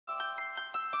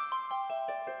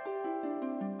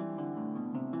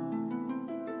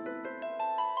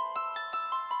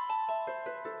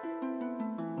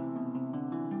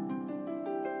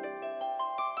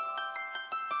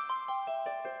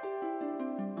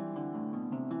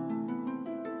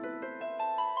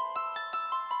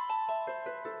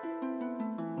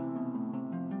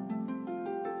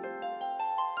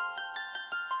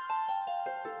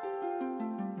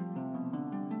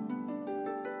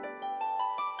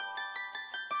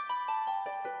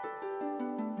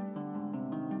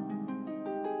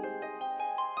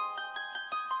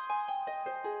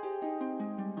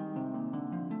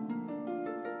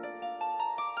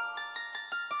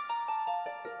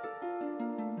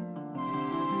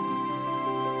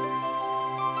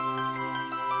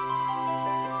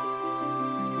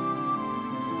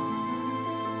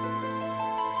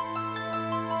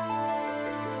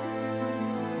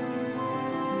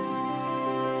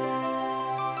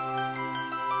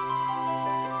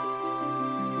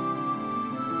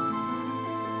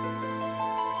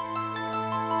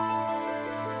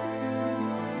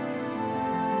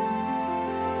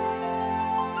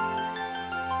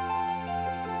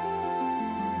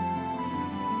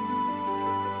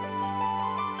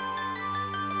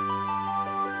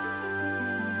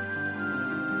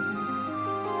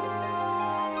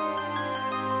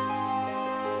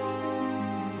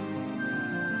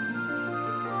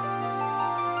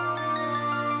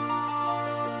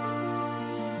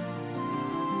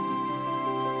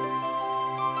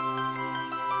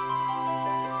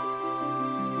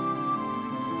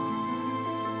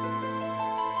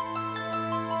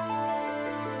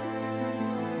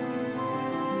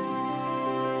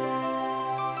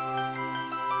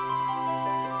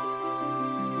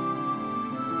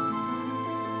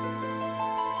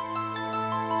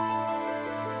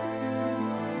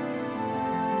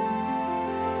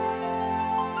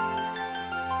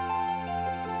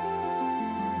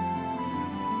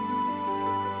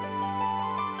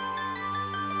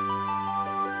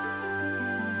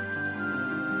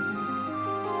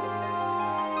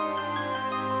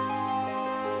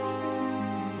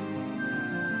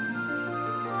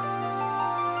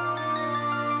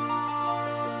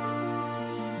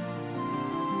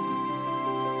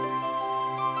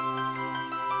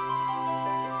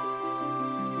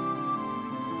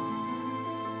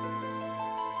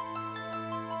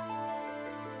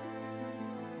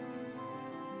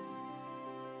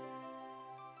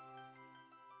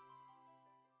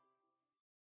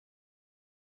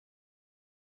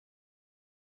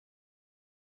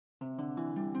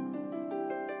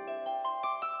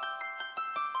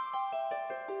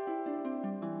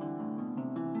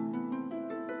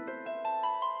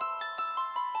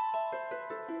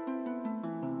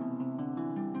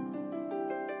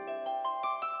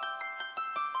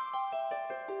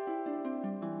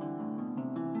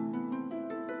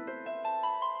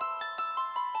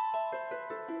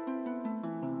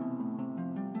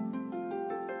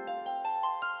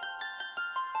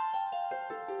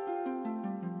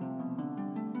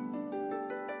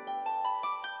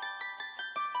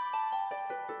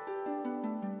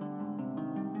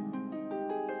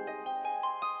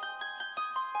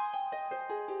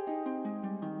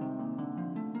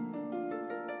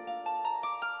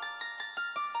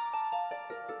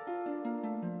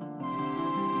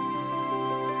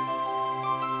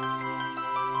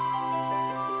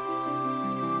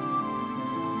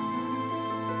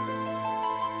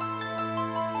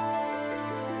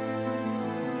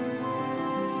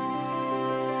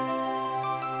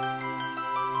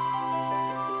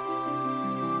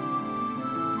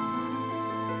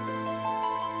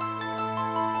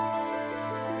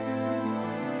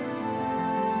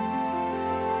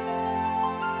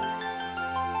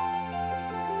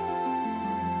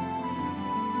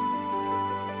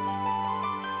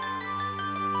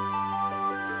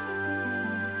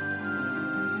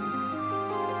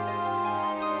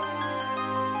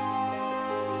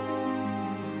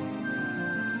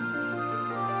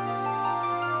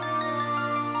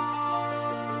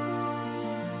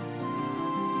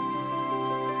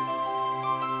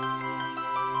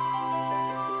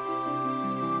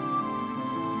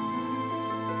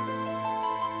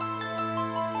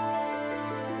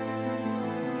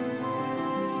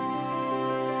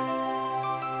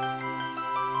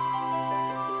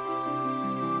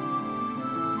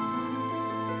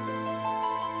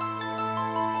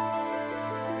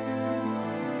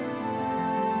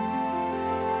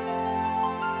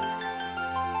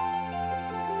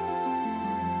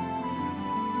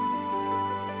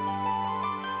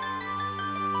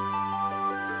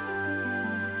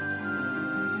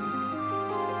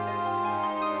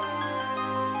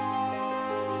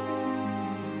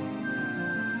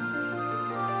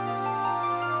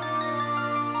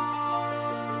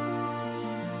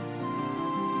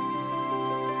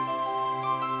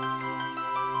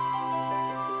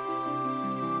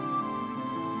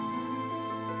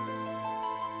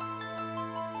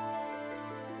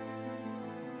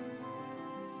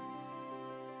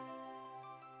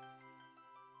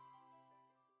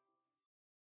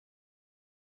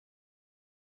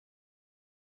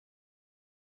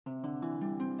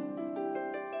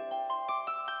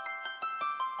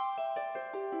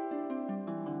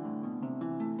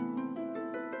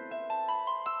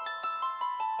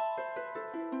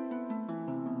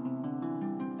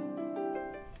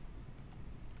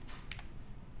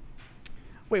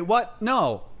Wait, what?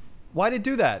 No. Why'd it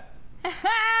do that?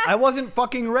 I wasn't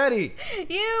fucking ready.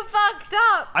 You fucked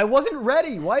up. I wasn't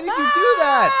ready. Why did you do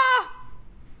that?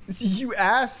 You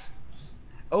ass.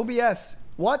 OBS.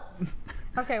 What?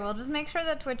 Okay, well, just make sure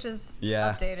that Twitch is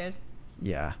updated.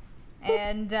 Yeah.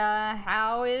 And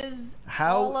how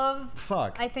all of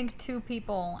fuck? I think 2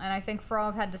 people, and I think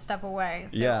Frog had to step away.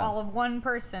 So yeah. all of 1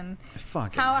 person.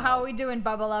 Fucking how hell. are we doing,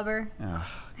 Bubba Lover? Oh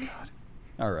God.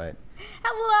 All right.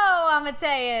 Hello,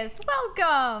 Amadeus.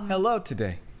 Welcome. Hello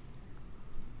today.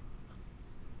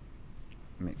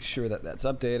 Make sure that that's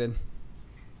updated.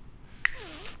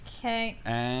 Okay.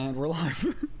 And we're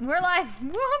live. We're live.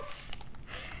 Whoops.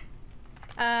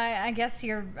 I guess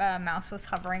your mouse was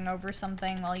hovering over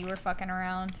something while you were fucking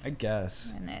around. I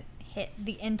guess. And it hit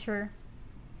the enter.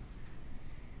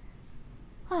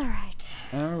 All right.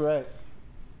 All right.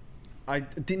 I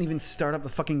didn't even start up the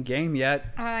fucking game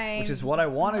yet, which is what I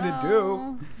wanted to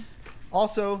do.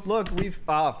 Also, look, we've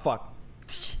fuck.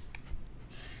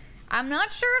 I'm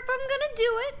not sure if I'm gonna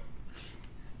do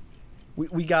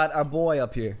it. We got our boy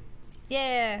up here.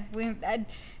 Yeah.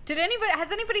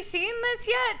 Has anybody seen this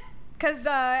yet? Because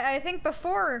I think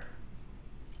before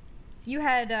you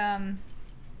had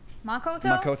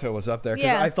Makoto. Makoto was up there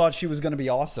because I thought she was gonna be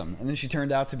awesome, and then she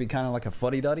turned out to be kind of like a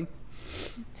fuddy-duddy.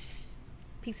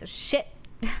 Piece of shit.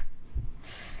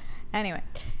 Anyway,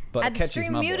 but had the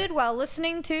stream muted while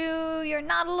listening to You're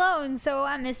Not Alone, so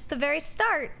I missed the very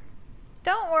start.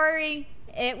 Don't worry,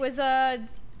 it was a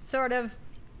sort of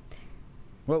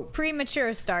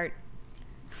premature start.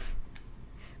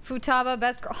 Futaba,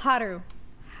 best girl. Haru.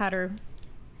 I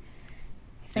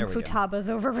think Futaba's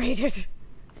overrated.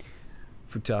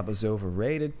 Futaba's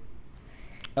overrated.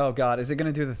 Oh God, is it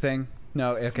gonna do the thing?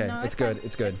 No, okay, no, it's good. Fine.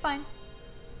 It's good. It's fine.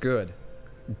 Good.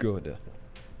 Though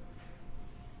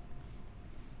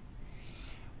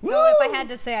if I had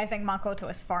to say, I think Makoto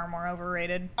is far more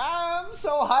overrated. I'm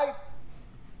so hyped.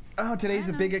 Oh, today's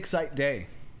a big excite day.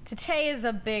 Today is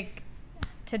a big.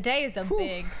 Today is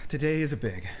a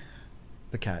big.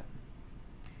 The cat.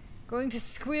 Going to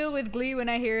squeal with glee when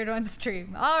I hear it on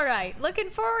stream. All right, looking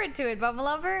forward to it, Bubba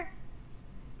Lover.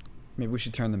 Maybe we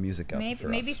should turn the music up.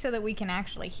 Maybe so that we can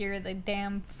actually hear the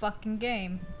damn fucking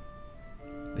game.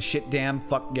 The shit damn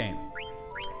fuck game.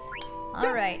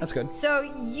 All right. That's good. So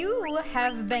you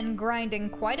have been grinding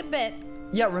quite a bit.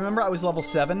 Yeah, remember I was level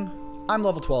 7? I'm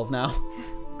level 12 now.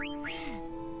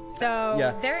 So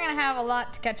they're going to have a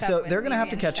lot to catch up with. So they're going to have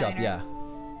to catch up, yeah.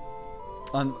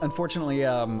 Unfortunately,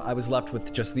 I was left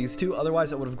with just these 2.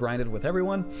 Otherwise, I would have grinded with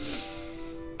everyone.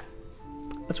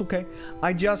 That's okay.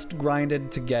 I just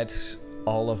grinded to get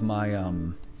all of my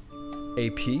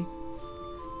AP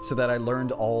so that I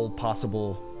learned all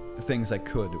possible things I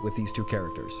could with these 2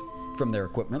 characters from their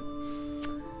equipment.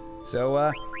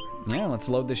 So, yeah, let's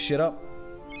load this shit up.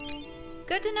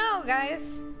 Good to know,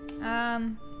 guys.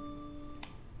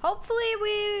 Hopefully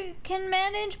we can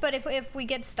manage, but if we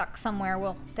get stuck somewhere,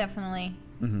 we'll definitely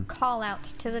call out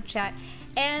to the chat.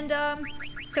 And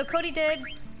so Cody did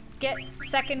get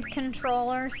second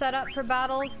controller set up for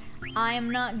battles. I am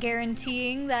not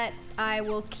guaranteeing that I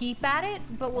will keep at it,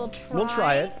 but we'll try. We'll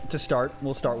try it to start.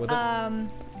 We'll start with it.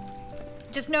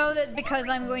 Just know that because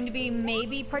I'm going to be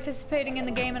maybe participating in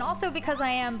the game, and also because I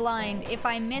am blind, if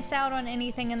I miss out on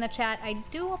anything in the chat, I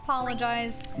do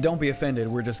apologize. Don't be offended.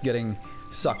 We're just getting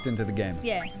sucked into the game.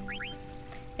 Yeah.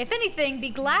 If anything, be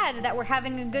glad that we're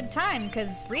having a good time,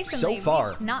 because recently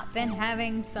we've not been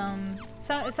having some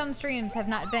streams have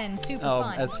not been super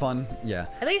fun. Oh, as fun? Yeah.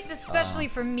 At least especially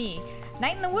for me.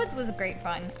 Night in the Woods was great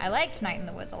fun. I liked Night in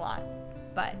the Woods a lot,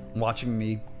 but... Watching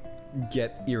me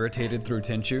get irritated through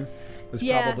Tenchu was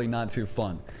probably not too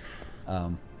fun.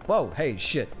 Whoa, hey,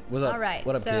 shit. What's up? All right,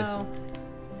 what up, kids?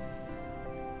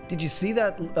 Did you see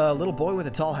that little boy with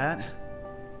a tall hat?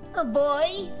 A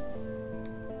boy?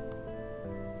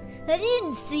 I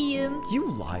didn't see him.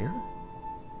 You liar.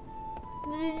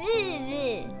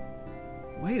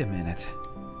 Wait a minute.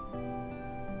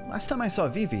 Last time I saw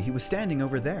Vivi, he was standing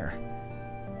over there.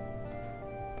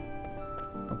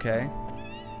 Okay.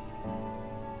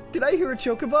 Did I hear a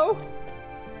chocobo?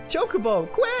 Chocobo,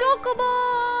 quick!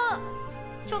 Chocobo!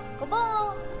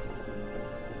 Chocobo!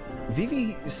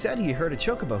 Vivi said he heard a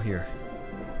chocobo here.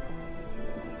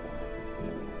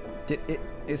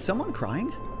 Is someone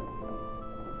crying?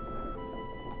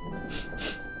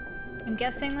 I'm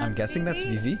guessing that's that's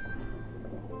Vivi.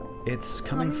 It's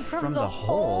coming from the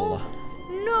hole.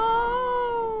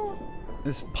 No!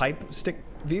 This pipe stick...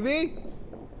 Vivi?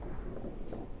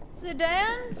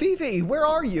 Zidane? Vivi, where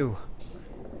are you?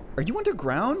 Are you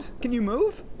underground? Can you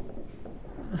move?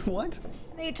 What?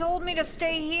 They told me to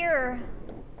stay here.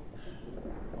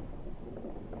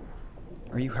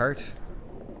 Are you hurt?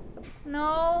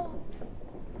 No.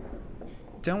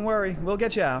 Don't worry, we'll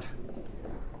get you out.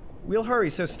 We'll hurry,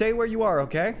 so stay where you are,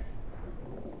 okay?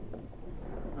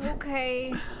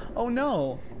 Okay. Oh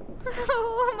no.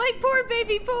 Oh, my poor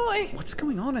baby boy. What's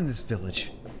going on in this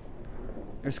village?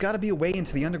 There's got to be a way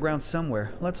into the underground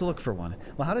somewhere. Let's look for one.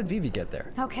 Well, how did Vivi get there?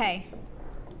 Okay.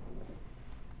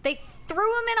 They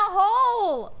threw him in a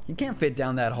hole. You can't fit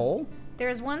down that hole.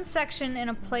 There's one section in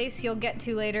a place you'll get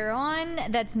to later on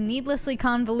that's needlessly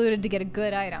convoluted to get a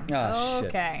good item. Oh,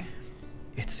 okay.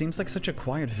 Shit. It seems like such a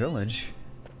quiet village.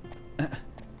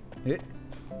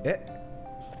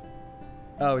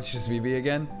 Oh, it's just Vivi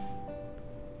again?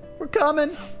 We're coming!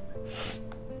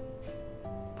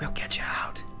 We'll get you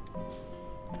out.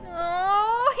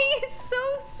 Oh, he's so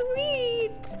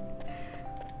sweet.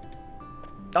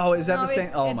 Oh, is that the same?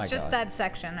 Oh my god. It's just that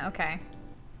section. Okay.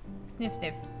 Sniff,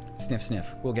 sniff. Sniff,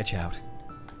 sniff. We'll get you out.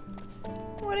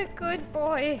 What a good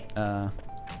boy.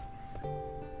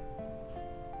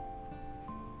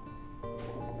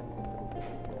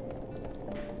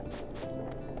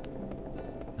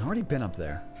 I've already been up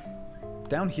there.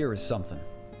 Down here is something.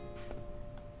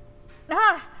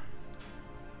 Ah!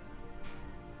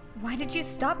 Why did you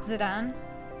stop, Zidane?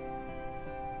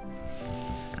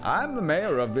 I'm the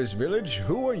mayor of this village.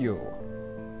 Who are you?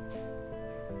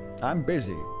 I'm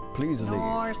busy. Please leave.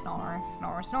 Snore, snore,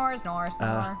 snore, snore, snore,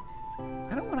 snore.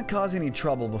 I don't want to cause any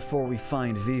trouble before we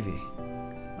find Vivi.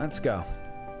 Let's go.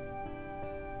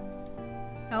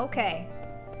 Okay.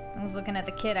 I was looking at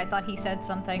the kid. I thought he said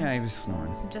something. Yeah, he was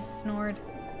snoring. Just snored.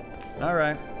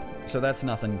 Alright. So that's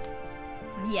nothing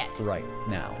Yet. right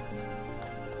now.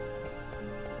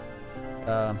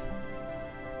 I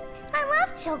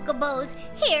love chocobos.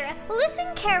 Here,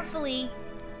 listen carefully.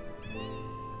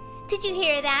 Did you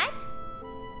hear that?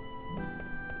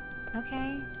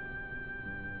 Okay.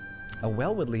 A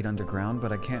well would lead underground,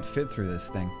 but I can't fit through this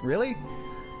thing. Really?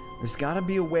 There's gotta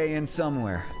be a way in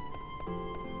somewhere.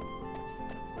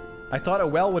 I thought a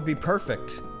well would be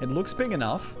perfect. It looks big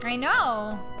enough. I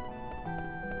know.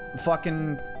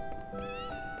 Fucking...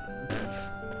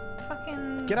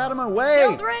 Fucking... Get out of my way!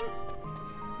 Children!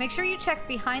 Make sure you check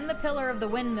behind the pillar of the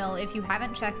windmill if you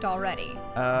haven't checked already.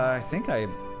 I think I...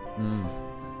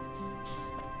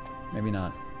 Maybe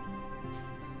not.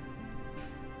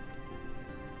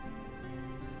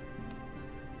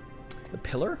 The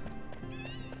pillar?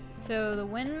 So the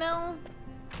windmill...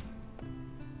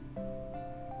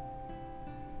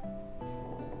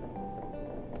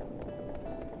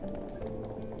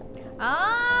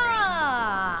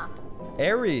 Ah!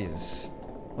 Aries.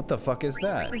 What the fuck is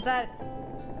that? Is that...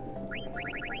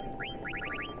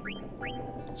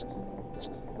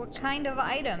 What kind of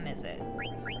item is it?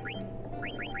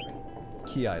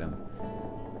 Key item.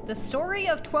 The story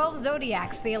of 12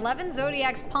 zodiacs, the 11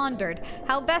 zodiacs pondered,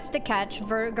 how best to catch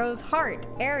Virgo's heart.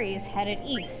 Aries headed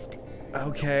east.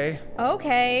 Okay.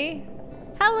 Okay.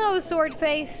 Hello,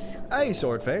 Swordface. Hey,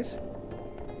 Swordface.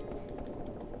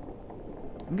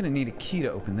 I'm gonna need a key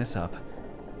to open this up.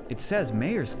 It says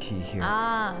Mayor's key here.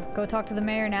 Ah, go talk to the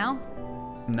mayor now?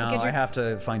 No, get your- I have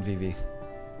to find Vivi.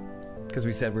 Because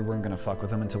we said we weren't gonna fuck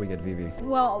with him until we get Vivi.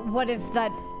 Well, what if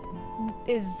that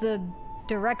is the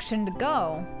direction to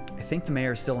go? I think the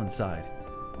mayor's still inside.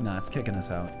 Nah, it's kicking us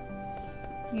out.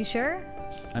 You sure?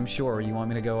 I'm sure. You want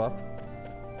me to go up?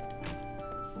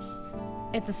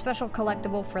 It's a special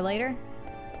collectible for later?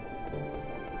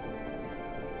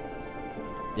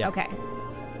 Yeah. Okay.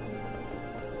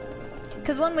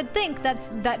 Because one would think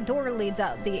that door leads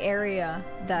out the area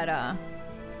that,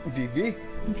 Vivi?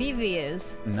 Vivi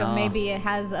is. So No. maybe it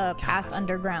has a path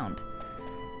underground.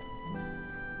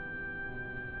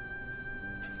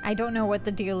 I don't know what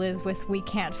the deal is with we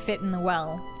can't fit in the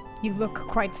well. You look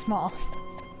quite small.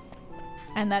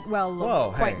 And that well looks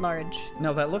Whoa, quite hey. large.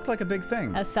 No, that looked like a big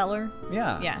thing. A cellar?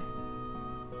 Yeah. Yeah.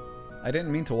 I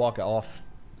didn't mean to walk off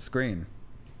screen.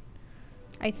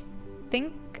 I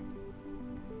think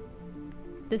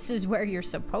this is where you're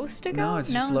supposed to go? No,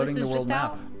 it's just loading this the is world just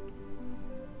out? map.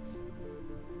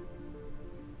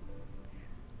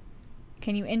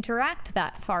 Can you interact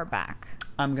that far back?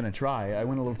 I'm gonna try. I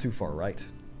went a little too far right.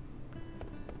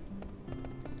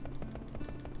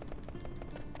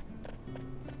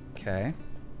 Okay.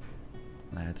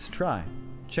 Let's try.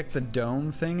 Check the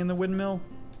dome thing in the windmill.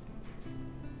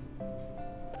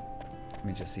 Let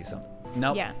me just see something.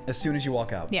 Nope. Yeah. As soon as you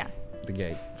walk out. Yeah. The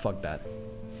gate. Fuck that.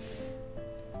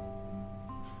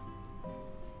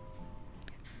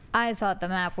 I thought the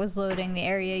map was loading the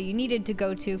area you needed to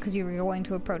go to because you were going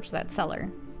to approach that cellar.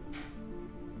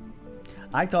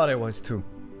 I thought it was too.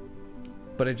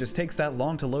 But it just takes that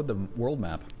long to load the world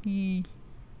map.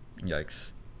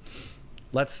 Yikes.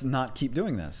 let's not keep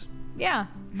doing this. Yeah.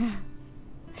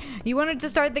 You wanted to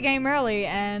start the game early,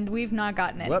 and we've not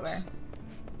gotten anywhere. Whoops.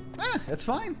 It's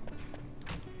fine.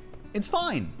 It's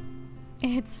fine.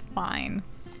 It's fine.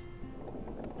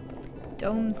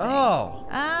 Dome thing. Oh.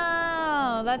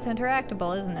 Oh, that's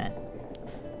interactable, isn't it?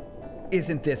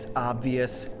 Isn't this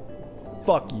obvious?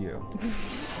 Fuck you.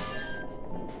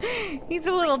 He's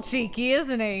a little cheeky,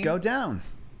 isn't he? Go down.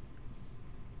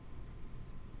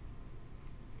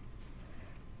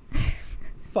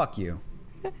 Fuck you.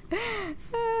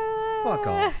 Fuck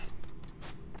off.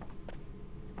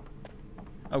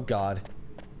 Oh god.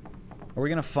 Are we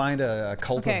gonna find a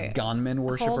cult of gunmen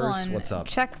worshippers? Hold on. What's up?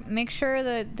 Check, make sure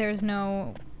that there's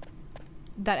no...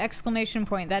 That exclamation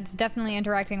point, that's definitely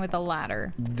interacting with the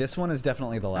ladder. This one is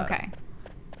definitely the ladder. Okay.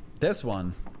 This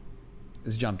one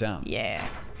is jump down. Yeah.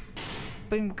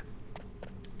 Bink.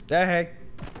 Hey.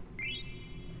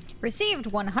 Received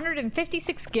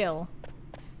 156 gil.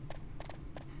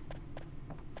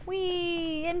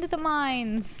 Whee! Into the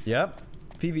mines. Yep.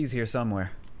 PV's here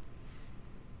somewhere.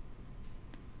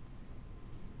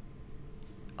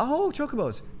 Oh,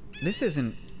 chocobos. This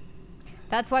isn't...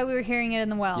 That's why we were hearing it in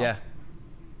the well. Yeah.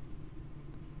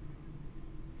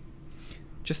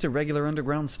 Just a regular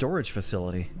underground storage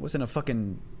facility. It wasn't a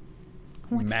fucking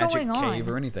What's magic going on? cave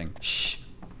or anything. Shh.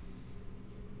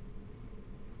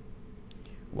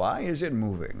 Why is it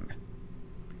moving?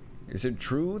 Is it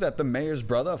true that the mayor's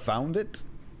brother found it?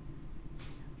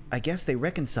 I guess they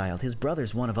reconciled. His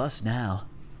brother's one of us now.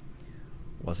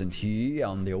 Wasn't he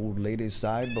on the old lady's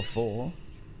side before?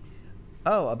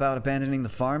 Oh, about abandoning the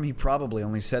farm? He probably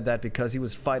only said that because he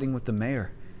was fighting with the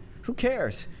mayor. Who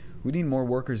cares? We need more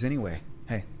workers anyway.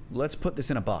 Hey, let's put this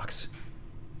in a box.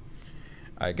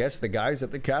 I guess the guys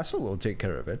at the castle will take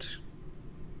care of it.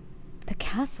 The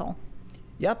castle?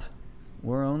 Yep.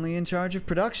 We're only in charge of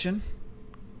production.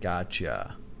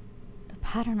 Gotcha. The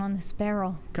pattern on this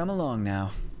barrel. Come along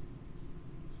now.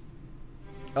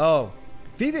 Oh,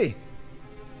 Phoebe!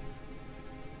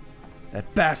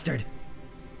 That bastard!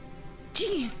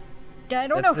 Jeez! I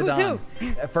don't That's know who's Zidane.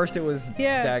 who. At first it was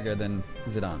Yeah. Dagger, then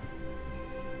Zidane.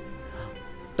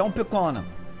 Don't pick on him.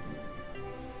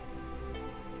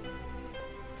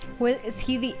 Is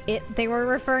he the it they were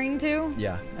referring to?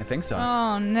 Yeah, I think so.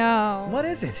 Oh no. What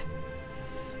is it?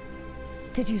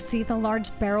 Did you see the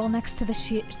large barrel next to the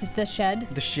shed? The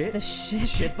shit? The shit.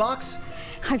 Shit box?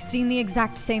 I've seen the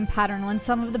exact same pattern on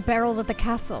some of the barrels at the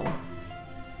castle.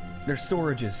 They're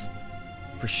storages.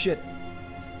 For shit.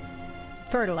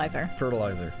 Fertilizer.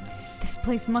 Fertilizer. This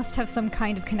place must have some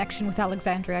kind of connection with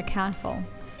Alexandria Castle.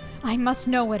 I must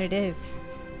know what it is.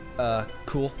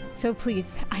 Cool. So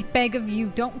please, I beg of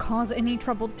you, don't cause any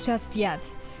trouble just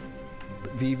yet.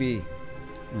 VV.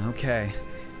 Okay.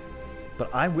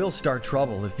 But I will start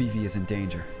trouble if VV is in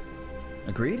danger.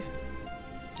 Agreed?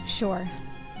 Sure.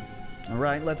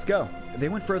 Alright, let's go. They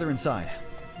went further inside.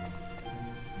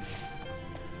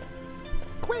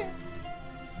 Quit.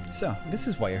 So, this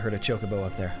is why I heard a chocobo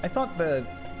up there. I thought the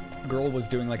girl was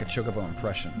doing like a chocobo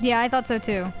impression. Yeah, I thought so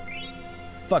too.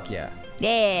 Fuck yeah.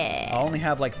 Yeah. I'll only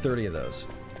have like 30 of those.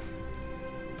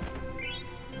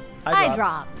 Eye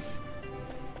drops.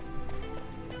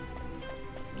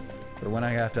 For when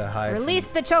I have to hide. Release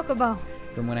the chocobo.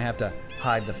 From when I have to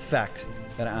hide the fact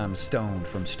that I'm stoned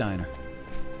from Steiner.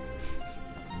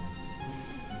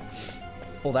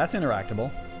 Well, that's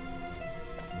interactable.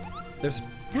 There's...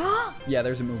 yeah,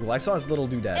 there's a Moogle. I saw his little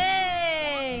doodad.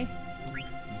 Hey!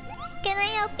 Can I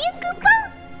help you,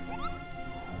 Koopa?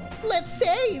 Let's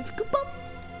save, Koopa.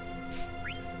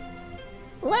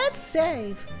 Let's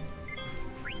save.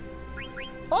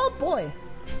 Oh boy.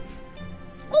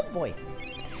 Oh boy.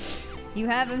 You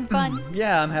having fun?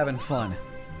 Yeah, I'm having fun.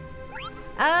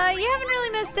 You haven't really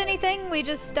missed anything. We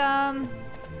just, found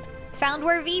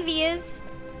where Vivi is.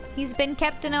 He's been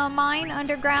kept in a mine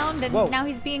underground, and Whoa. now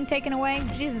he's being taken away.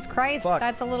 Jesus Christ, Fuck.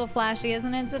 that's a little flashy,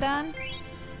 isn't it, Zidane?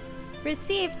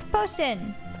 Received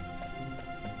potion.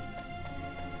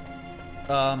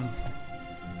 Haha.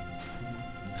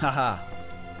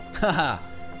 Haha.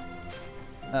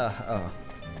 Oh.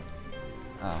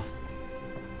 Oh.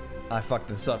 I fucked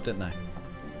this up, didn't I?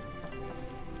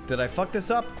 Did I fuck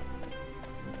this up?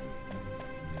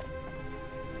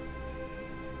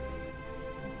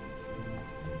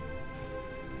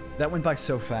 That went by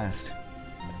so fast.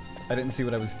 I didn't see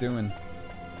what I was doing.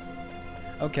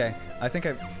 Okay, I think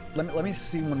I've... Let me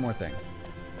see one more thing.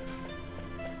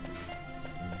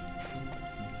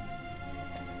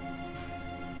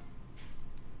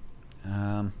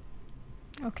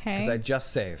 Okay. Because I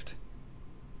just saved.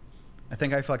 I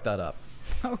think I fucked that up.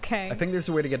 Okay. I think there's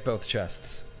a way to get both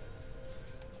chests.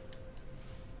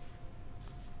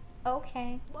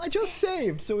 Okay. I just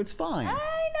saved, so it's fine. I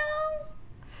know.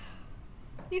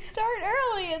 You start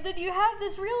early and then you have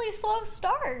this really slow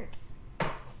start.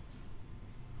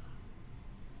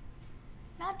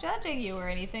 Not judging you or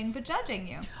anything, but judging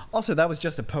you. Also, that was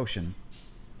just a potion.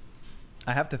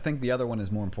 I have to think the other one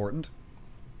is more important.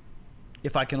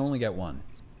 If I can only get one,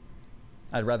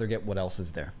 I'd rather get what else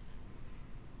is there.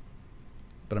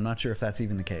 But I'm not sure if that's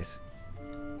even the case.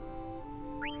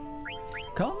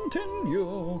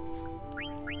 Continue.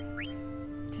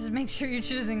 Just make sure you're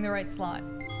choosing the right slot.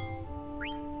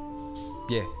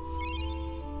 Yeah.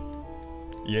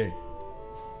 Yeah.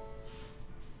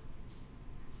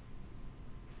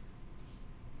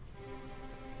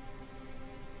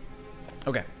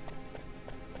 Okay.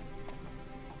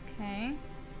 Okay.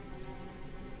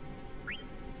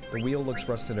 The wheel looks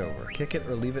rusted over. Kick it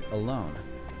or leave it alone.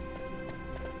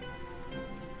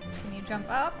 Can you jump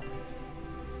up?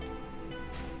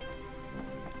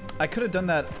 I could have done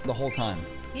that the whole time.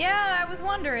 Yeah, I was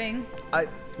wondering.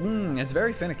 It's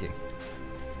very finicky.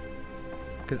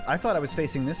 Because I thought I was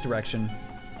facing this direction,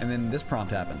 and then this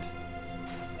prompt happened.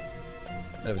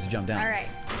 But it was a jump down. Alright,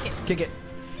 Kick it.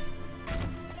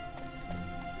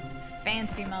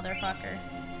 fancy motherfucker.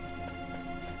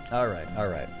 Alright,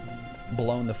 alright.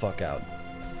 Blown the fuck out.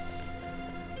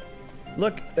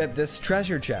 Look at this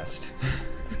treasure chest.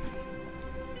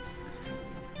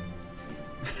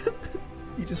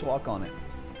 You just walk on it.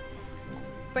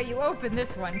 But you open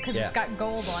this one because Yeah. it's got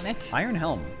gold on it. Iron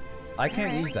helm. I can't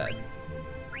Alright. use that.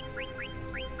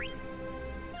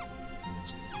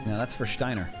 No, that's for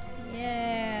Steiner.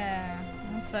 Yeah.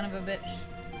 That son of a bitch.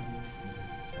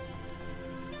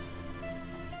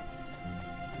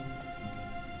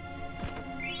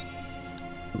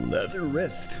 Leather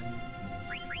wrist.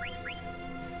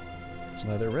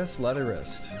 Leather wrist, leather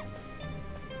wrist.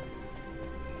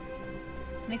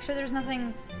 Make sure there's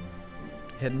nothing.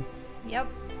 Hidden. Yep.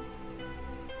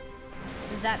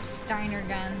 Is that Steiner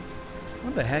gun?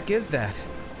 What the heck is that?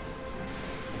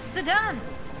 Zidane!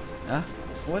 Huh?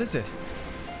 What is it?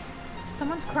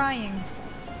 Someone's crying.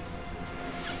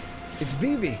 It's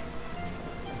Vivi.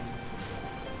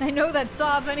 I know that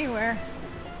sob anywhere.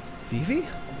 Vivi?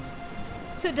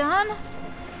 Zidane?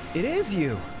 It is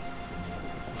you.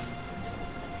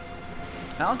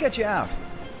 I'll get you out.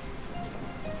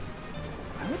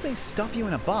 Why would they stuff you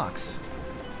in a box?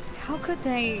 How could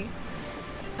they?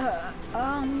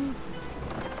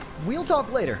 We'll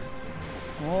talk later.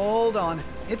 Hold on.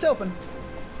 It's open.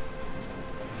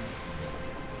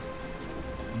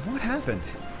 What happened?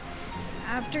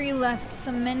 After you left,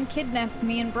 some men kidnapped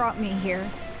me and brought me here.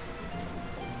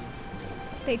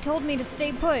 They told me to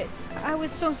stay put. I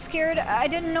was so scared, I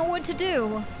didn't know what to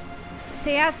do.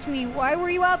 They asked me, why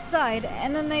were you outside?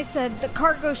 And then they said, the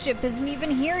cargo ship isn't even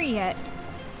here yet.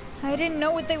 I didn't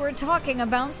know what they were talking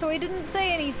about, so I didn't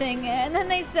say anything. And then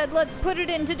they said, let's put it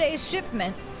in today's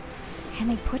shipment. And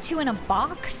they put you in a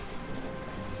box?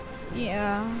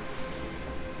 Yeah.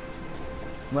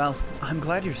 Well, I'm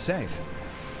glad you're safe.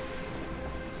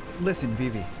 Listen,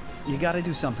 Vivi, you gotta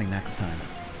do something next time.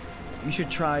 You should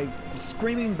try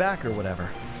screaming back or whatever.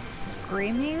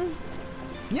 Screaming?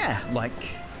 Yeah, like,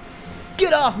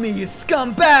 get off me, you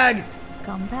scumbag!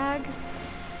 Scumbag?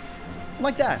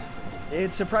 Like that.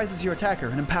 It surprises your attacker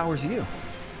and empowers you.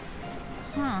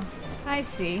 Huh. I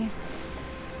see.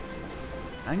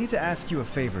 I need to ask you a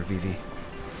favor, Vivi.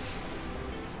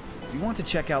 We want to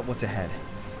check out what's ahead.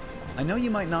 I know you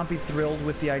might not be thrilled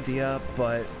with the idea,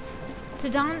 but...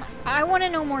 Zidane, I want to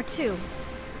know more too.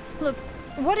 Look,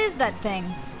 what is that thing?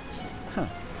 Huh.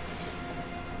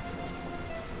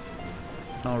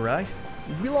 Alright.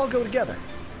 We'll all go together.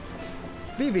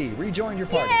 Vivi, rejoin your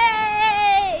party.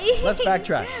 Yay! Let's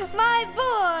backtrack. My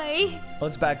boy!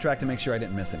 Let's backtrack to make sure I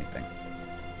didn't miss anything.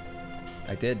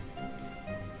 I did.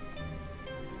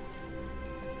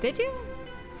 Did you?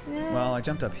 Well, I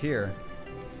jumped up here.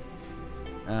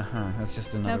 Uh-huh, that's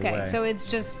just another way. Okay, so it's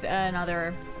just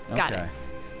another... Got it.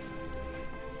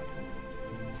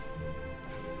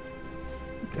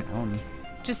 Down.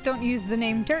 Just don't use the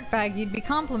name Dirtbag. You'd be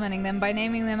complimenting them by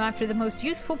naming them after the most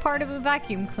useful part of a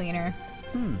vacuum cleaner.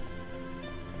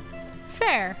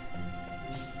 Fair.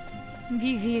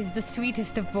 Vivi is the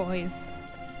sweetest of boys.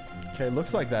 Okay,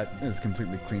 looks like that is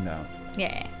completely cleaned out.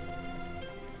 Yeah.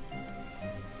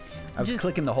 I was Just-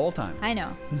 clicking the whole time. I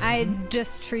know. I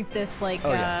just treat this like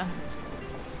Oh, yeah.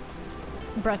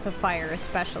 Breath of Fire,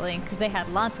 especially, because they had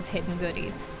lots of hidden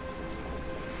goodies.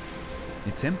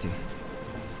 It's empty.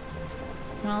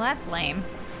 Well, that's lame.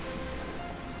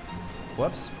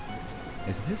 Whoops.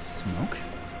 Is this smoke?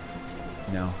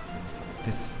 No.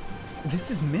 This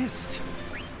is mist.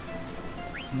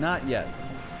 Not yet.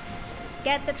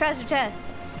 Get the treasure chest.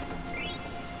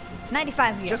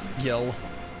 95 Just Gil.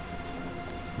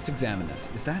 Let's examine this.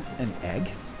 Is that an egg?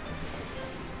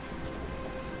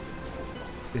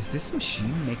 Is this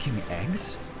machine making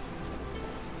eggs?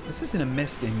 This isn't a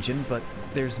mist engine, but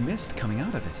there's mist coming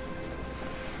out of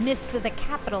it. Mist with a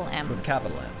capital M. With a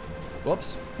capital M.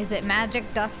 Whoops. Is it magic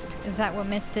dust? Is that what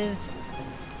mist is?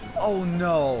 Oh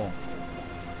no.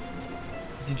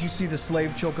 Did you see the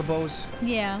slave chocobos?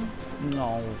 Yeah.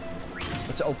 No.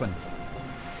 Let's open.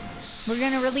 We're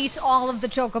gonna release all of the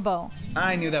chocobo.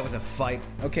 I knew that was a fight.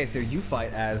 Okay, so you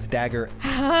fight as Dagger.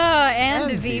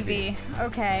 and And Vivi.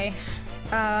 Okay.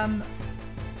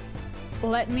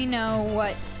 Let me know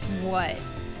what's what.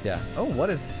 Yeah. Oh, what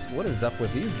is up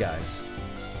with these guys?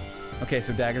 Okay,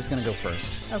 so Dagger's gonna go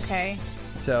first. Okay.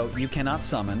 So you cannot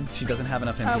summon. She doesn't have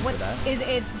enough MP for that. Is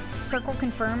it circle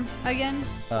confirm again?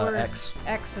 Or X.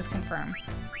 X is confirm.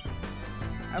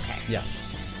 Okay. Yeah.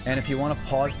 And if you want to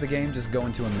pause the game, just go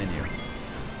into a menu.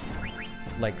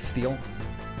 Like Steel.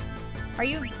 Are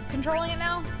you controlling it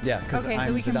now? Yeah, because okay, I'm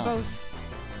so we can Zidane.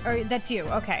 both. Or that's you.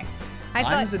 Okay. I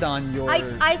I'm thought Zidane, you're...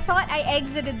 I thought I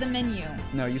exited the menu.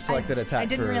 No, you selected attack I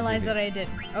didn't for realize Vivi. that I did.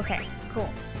 Okay, cool.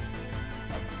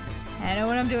 I know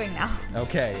what I'm doing now.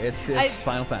 Okay, it's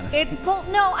Final Fantasy. Well,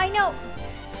 no, I know.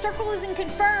 Circle isn't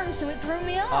confirmed, so it threw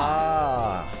me off.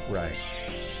 Ah, right.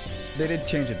 They did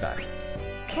change it back.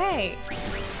 Okay.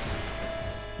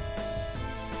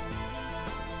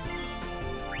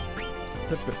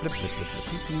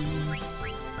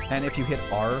 And if you hit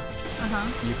R,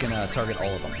 Uh-huh. you can target all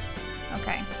of them.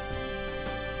 Okay.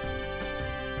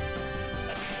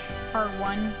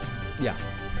 R1. Yeah.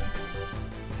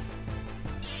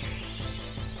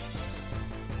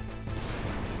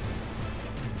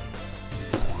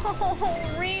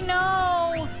 Oh,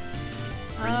 Reno!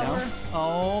 Reno?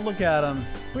 Oh, look at him.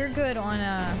 We're good on,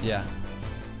 Yeah.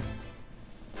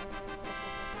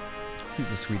 He's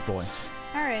a sweet boy.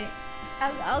 Alright.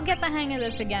 I'll get the hang of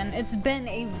this again. It's been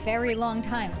a very long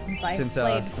time since I've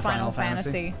played Final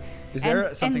Fantasy. Is there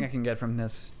And- something and- I can get from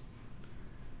this?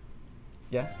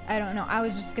 Yeah? I don't know. I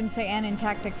was just gonna say, and in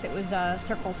Tactics, it was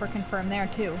circle for confirm there,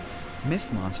 too.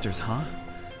 Mist monsters, huh?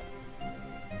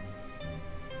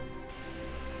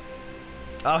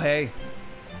 Oh, hey.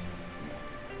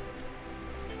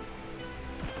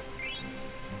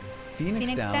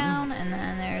 Phoenix down. And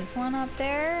then there's one up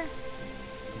there.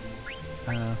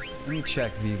 Let me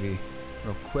check Vivi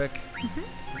real quick.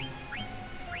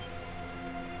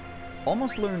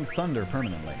 Almost learned Thunder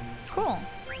permanently. Cool.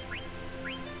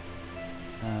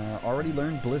 Already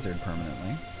learned Blizzard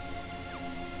permanently.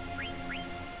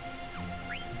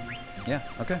 Yeah,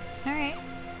 okay. Alright.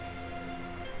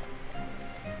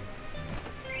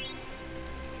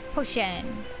 Potion.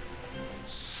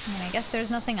 And I guess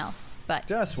there's nothing else, but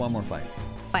Just one more fight.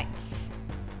 fights.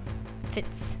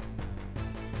 Fits.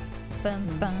 Bum,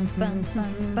 bum, bum,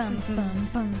 bum, bum, bum,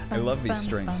 bum, I love bum, these bum,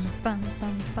 strings. bum,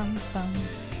 bum, bum, bum.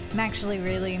 I'm actually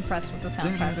really impressed with the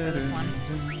soundtrack for this one.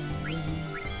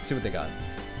 See what they got.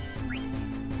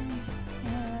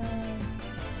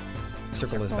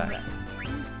 Circle is back.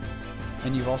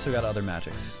 And you've also got other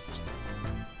magics.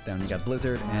 Down you got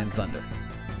Blizzard and Thunder.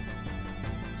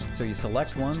 So you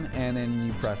select one, and then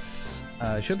you press,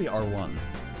 it should be R1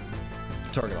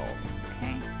 to target all of them.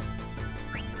 Okay.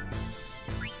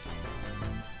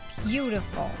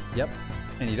 Beautiful. Yep.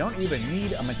 And you don't even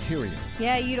need a material.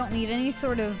 Yeah, you don't need any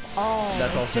sort of all.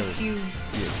 That's it's also just you.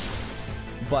 you.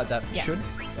 But that Yeah. should...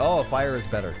 Oh, fire is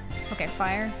better. Okay,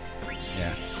 fire.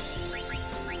 Yeah.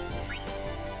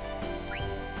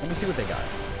 Let me see what they got.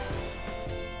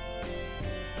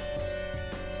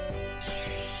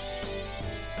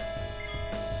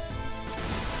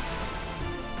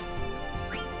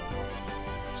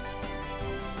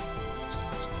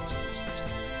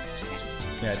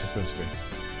 Yeah, just those three.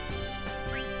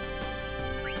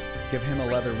 Give him a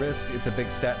leather wrist. It's a big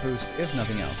stat boost, if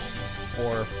nothing else.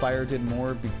 Or fire did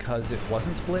more because it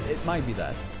wasn't split. It might be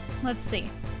that. Let's see.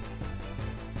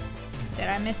 Did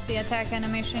I miss the attack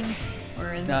animation?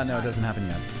 Or is it No, not? it doesn't happen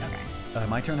yet. Okay.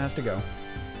 My turn has to go.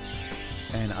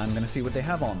 And I'm going to see what they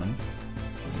have on them.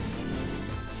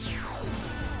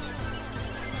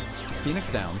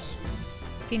 Phoenix Downs.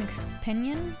 Phoenix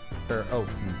Pinion? Or, oh,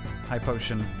 high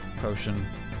potion, potion.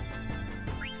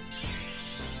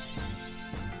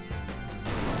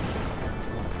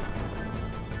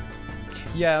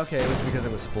 Yeah, okay, it was because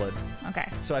it was split. Okay.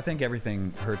 So I think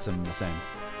everything hurts him the same.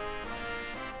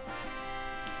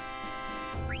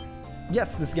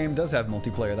 Yes, this game does have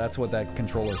multiplayer. That's what that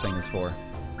controller thing is for.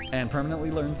 And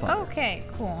permanently learn Thunder. Okay,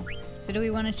 cool. So do we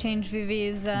want to change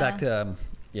Vivi's, Back to,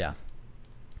 yeah.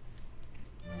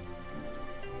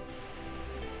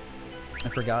 I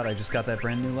forgot I just got that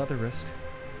brand new leather wrist.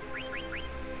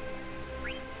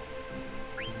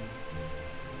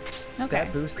 Okay.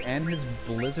 Stat boost and his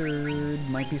blizzard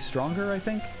might be stronger, I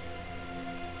think?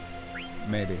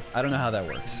 Maybe. I don't know how that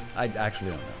works. I actually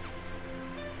don't know.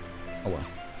 Oh well.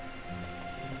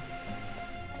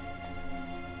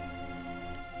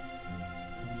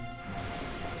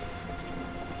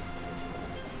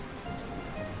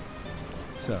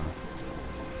 So.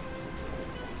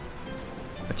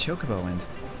 A chocobo and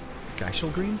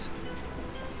Geishel greens?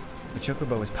 The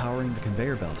chocobo is powering the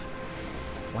conveyor belt.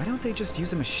 Why don't they just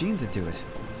use a machine to do it?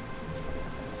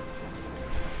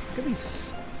 Look at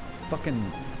these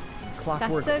fucking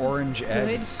clockwork That's a orange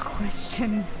eggs. Good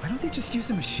question. Why don't they just use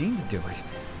a machine to do it?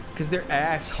 Because they're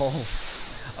assholes.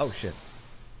 Oh shit.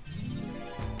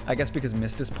 I guess because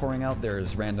mist is pouring out,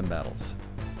 there's random battles.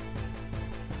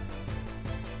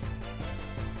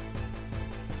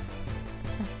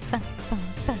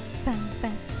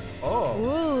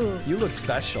 Oh, Ooh. you look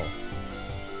special.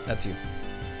 That's you.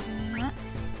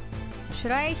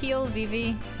 Should I heal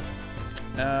Vivi?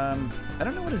 I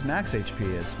don't know what his max HP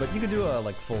is, but you could do a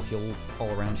like full heal,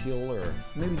 all-around heal, or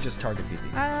maybe just target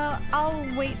Vivi. I'll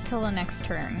wait till the next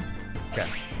turn. Okay.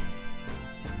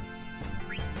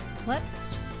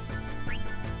 Let's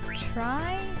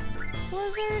try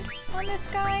Blizzard on this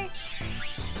guy.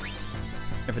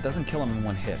 If it doesn't kill him in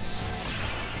one hit,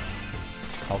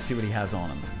 I'll see what he has on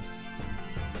him.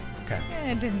 Okay.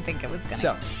 I didn't think it was gonna.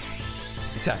 So,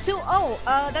 attack. So,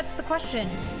 that's the question.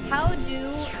 How do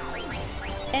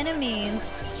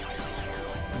enemies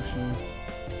Motion,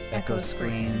 Echo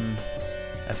screen.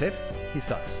 That's it? He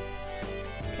sucks.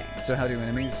 Okay. So how do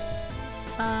enemies?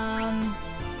 How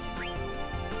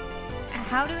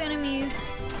do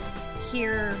enemies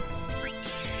hear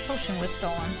potion was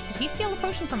stolen? Did he steal the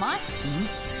potion from us?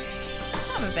 Mm-hmm.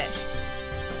 Son of a bitch.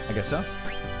 I guess so.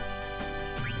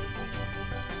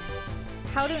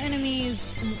 How do enemies,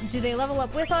 do they level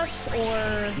up with us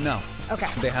or? No. Okay.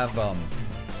 They have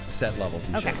set levels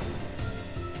and Okay. shit.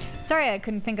 Sorry, I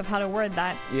couldn't think of how to word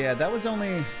that. Yeah, that was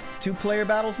only 2-player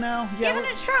battles now. Yeah, Give it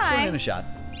we're- a try. We're giving it a shot.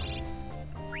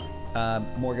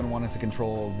 Morgan wanted to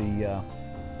control the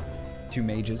 2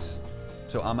 mages,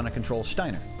 so I'm gonna control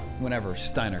Steiner whenever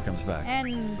Steiner comes back,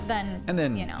 And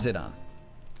then, you know. Zidane.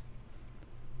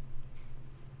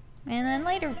 And then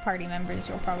later party members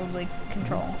you'll probably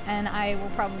control. And I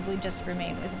will probably just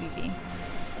remain with Vivi.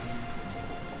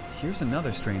 Here's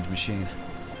another strange machine.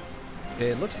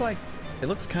 It looks kind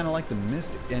of like the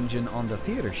mist engine on the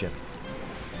theater ship.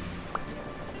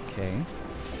 Okay.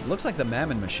 It looks like the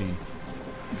Mammon machine.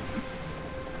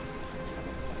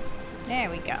 There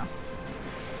we go.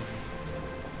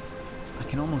 I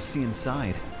can almost see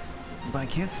inside, but I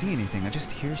can't see anything. I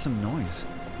just hear some noise.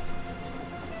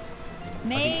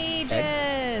 Mages!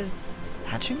 eggs?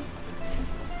 Hatching?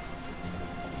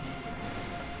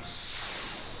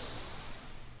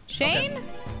 Shane?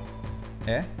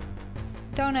 Eh?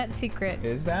 Donut secret.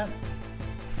 Is that?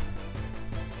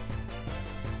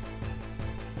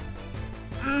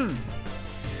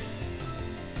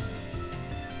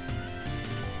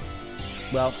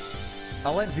 Well,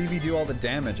 I'll let Vivi do all the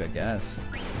damage, I guess.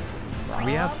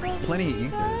 We have plenty of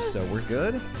ethers, so we're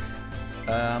good.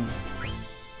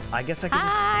 I guess I could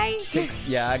Hi! just take,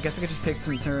 yeah, I guess I could just take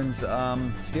some turns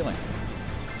stealing.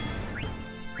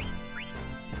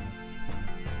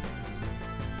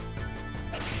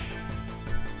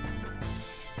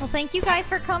 Well, thank you guys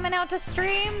for coming out to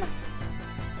stream.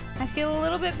 I feel a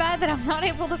little bit bad that I'm not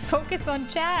able to focus on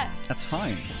chat. That's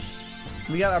fine.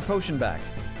 We got our potion back.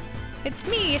 It's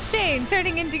me, Shane,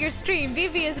 turning into your stream.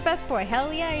 Vivi is best boy.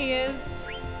 Hell yeah, he is.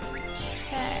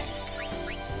 Okay.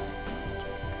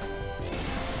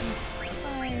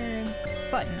 Fired.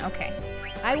 Button, okay.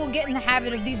 I will get in the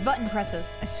habit of these button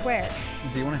presses, I swear.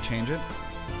 Do you want to change it?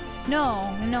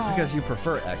 No, no. Because you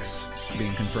prefer X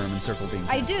being confirmed and circle being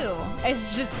I confirmed. do.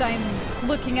 It's just I'm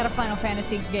looking at a Final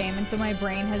Fantasy game, and so my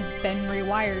brain has been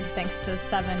rewired thanks to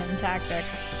 7 and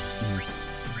tactics. Mhm.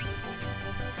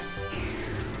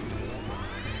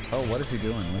 Oh, what is he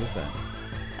doing? What is that?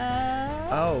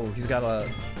 Oh, he's got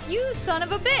a... You son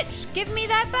of a bitch! Give me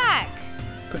that back!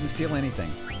 Couldn't steal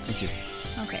anything. It's you.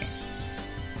 Okay.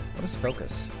 What is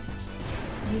focus?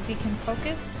 Vivi can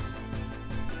focus.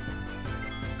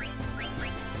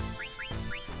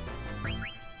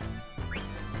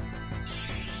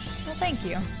 Well, thank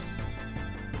you.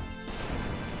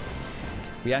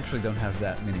 We actually don't have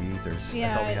that many ethers. I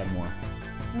Yeah, thought we had more.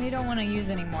 We don't want to use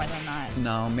any more than that.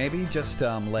 No, maybe just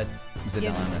let Zidane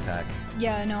Yeah. attack.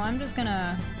 Yeah, no, I'm just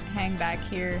gonna hang back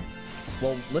here.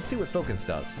 Well, let's see what focus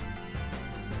does.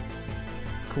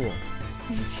 Cool.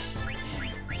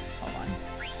 Hold on.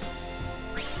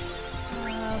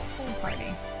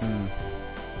 party.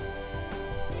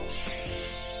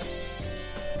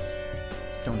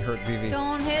 Don't hurt Vivi.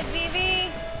 Don't hit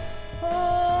Vivi.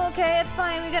 Oh, okay, it's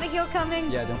fine. We got a heal coming.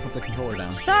 Yeah, don't put the controller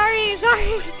down. Sorry.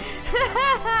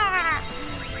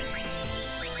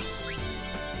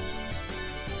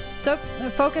 So,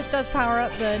 focus does power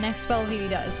up the next spell Vivi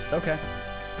does. Okay.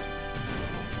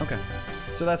 Okay.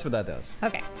 So that's what that does.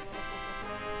 Okay.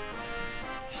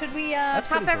 Should we That's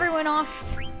top pretty cool. everyone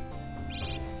off?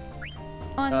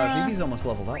 On Vivi's almost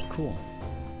leveled up. Cool.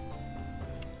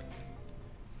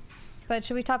 But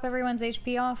should we top everyone's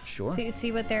HP off? Sure.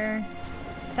 See what their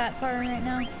stats are right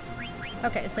now?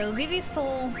 Okay, so Vivi's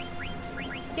full.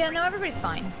 Yeah, no, everybody's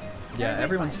fine. Yeah,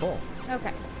 everyone's fine. full.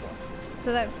 Okay, cool.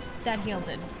 So that heal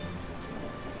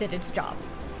did its job.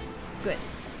 Good.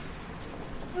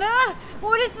 Ah!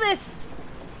 What is this?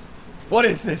 What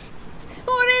is this?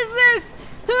 What is this?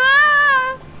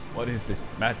 Ah! What is this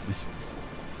madness?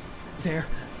 There.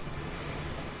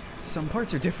 Some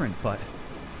parts are different, but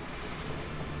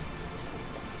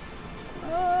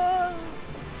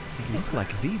they look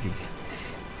like Vivi.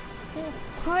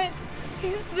 What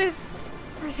is this?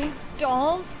 Are they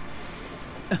dolls?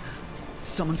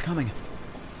 Someone's coming.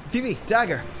 Vivi,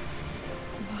 dagger.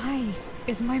 Why?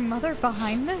 Is my mother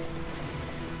behind this?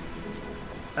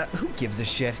 Who gives a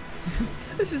shit?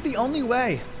 This is the only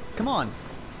way. Come on.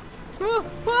 Whoa!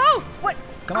 Whoa! What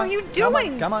Come are on. you Come on,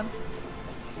 doing? Come on.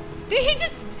 Did he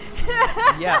just...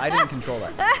 Yeah, I didn't control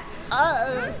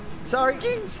that. Sorry.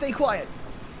 Stay quiet.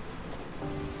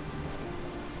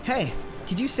 Hey,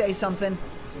 did you say something?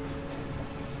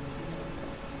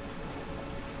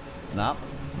 Nope,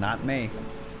 not me.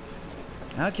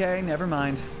 Okay, never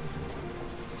mind.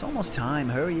 It's almost time.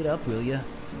 Hurry it up, will ya?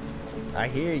 I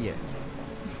hear you.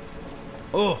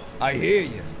 Oh, I hear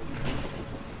you.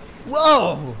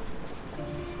 Whoa!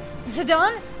 Is it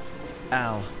done?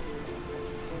 Ow.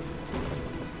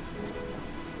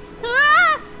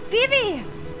 Ah! Vivi!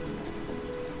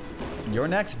 You're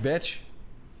next, bitch.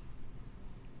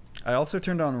 I also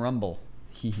turned on Rumble.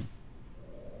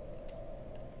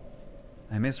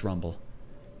 I miss Rumble.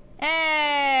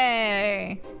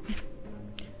 Hey!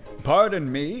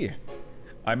 Pardon me.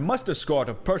 I must escort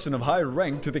a person of high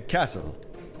rank to the castle.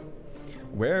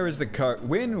 Where is the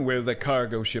when will the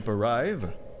cargo ship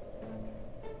arrive?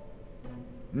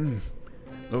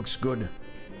 Looks good.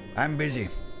 I'm busy.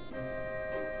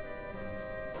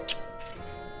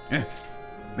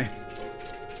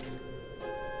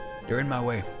 You're in my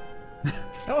way.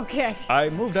 Okay. I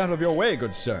moved out of your way,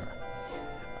 good sir.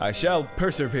 I shall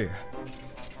persevere.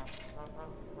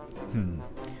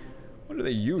 What do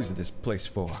they use this place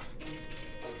for?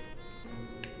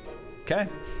 Okay.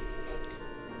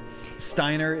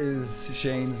 Steiner is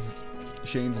Shane's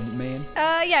main.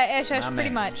 Yeah, Ish, My pretty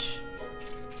man. much.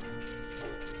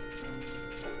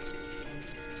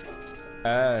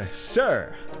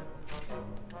 Sir.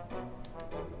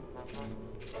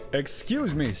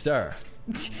 Excuse me, sir.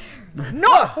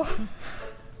 No!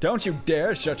 Don't you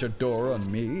dare shut your door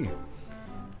on me.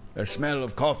 The smell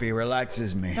of coffee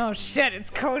relaxes me. Oh shit, it's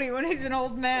Cody when he's an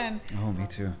old man. Oh, me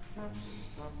too.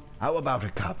 How about a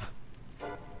cup?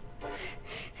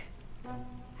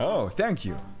 Oh, thank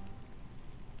you.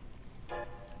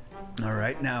 All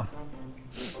right, now.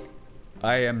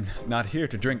 I am not here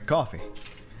to drink coffee.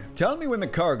 Tell me when the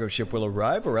cargo ship will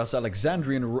arrive, or else the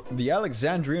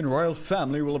Alexandrian royal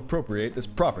family will appropriate this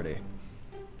property.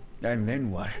 And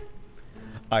then what?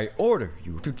 I order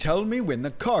you to tell me when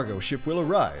the cargo ship will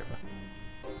arrive.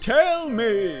 Tell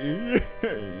me!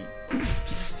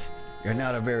 You're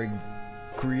not a very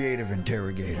creative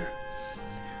interrogator.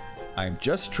 I'm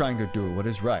just trying to do what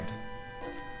is right.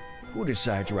 Who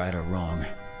decides right or wrong?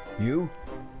 You?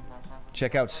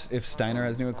 Check out if Steiner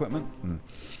has new equipment.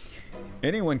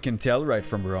 Anyone can tell right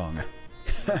from wrong.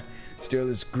 Still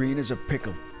as green as a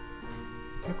pickle.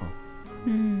 Pickle?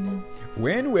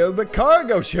 When will the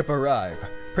cargo ship arrive?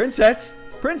 Princess!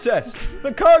 Princess!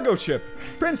 The cargo ship!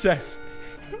 Princess!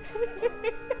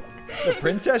 The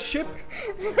princess ship?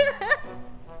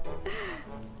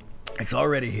 It's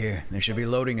already here. They should be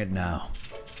loading it now.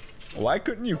 Why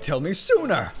couldn't you tell me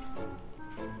sooner?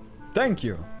 Thank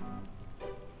you.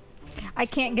 I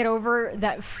can't get over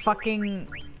that fucking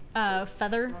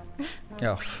feather.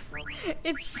 Oh.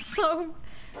 It's so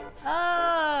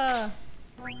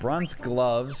Bronze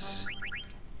gloves.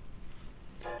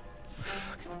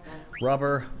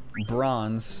 Rubber,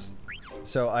 bronze.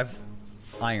 So I've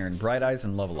iron, bright eyes,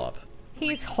 and level up.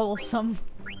 he's wholesome.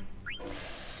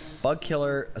 Bug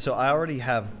killer. So I already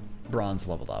have bronze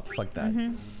leveled up. Fuck that.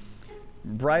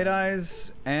 Bright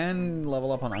eyes and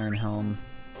level up on iron helm.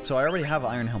 So I already have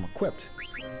iron helm equipped.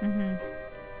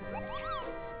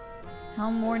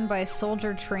 Helm worn by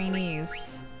soldier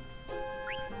trainees.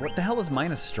 What the hell is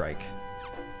minus strike?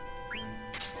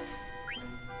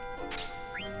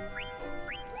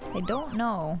 I don't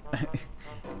know.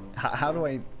 How do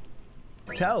I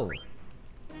tell?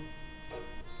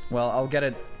 Well, I'll get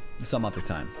it some other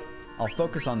time. I'll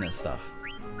focus on this stuff.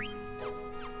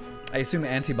 I assume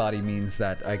antibody means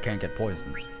that I can't get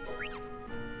poisoned.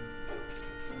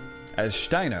 As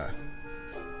Steiner.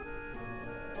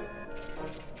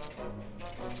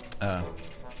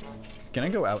 Can I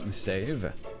go out and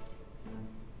save?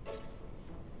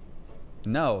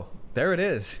 No. There it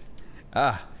is.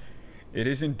 Ah. It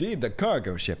is indeed the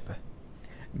cargo ship.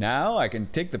 Now I can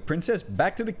take the princess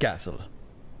back to the castle.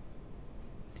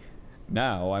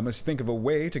 Now I must think of a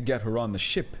way to get her on the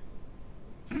ship.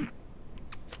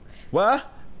 What?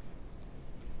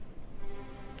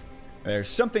 There's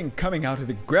something coming out of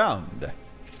the ground.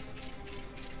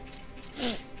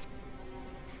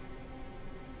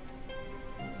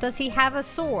 Does he have a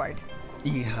sword?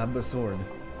 He have a sword.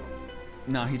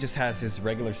 No, he just has his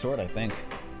regular sword, I think.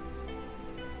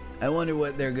 I wonder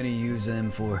what they're gonna use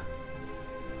them for.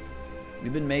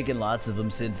 We've been making lots of them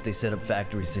since they set up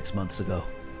factories 6 months ago.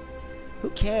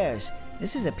 Who cares?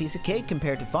 This is a piece of cake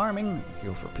compared to farming.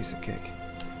 Go for a piece of cake.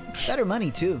 Better money,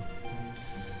 too.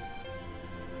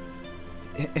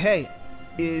 Hey,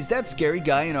 is that scary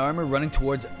guy in armor running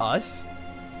towards us?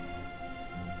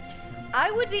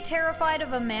 I would be terrified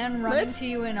of a man running Let's to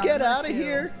you in armor. get out of too.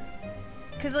 here.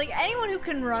 Because, like, anyone who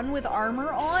can run with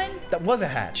armor on, That was a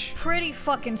hatch. pretty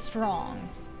fucking strong.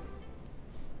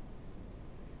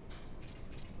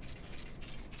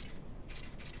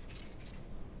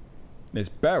 This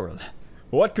barrel.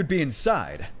 What could be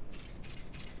inside?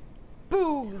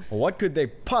 Booze. What could they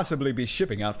possibly be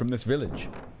shipping out from this village?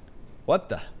 What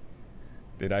the?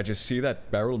 Did I just see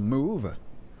that barrel move?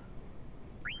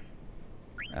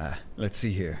 Let's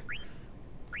see here.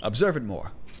 Observe it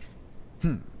more.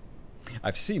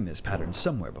 I've seen this pattern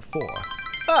somewhere before.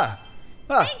 Ah!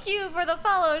 Thank you for the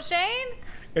follow, Shane.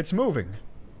 It's moving.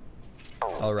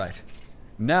 All right.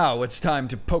 Now it's time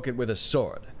to poke it with a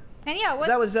sword. And yeah, what's...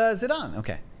 That was Zidane.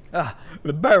 Okay. Ah,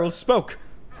 the barrel spoke.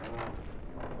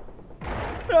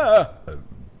 Ah!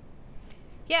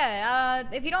 Yeah,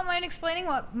 if you don't mind explaining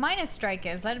what minus strike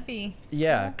is, that'd be...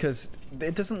 Yeah, because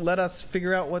it doesn't let us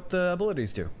figure out what the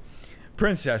abilities do.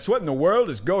 Princess, what in the world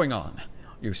is going on?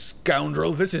 You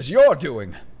scoundrel, this is your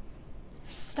doing.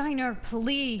 Steiner,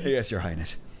 please. Yes, Your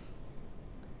Highness.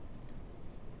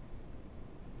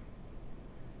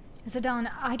 Zidane,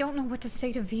 I don't know what to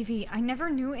say to Vivi. I never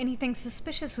knew anything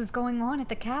suspicious was going on at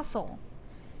the castle.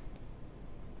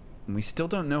 We still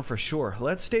don't know for sure.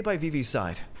 Let's stay by Vivi's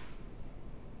side.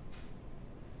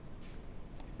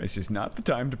 This is not the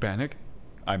time to panic.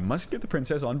 I must get the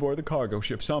princess on board the cargo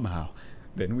ship somehow.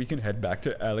 Then we can head back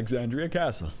to Alexandria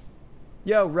Castle.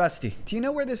 Yo, Rusty, do you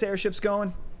know where this airship's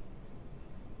going?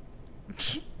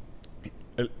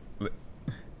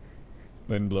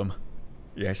 Lindblom.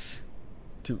 Yes.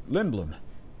 To Lindblom.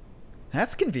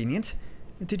 That's convenient.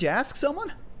 Did you ask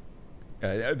someone?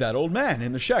 That old man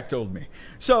in the shack told me.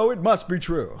 So it must be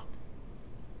true.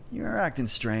 You're acting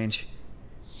strange.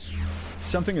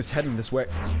 Something is heading this way.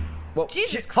 Well,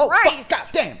 Jesus oh, Christ! God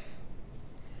damn!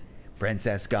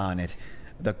 Princess Garnet,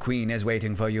 the queen is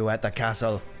waiting for you at the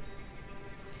castle.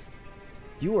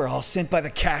 You were all sent by the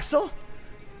castle?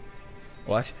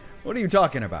 What? What are you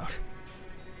talking about?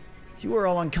 You were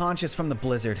all unconscious from the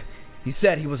blizzard. He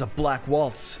said he was a Black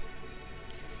Waltz.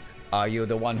 Are you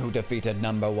the one who defeated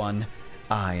number 1?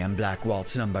 I am Black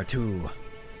Waltz number 2.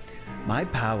 My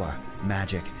power,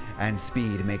 magic, and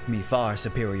speed make me far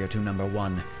superior to number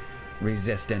 1.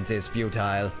 Resistance is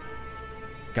futile.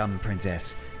 Come,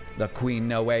 princess. The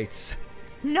queen awaits.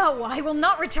 No, I will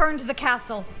not return to the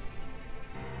castle.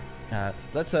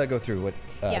 Let's go through what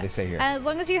they say here. As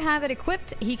long as you have it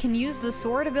equipped, he can use the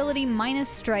sword ability minus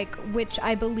strike, which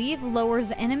I believe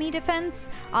lowers enemy defense,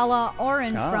 a la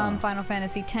Auron from Final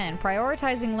Fantasy X.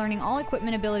 Prioritizing learning all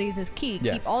equipment abilities is key.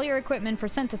 Yes. Keep all your equipment for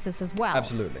synthesis as well.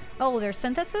 Absolutely. Oh, there's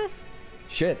synthesis?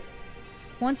 Shit.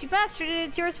 Once you've mastered it,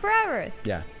 it's yours forever.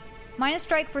 Yeah. Minus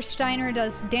strike for Steiner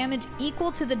does damage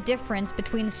equal to the difference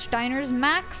between Steiner's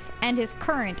max and his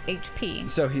current HP.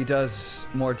 So he does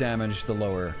more damage the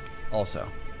lower also.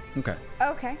 Okay.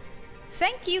 Okay.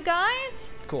 Thank you,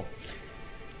 guys. Cool.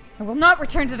 I will not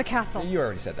return to the castle. You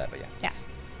already said that, but yeah. Yeah.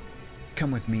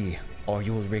 Come with me, or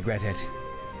you'll regret it.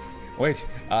 Wait,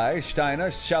 I,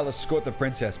 Steiner, shall escort the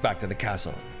princess back to the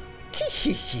castle.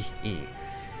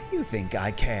 You think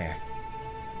I care?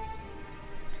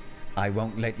 I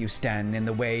won't let you stand in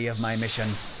the way of my mission.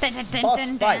 Dun, dun, dun, Boss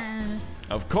dun, fight. dun.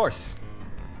 Of course.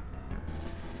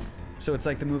 So it's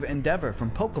like the move Endeavor from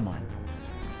Pokemon.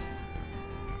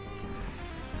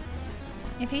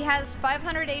 If he has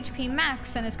 500 HP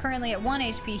max and is currently at 1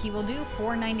 HP, he will do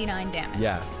 499 damage.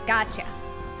 Yeah. Gotcha.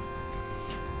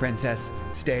 Princess,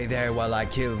 stay there while I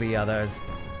kill the others.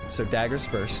 So daggers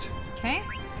first. Okay.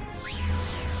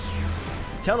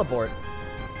 Teleport.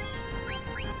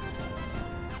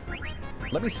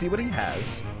 Let me see what he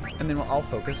has, and then I'll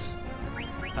focus.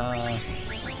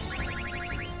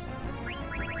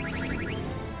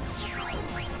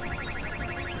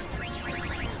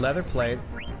 Leather plate.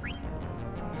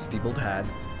 Steepled hat.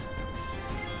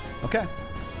 Okay.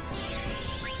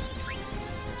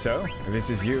 So, this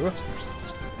is you,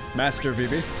 Master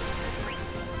Vivi.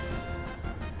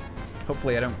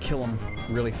 Hopefully I don't kill him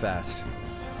really fast.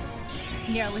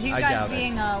 Yeah, with you I guys doubt it.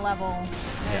 being a level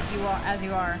as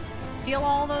you are. Steal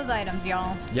all those items,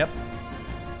 y'all. Yep,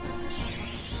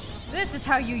 This is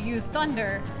how you use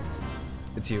thunder.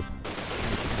 it's you,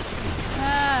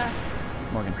 Ah.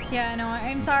 Morgan. Yeah, no,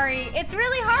 I'm sorry. It's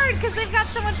really hard because they've got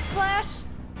so much flash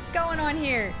going on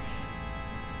here.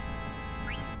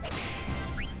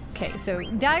 Okay, so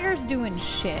Dagger's doing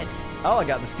shit. Oh, I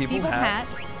got the steepled Steeple hat.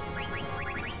 hat.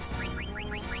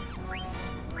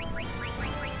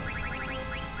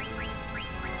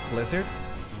 Blizzard.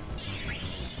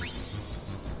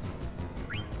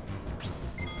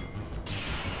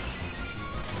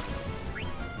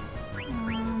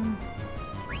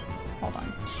 Hold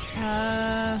on.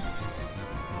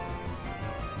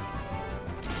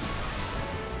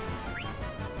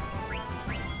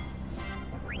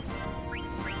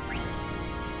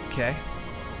 Okay.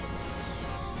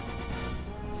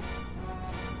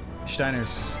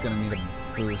 Steiner's gonna need a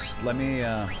boost. Let me,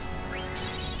 I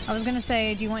was gonna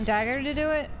say, do you want Dagger to do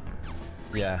it?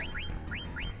 yeah.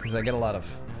 Because I get a lot of,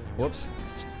 whoops.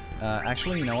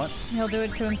 Actually, you know what? He'll do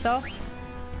it to himself.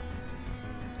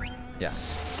 Yeah.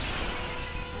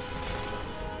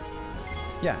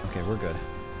 Yeah, okay, we're good.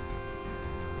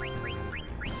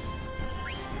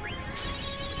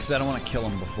 Because I don't want to kill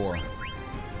him before.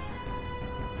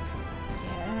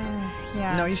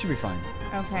 Yeah. No, you should be fine.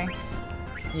 Okay.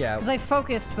 Yeah, Because I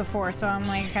focused before, so I'm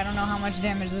like, I don't know how much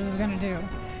damage this is gonna do.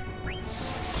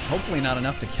 hopefully not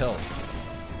enough to kill.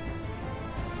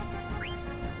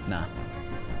 Nah.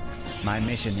 My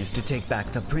mission is to take back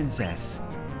the princess.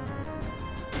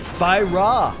 Fire!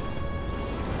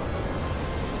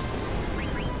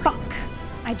 Fuck!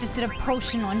 I just did a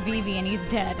potion on Vivi and he's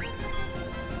dead.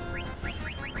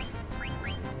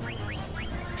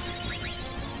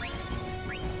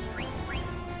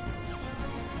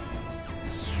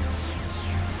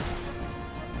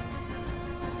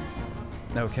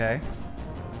 Okay.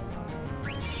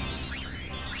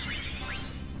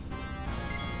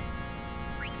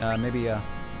 Maybe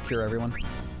cure everyone.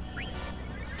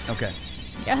 Okay.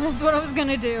 Yeah, that's what I was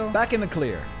gonna do. Back in the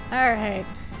clear. Alright.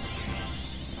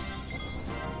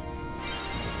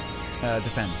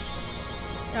 Defend.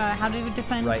 How do we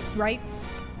defend? Right. Right?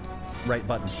 Right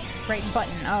button. Right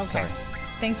button. Oh, okay. Sorry.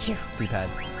 Thank you. D-pad.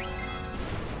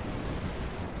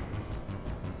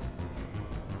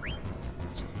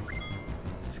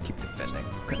 Let's keep defending.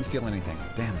 Couldn't steal anything.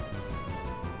 Damn.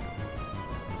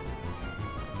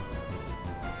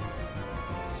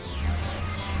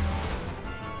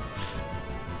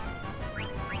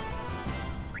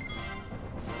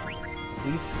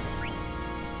 Please.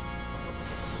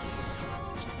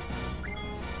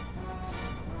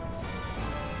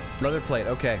 Leather plate.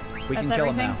 Okay, we can That's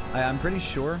kill him everything? now. I'm pretty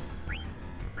sure.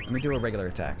 Let me do a regular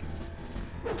attack.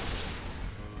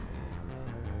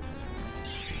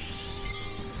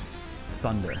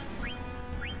 Thunder.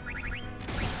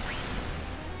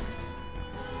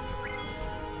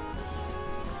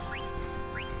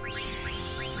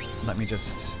 Let me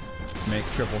just make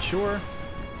triple sure.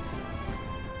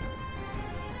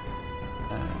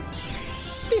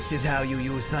 This is how you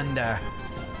use thunder.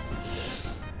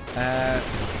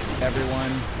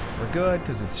 Everyone, we're good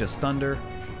because it's just thunder.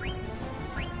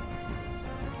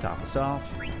 Top us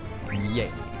off.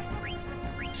 Yay.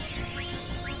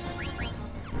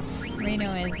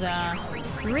 Reno is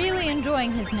really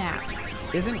enjoying his nap.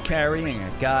 Isn't carrying a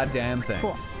goddamn thing.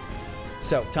 Cool.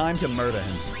 So, time to murder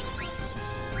him.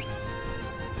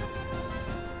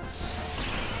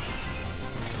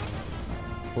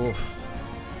 Oof.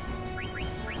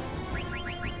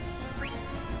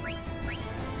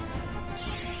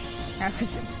 I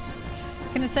was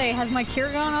gonna say, has my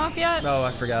cure gone off yet? Oh,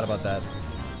 I forgot about that.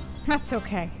 That's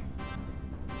okay.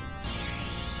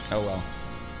 Oh well.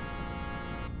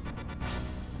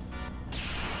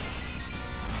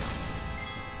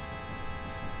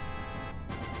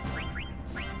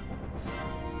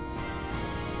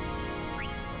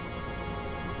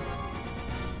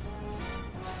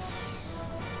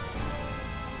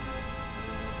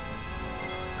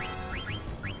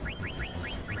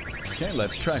 Okay,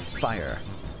 let's try fire.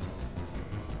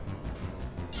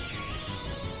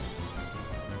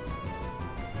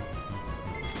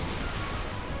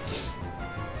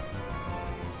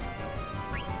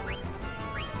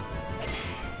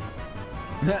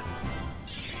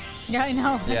 Yeah, I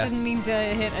know. Yeah. I didn't mean to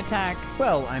hit attack.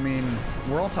 Well, I mean,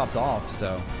 we're all topped off,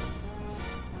 so.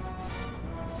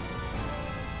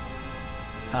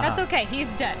 That's Haha. okay.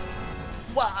 He's dead.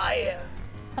 Why?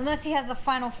 Unless he has a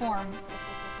final form.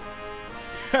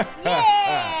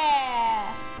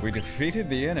 Yeah! We defeated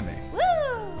the enemy. Woo!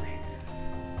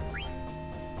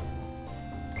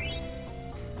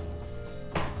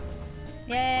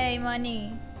 Yay,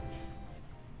 money.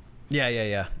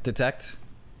 Yeah. Detect.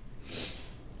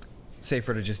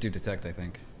 Safer to just do detect, I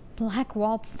think. Black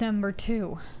Waltz number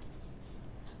 2.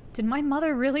 Did my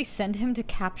mother really send him to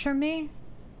capture me?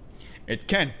 It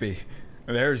can't be.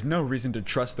 There's no reason to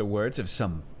trust the words of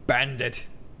some bandit.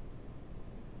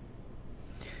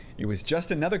 He was just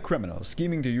another criminal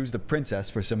scheming to use the princess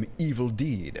for some evil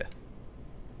deed.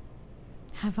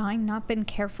 Have I not been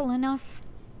careful enough?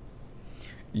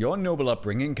 Your noble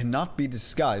upbringing cannot be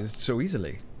disguised so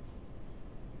easily.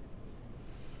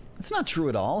 That's not true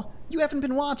at all. You haven't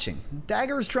been watching.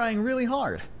 Dagger is trying really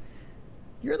hard.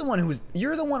 You're the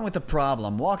one with the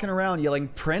problem, walking around yelling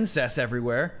princess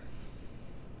everywhere.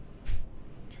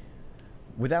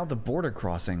 Without the border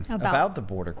crossing. About the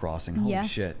border crossing. Holy Yes.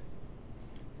 shit.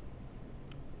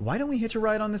 Why don't we hitch a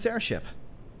ride on this airship?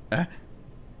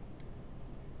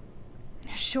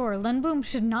 Sure, Lindblom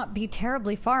should not be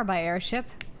terribly far by airship.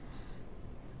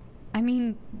 I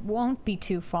mean, won't be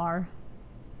too far.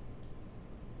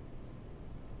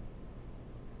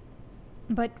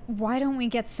 But why don't we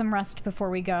get some rest before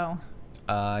we go?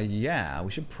 Yeah,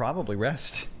 we should probably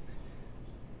rest.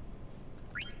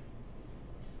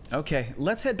 Okay,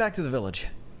 let's head back to the village.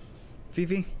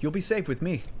 Vivi, you'll be safe with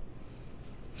me.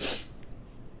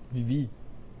 Vivi.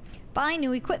 Buy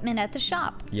new equipment at the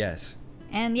shop. Yes.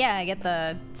 And yeah, I get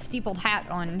the steepled hat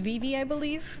on Vivi, I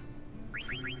believe.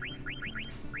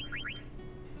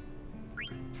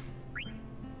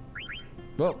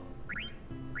 Whoa.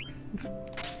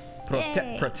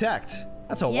 Yay. Protect.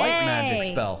 That's a white magic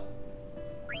Yay. spell.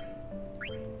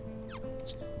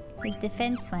 His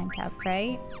defense went up,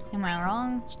 right? Am I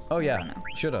wrong? Oh I yeah, don't know.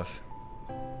 should have.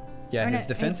 Yeah, Or no, his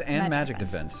defense his and magic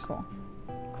defense. Cool.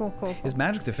 Cool. His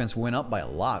magic defense went up by a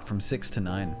lot, from 6 to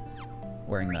 9.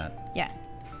 Wearing that. Yeah.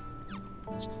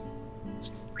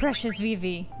 Precious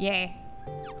Vivi. Yay.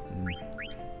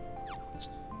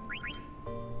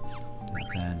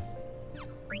 Not bad.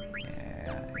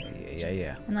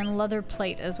 Yeah. And then leather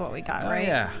plate is what we got, Oh, right?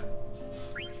 yeah.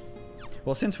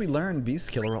 Well, since we learned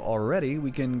Beast Killer already,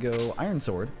 we can go Iron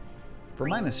Sword for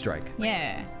minus strike.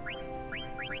 Yeah.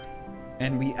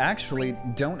 And we actually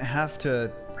don't have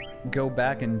to go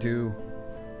back and do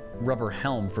Rubber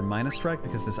Helm for minus strike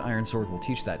because this Iron Sword will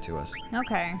teach that to us.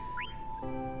 Okay.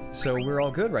 So we're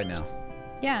all good right now.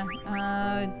 Yeah.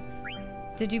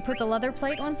 Did you put the leather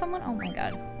plate on someone? Oh my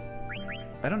god.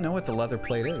 I don't know what the leather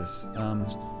plate is.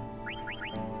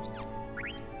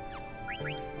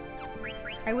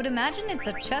 I would imagine it's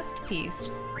a chest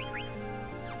piece.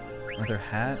 Leather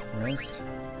hat, wrist.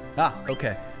 Ah,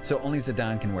 okay. So only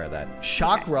Zidane can wear that.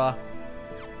 Chakra.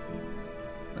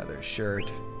 Leather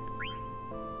shirt.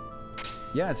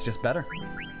 Yeah, it's just better.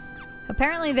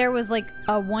 Apparently there was like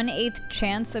a 1/8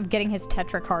 chance of getting his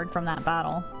Tetra card from that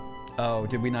battle. Oh,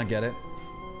 did we not get it?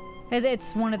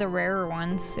 It's one of the rarer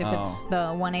ones, if it's Oh.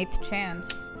 the 1/8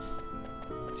 chance.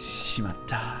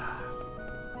 Shimata.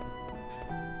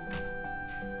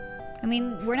 I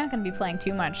mean, we're not going to be playing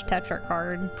too much Tetra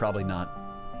card. Probably not.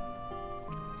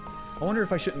 I wonder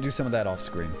if I shouldn't do some of that off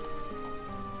screen.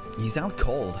 He's out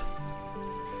cold.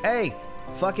 Hey,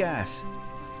 fuck ass.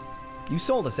 You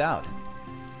sold us out.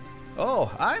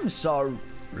 Oh, I'm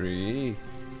sorry.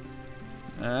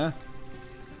 I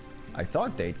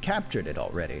thought they'd captured it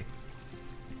already.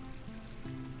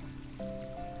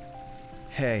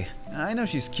 Hey, I know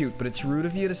she's cute, but it's rude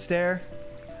of you to stare.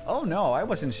 Oh no, I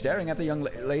wasn't staring at the young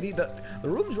lady. The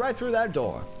room's right through that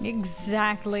door.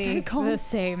 Exactly Stay calm. the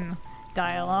same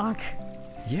dialogue.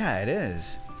 Yeah, it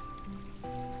is.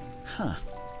 Huh.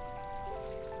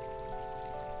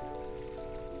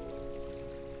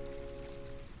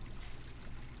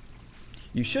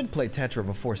 You should play Tetra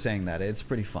before saying that. It's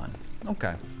pretty fun.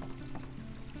 Okay.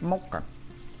 Okay.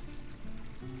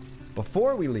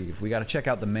 Before we leave, we gotta check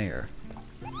out the mayor.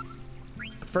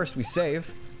 But first, we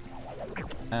save.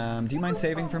 Do you mind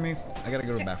saving for me? I gotta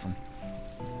go to the bathroom.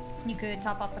 You could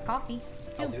top off the coffee,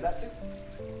 too. I'll do that too.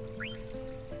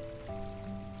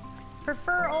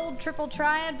 prefer old triple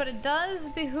triad, but it does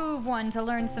behoove one to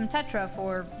learn some Tetra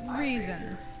for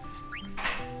reasons. I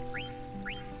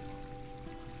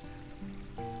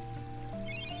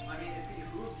mean, it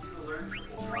behooves you to learn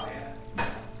triple triad.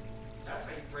 That's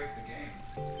how you break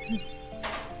the game.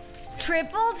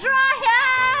 Triple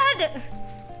triad!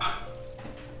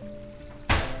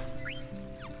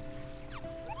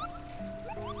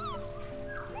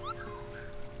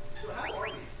 So how are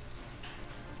these?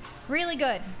 Really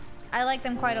good. I like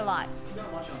them quite a lot. We've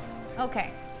got lunch on them.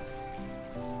 Okay.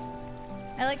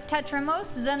 I like Tetra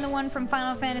most, then the one from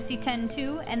Final Fantasy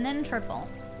X-2, and then Triple.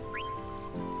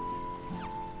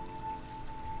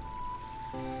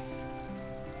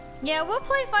 Yeah, we'll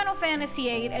play Final Fantasy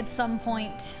VIII at some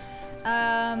point.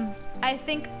 I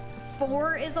think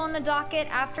 4 is on the docket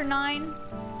after 9.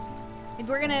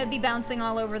 We're gonna be bouncing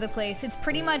all over the place. It's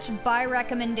pretty much by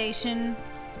recommendation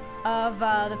of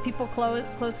the people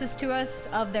closest to us,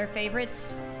 of their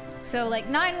favorites. So like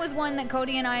 9 was one that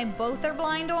Cody and I both are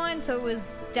blind on, so it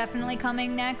was definitely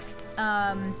coming next.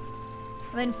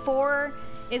 Then 4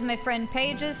 is my friend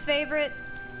Paige's favorite,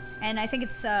 and I think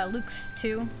it's Luke's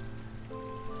too.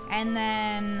 And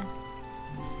then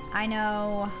I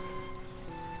know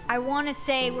I want to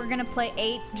say we're gonna play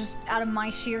 8 just out of my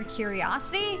sheer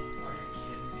curiosity.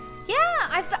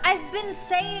 Yeah, I've been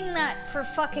saying that for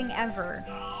fucking ever.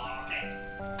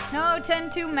 No,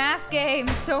 10-2 math game,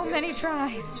 so many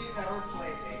tries. If you ever play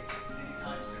 8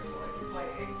 anytime soon, or if you play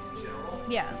 8 in general,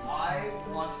 Yeah. I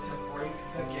want to break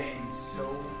the game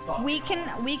so fucking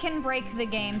We can break the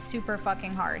game super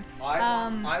fucking hard.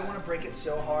 I want to break it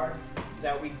so hard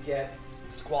that we get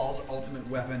Squall's ultimate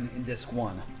weapon in disc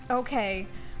 1. Okay,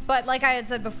 but like I had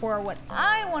said before, what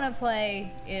I want to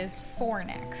play is 4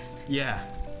 next. Yeah.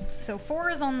 So 4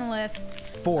 is on the list.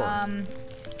 4.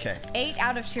 Okay. 8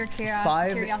 out of sheer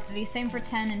 5. curiosity. Same for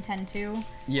 10 and 10-2.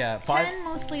 Yeah, 5. 10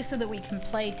 mostly so that we can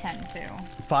play 10-2.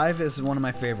 5 is one of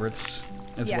my favorites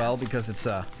as Yeah. well because it's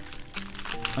I'm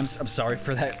sorry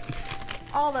for that,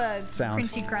 All the Sound.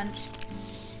 crunchy crunch.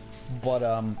 but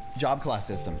job class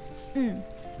system.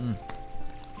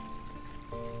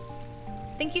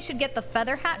 Think you should get the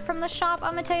feather hat from the shop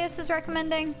Amadeus is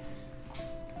recommending.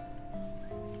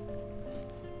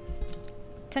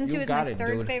 10-2 You is got my it,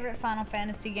 third dude. favorite Final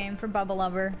Fantasy game for Bubba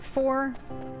Lover. 4,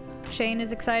 Shane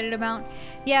is excited about.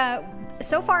 Yeah,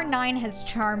 so far 9 has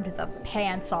charmed the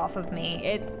pants off of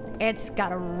me. It's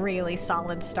got a really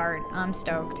solid start. I'm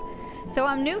stoked. So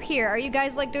I'm new here. Are you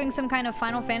guys like doing some kind of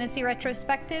Final Fantasy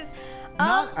retrospective?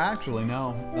 Not actually,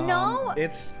 no. No?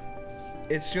 It's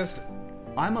just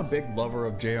I'm a big lover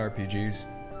of JRPGs.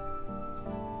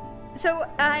 So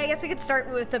I guess we could start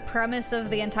with the premise of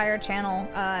the entire channel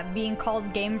being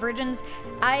called Game Virgins.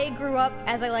 I grew up,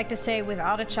 as I like to say,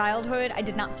 without a childhood. I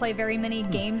did not play very many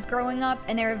games growing up,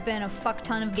 and there have been a fuck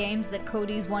ton of games that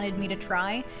Cody's wanted me to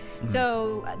try.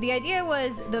 So the idea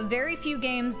was the very few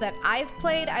games that I've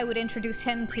played, I would introduce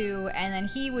him to, and then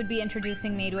he would be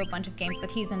introducing me to a bunch of games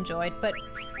that he's enjoyed. But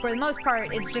for the most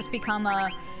part, it's just become a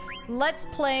let's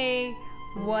play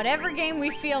whatever game we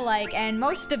feel like, and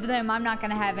most of them I'm not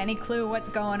gonna have any clue what's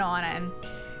going on in.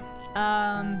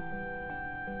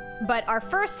 But our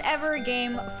first ever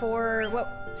game for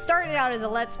what started out as a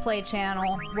Let's Play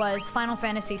channel was Final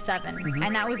Fantasy VII,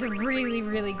 and that was a really,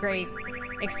 really great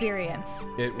experience.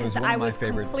 It was 'cause one I of my was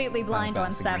favorite completely blind Final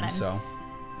on Fantasy 7. games, so.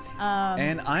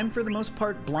 And I'm for the most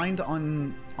part blind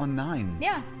on 9.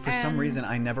 Yeah, For some and- reason,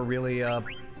 I never really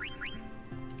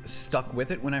stuck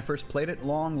with it when I first played it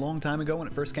long time ago when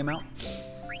it first came out.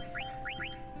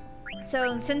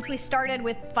 So since we started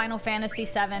with Final Fantasy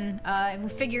VII, we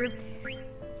figured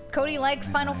Cody likes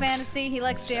Final Fantasy, he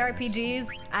likes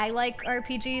JRPGs, I like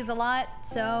RPGs a lot,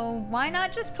 so why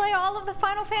not just play all of the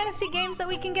Final Fantasy games that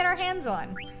we can get our hands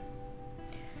on?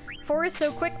 4 is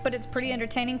so quick, but it's pretty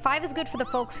entertaining. 5 is good for the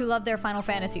folks who love their Final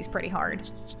Fantasies pretty hard.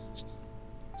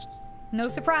 No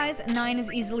surprise, 9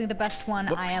 is easily the best one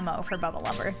Whoops. IMO for Bubba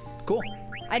Lover. Cool.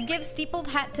 I'd give Steepled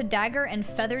Hat to Dagger and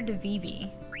Feather to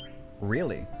Vivi.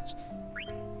 Really?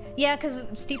 Yeah, because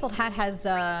Steepled Hat has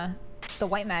the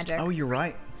white magic. Oh, you're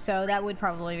right. So that would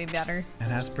probably be better. It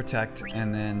has Protect,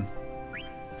 and then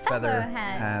Feather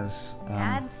has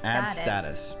Add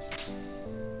status.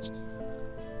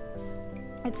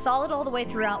 It's solid all the way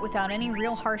throughout without any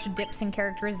real harsh dips in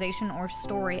characterization or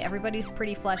story. Everybody's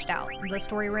pretty fleshed out. The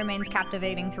story remains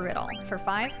captivating through it all. For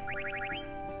 5?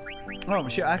 Oh,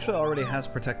 she actually already has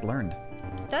Protect learned.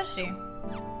 Does she?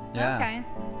 Yeah. Okay.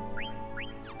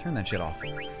 Turn that shit off.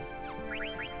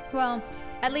 Well,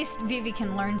 at least Vivi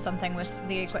can learn something with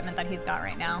the equipment that he's got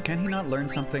right now. Can he not learn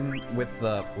something with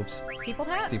the... Whoops. Steepled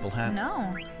Hat? Steepled Hat?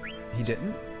 No. He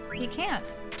didn't? He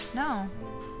can't. No.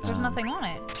 There's nothing on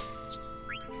it.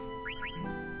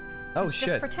 Oh It's shit.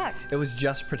 just protect. It was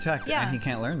just protect, Yeah. and he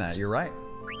can't learn that. You're right.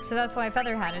 So that's why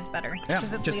Featherhat is better. Yeah,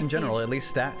 'Cause at just in least general, he's at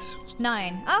least stats.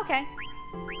 9. Oh, okay.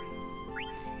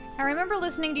 I remember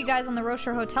listening to you guys on the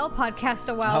Rocher Hotel podcast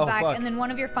a while Oh, back, fuck. and then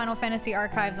one of your Final Fantasy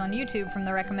archives on YouTube from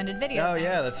the recommended video. Oh thing.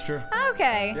 yeah, that's true.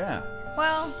 Okay. Yeah.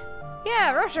 Well,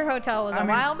 yeah, Rocher Hotel was a mean-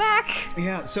 while back.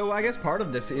 Yeah, so I guess part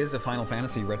of this is a Final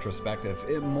Fantasy retrospective.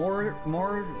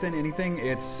 More than anything,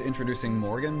 it's introducing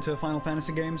Morgan to Final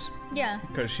Fantasy games, Yeah.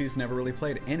 because she's never really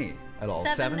played any at all.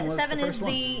 Seven was seven the is first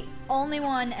one. the only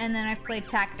one, and then I've played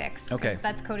Tactics. 'cause Okay.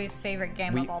 That's Cody's favorite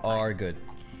game We of all time. are good.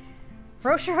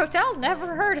 Rocher Hotel?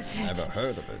 Never heard of it. Never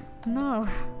heard of it. No.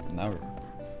 No.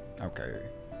 Okay.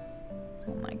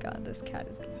 Oh my god, this cat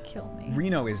is gonna kill me.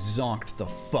 Reno is zonked the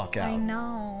fuck out. I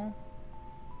know.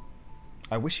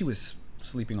 I wish he was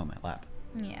sleeping on my lap.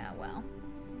 Yeah, well.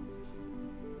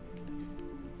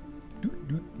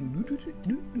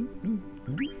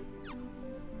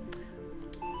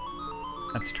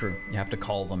 That's true. You have to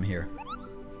call them here.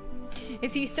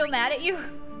 Is he still mad at you?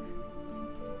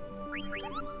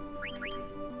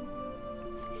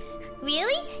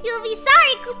 Really? You'll be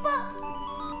sorry, Koopa!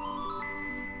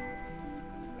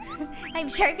 I'm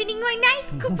sharpening my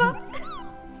knife, Koopa!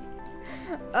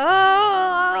 Oh,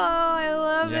 I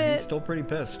love Yeah, it. he's still pretty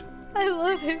pissed. I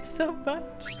love him so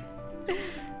much.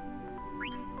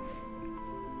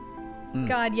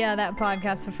 God, yeah, that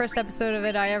podcast. The first episode of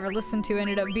it I ever listened to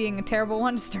ended up being a terrible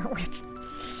one to start with.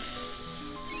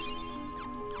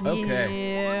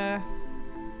 Okay. Yeah.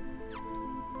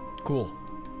 Cool.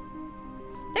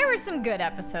 There were some good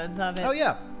episodes of it. Oh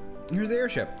yeah. Here's the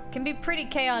airship. Can be pretty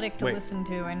chaotic to Wait. listen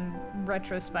to in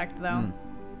retrospect, though.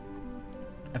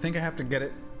 I think I have to get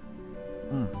it.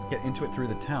 Get into it through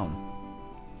the town.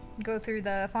 Go through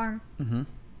the farm.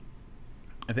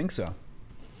 I think so.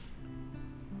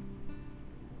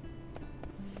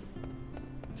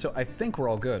 So I think we're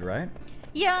all good, right?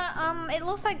 Yeah, it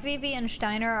looks like Vivi and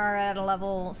Steiner are at a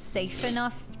level safe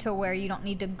enough to where you don't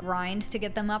need to grind to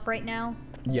get them up right now.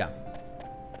 Yeah.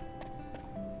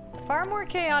 Far more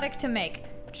chaotic to make.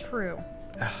 True.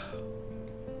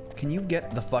 Can you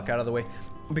get the fuck out of the way?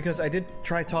 Because I did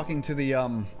try talking to the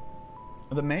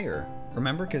mayor.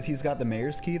 Remember? Because he's got the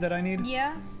mayor's key that I need.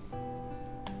 Yeah.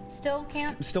 Still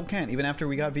can't. Still can't, even after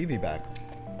we got Vivi back.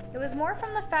 It was more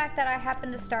from the fact that I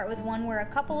happened to start with one where a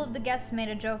couple of the guests made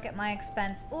a joke at my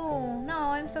expense. Ooh, no,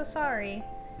 I'm so sorry.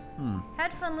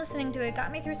 Had fun listening to it,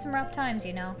 got me through some rough times,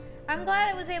 you know. I'm glad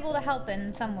I was able to help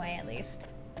in some way, at least.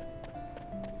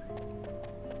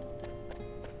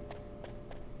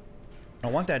 I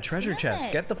want that treasure Damn chest.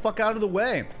 it. Get the fuck out of the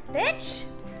way. Bitch!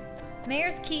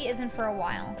 Mayor's key isn't for a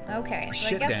while. Okay, so I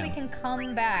Shit, guess Dan. we can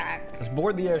come back. Let's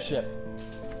board the airship.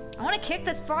 I want to kick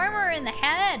this farmer in the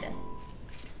head.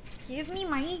 Give me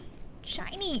my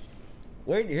shiny.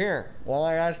 Wait here while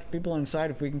I ask people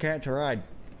inside if we can catch a ride.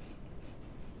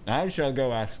 I shall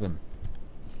go ask them.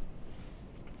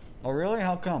 Oh really?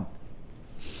 How come?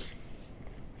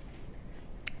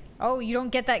 Oh, you don't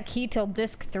get that key till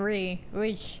disc 3.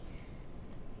 Oy.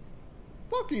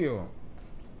 Fuck you.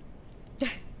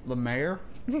 The mayor?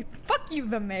 Fuck you,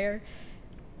 the mayor.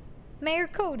 Mayor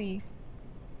Cody.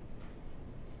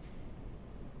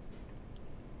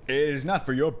 It is not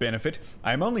for your benefit.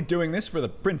 I am only doing this for the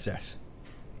princess.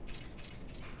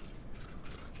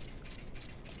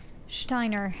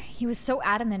 Steiner, he was so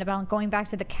adamant about going back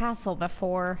to the castle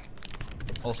before.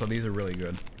 Also, these are really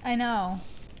good. I know.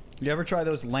 You ever try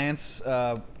those Lance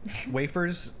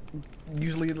wafers?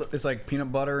 Usually it's like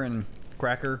peanut butter and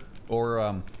cracker,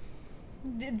 or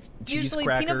It's cheese usually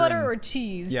cracker peanut butter and- or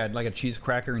cheese. yeah, like a cheese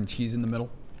cracker and cheese in the middle.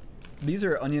 These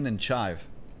are onion and chive,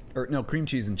 or no, cream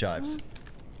cheese and chives.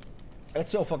 That's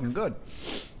so fucking good.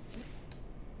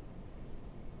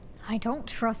 I don't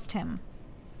trust him.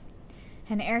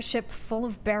 An airship full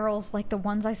of barrels like the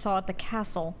ones I saw at the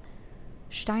castle.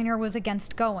 Steiner was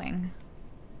against going.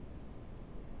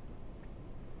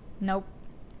 Nope.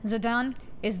 Zidane,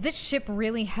 is this ship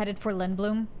really headed for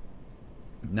Lindblom?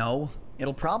 No,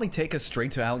 it'll probably take us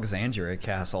straight to Alexandria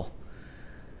Castle.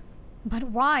 But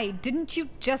why? Didn't you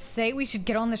just say we should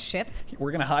get on the ship?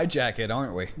 We're gonna hijack it,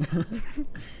 aren't we?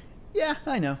 Yeah,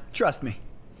 I know. Trust me.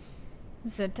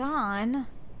 Zidane?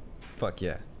 Fuck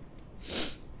yeah.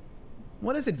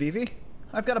 What is it, Vivi?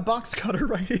 I've got a box cutter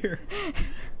right here.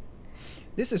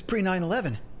 This is pre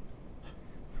 9/11.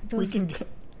 We Those, can get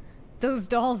those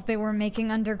dolls they were making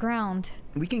underground.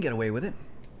 away with it.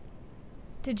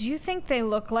 Did you think they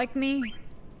look like me?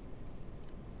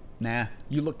 Nah,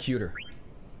 you look cuter.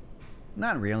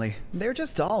 Not really. They're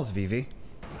just dolls, Vivi.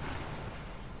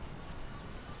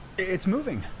 It's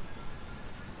moving.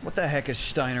 What the heck is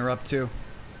Steiner up to?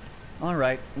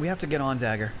 Alright, we have to get on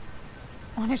Dagger.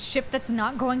 On a ship that's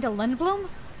not going to Lindblom?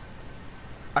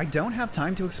 I don't have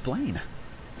time to explain.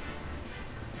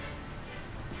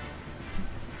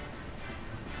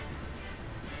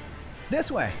 This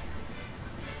way.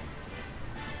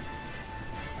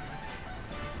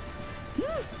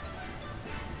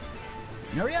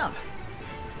 Hurry up.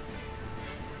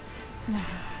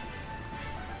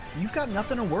 You've got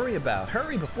nothing to worry about.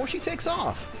 Hurry before she takes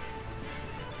off.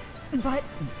 But...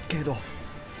 Kiddo.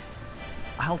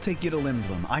 I'll take you to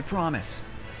Lindblom, I promise.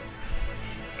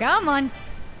 Come on.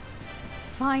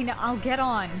 Fine, I'll get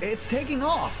on. It's taking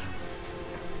off.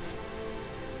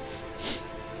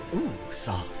 Ooh,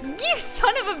 soft. You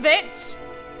son of a bitch!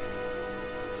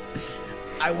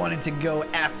 I wanted to go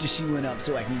after she went up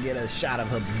so I can get a shot of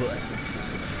her butt.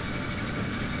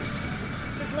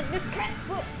 Just like this cat's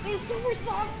foot is super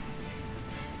soft.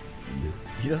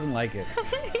 He doesn't like it.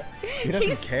 He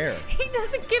doesn't care. He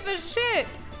doesn't give a shit.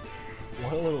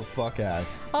 What a little fuck ass.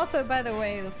 Also, by the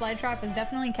way, the fly trap is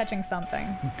definitely catching something.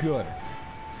 Good.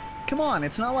 Come on,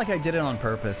 it's not like I did it on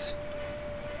purpose.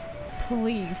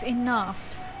 Please,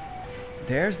 enough.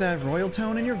 There's that royal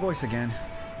tone in your voice again.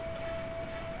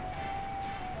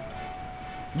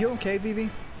 You okay, Vivi?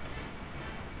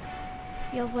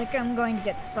 Feels like I'm going to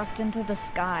get sucked into the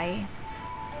sky.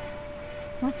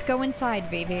 Let's go inside,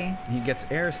 Vivi. He gets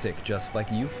airsick just like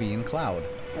Yuffie and Cloud.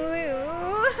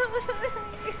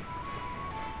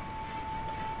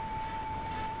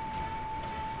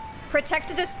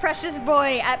 Protect this precious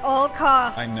boy at all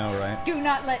costs. I know, right? Do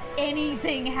not let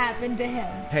anything happen to him.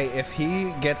 Hey, if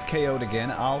he gets KO'd again,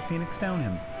 I'll Phoenix down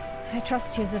him. I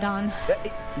trust you, Zidane.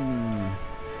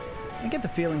 I get the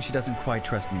feeling she doesn't quite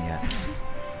trust me yet.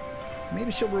 Maybe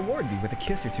she'll reward me with a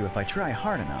kiss or two if I try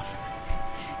hard enough.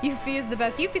 Yuffie is the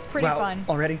best. Yuffie's pretty Wow, fun.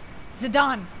 already?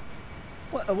 Zidane.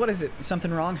 What is it?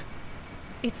 Something wrong?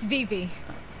 It's Vivi.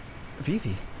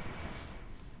 Vivi?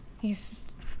 He's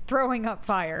throwing up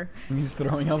fire. He's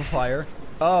throwing up fire?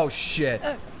 Oh, shit.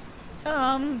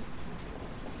 Wow,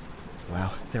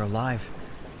 they're alive.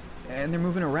 And they're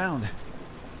moving around.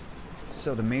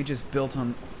 So the mages built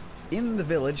on... in the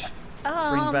village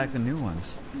bring back the new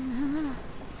ones.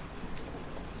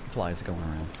 Flies going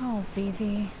around. Oh,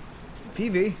 Vivi.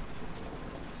 Vivi?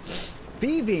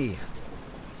 Vivi!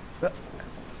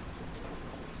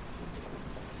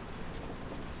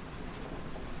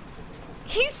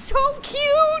 He's so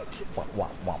cute!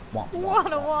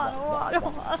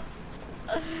 Wada.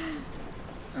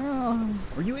 Oh,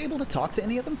 Were you able to talk to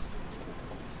any of them?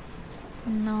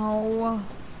 no.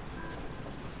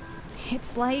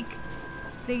 It's like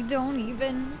they don't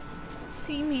even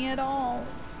see me at all.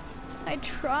 I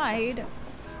tried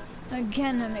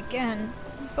again and again,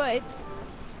 but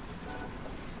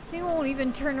they won't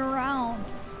even turn around.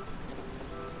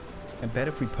 I bet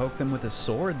if we poke them with a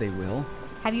sword, they will.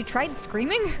 Have you tried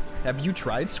screaming? Have you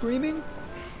tried screaming?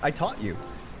 I taught you.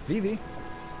 Vivi.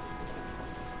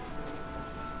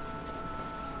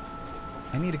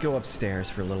 I need to go upstairs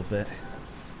for a little bit.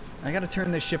 I gotta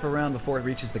turn this ship around before it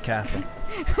reaches the castle.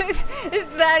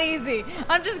 It's that easy.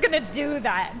 I'm just gonna do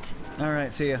that.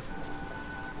 Alright, see ya.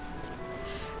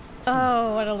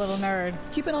 Oh, what a little nerd.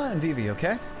 Keep an eye on Vivi,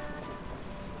 okay?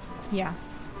 Yeah.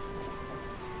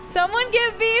 Someone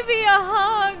give Vivi a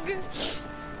hug.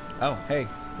 Oh, hey.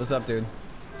 What's up, dude?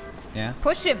 Yeah?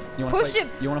 Push him. You wanna Push play, him.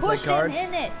 You wanna play Push cards?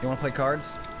 him in it. You wanna play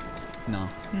cards? No.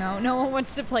 No, no one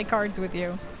wants to play cards with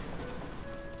you.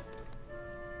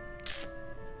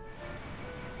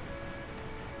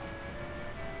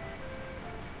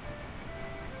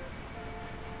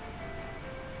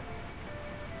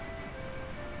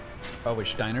 Oh, is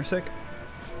Steiner sick?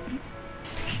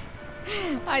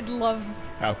 I'd love...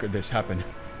 How could this happen?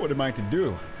 What am I to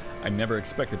do? I never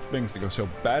expected things to go so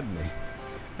badly.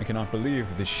 I cannot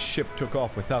believe this ship took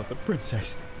off without the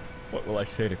princess. What will I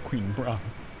say to Queen Braun?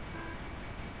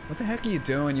 What the heck are you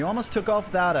doing? You almost took off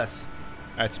without us.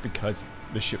 That's because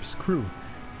the ship's crew.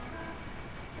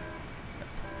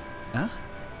 Huh?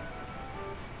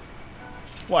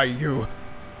 Why, you?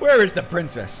 Where is the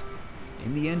princess?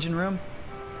 In the engine room?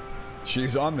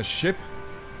 She's on the ship?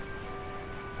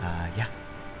 Yeah.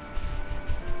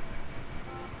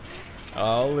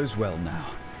 All is well now.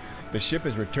 The ship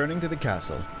is returning to the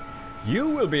castle. You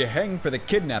will be hanged for the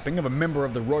kidnapping of a member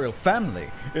of the royal family.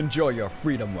 Enjoy your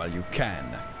freedom while you can.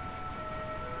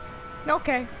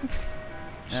 Okay.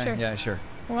 Sure. Yeah, sure.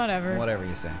 Whatever. Whatever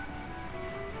you say.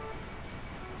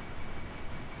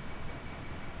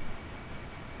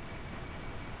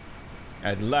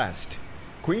 At last,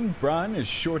 Queen Braun is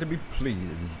sure to be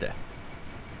pleased.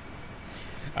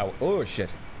 Oh shit.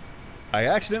 I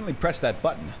accidentally pressed that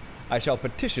button. I shall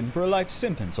petition for a life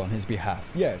sentence on his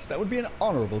behalf. Yes, that would be an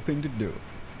honorable thing to do.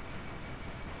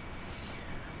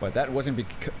 But that was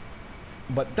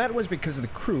because the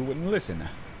crew wouldn't listen.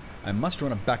 I must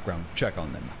run a background check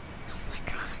on them. Oh my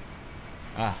god.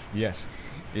 Ah, yes.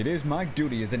 It is my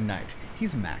duty as a knight.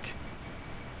 He's Mac.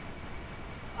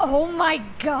 Oh my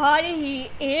god, he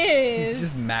is. He's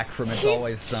just Mac from It's He's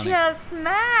Always Sunny. just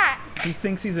Mac. He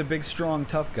thinks he's a big, strong,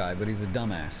 tough guy, but he's a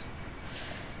dumbass.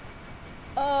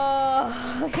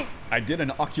 I did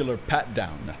an ocular pat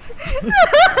down.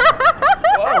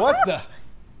 Whoa, what the?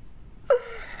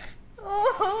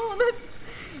 Oh, that's...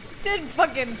 Did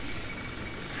fucking...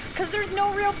 Because there's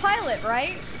no real pilot,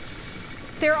 right?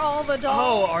 They're all the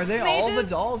dolls. Oh, are they all the mages?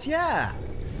 dolls? Yeah.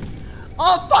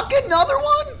 Oh, fucking another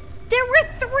one? There were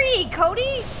 3,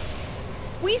 Cody!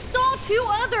 We saw 2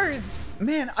 others!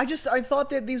 Man, I thought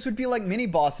that these would be like mini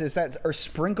bosses that are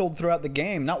sprinkled throughout the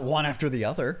game, not one after the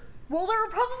other. Well, there are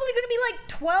probably gonna be like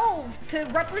 12 to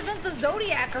represent the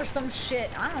Zodiac or some shit.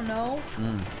 I don't know.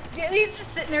 Yeah, he's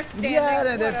just sitting there standing.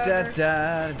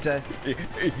 Yeah,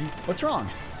 What's wrong?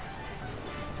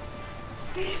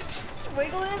 He's just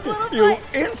wiggling his little You butt.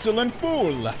 insolent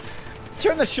fool!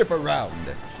 Turn the ship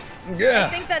around. I Yeah.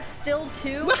 think that's still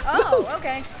 2. Oh,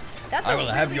 okay. That's I a will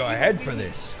have really your evil head for PvP.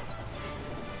 this.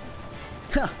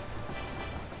 Huh.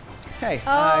 Hey,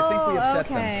 Oh, I think we upset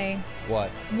okay. them. What?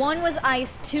 1 was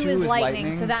ice, 2 2 is is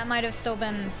lightning, so lightning. that might have still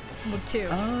been 2.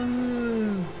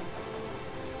 Oh.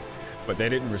 But they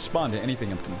didn't respond to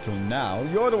anything up until now.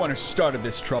 You're the one who started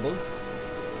this trouble.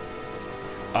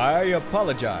 I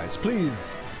apologize.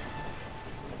 Please.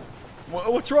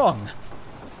 What's wrong?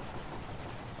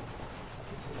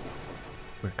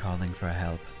 We're calling for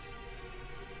help.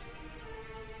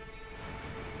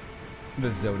 The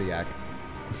Zodiac.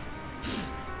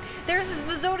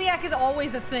 The Zodiac is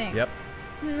always a thing. Yep.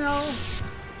 No.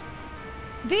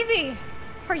 Vivi,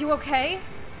 are you okay?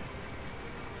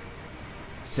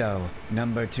 So,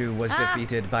 number 2 was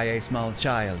defeated by a small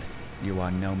child. You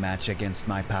are no match against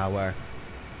my power.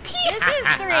 This is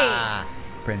 3.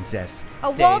 Princess,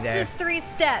 A stay waltz there. is 3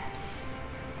 steps.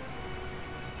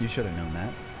 You should have known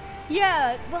that.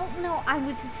 Yeah, well, no, I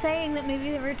was saying that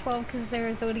maybe there were 12 because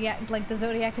there's Zodiac, like the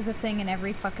Zodiac is a thing in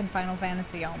every fucking Final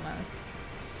Fantasy almost.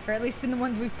 Or at least in the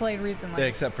ones we've played recently.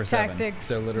 Except for 7. Tactics.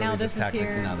 So literally now just this is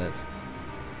tactics here. and now this.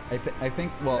 I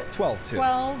think, well, 12 too.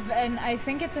 12, and I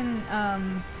think it's in,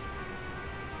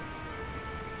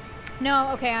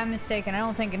 No, okay, I'm mistaken. I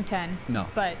don't think in 10. No.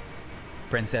 But...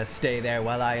 Princess, stay there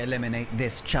while I eliminate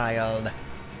this child.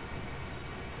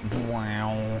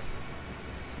 Wow.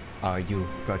 Are you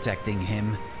protecting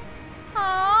him?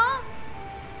 Aww.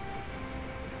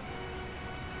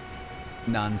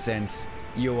 Nonsense.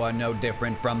 You are no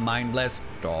different from mindless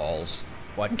dolls.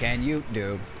 What can you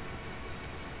do?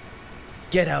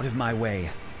 Get out of my way.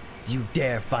 Do you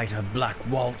dare fight a black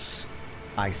waltz?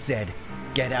 I said,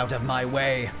 get out of my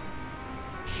way.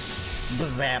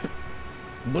 Bazap.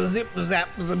 Bazip, bazap,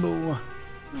 zaboo.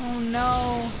 Oh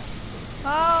no.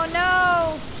 Oh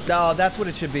no! Oh, that's what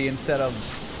it should be instead of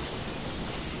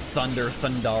Thunder,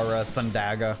 Thundara,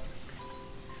 Thundaga.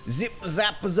 Zip,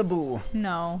 zap, zaboo.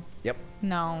 No. Yep.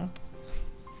 No.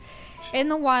 In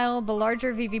the wild, the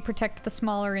larger Vivi protect the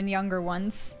smaller and younger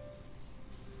ones.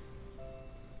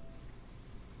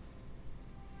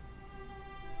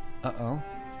 Uh-oh.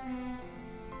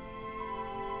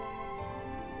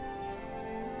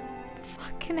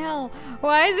 Fucking hell.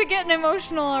 Why is it getting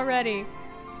emotional already?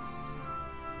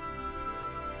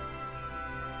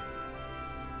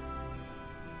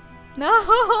 No!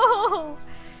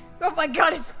 Oh my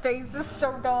god, his face is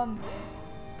so dumb.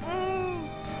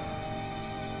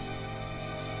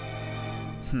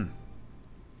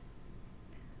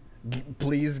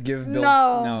 Please give Bill...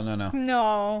 No. No.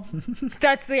 No.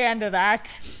 That's the end of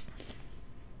that.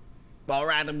 All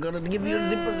right, I'm gonna give you a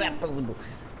zipper zapper zaboo.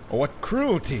 What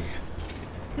cruelty!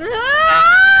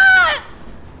 Ah!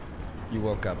 You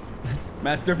woke up.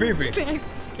 Master Vivi! I'm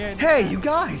scared. Hey, you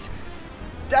guys!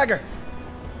 Dagger!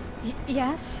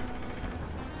 Yes?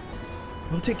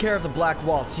 We'll take care of the Black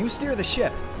Waltz. You steer the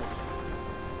ship.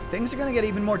 Things are gonna get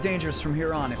even more dangerous from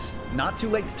here on. It's not too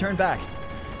late to turn back.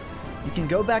 You can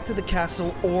go back to the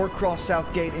castle or cross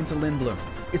South Gate into Lindblum.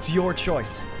 It's your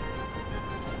choice.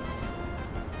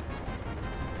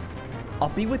 I'll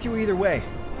be with you either way,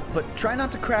 but try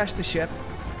not to crash the ship.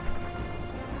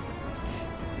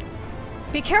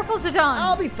 Be careful, Zidane.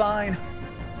 I'll be fine.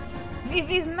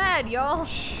 Vivi's mad, y'all.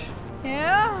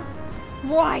 Yeah?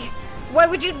 Why? Why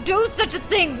would you do such a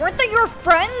thing? Weren't they your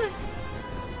friends?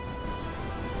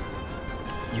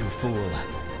 You fool.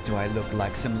 Do I look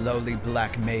like some lowly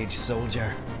black mage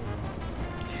soldier?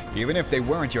 Even if they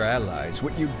weren't your allies,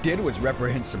 what you did was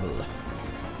reprehensible.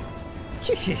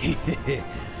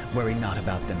 Worry not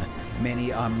about them.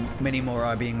 Many more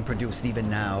are being produced even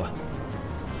now.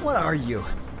 What are you?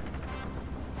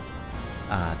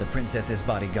 Ah, the princess's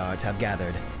bodyguards have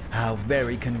gathered. How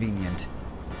very convenient.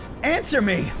 Answer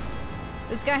me!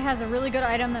 This guy has a really good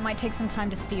item that might take some time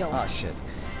to steal. Oh shit.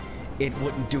 It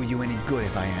wouldn't do you any good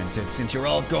if I answered, since you're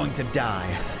all going to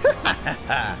die.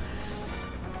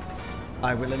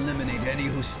 I will eliminate any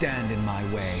who stand in my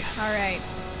way. All right,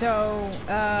 so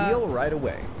Steal right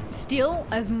away. steal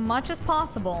as much as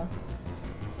possible,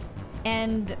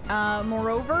 and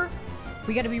moreover,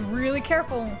 we got to be really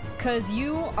careful because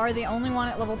you are the only one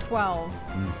at level 12,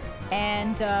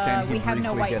 and Can he we have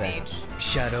no briefly white get a- mage.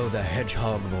 Shadow the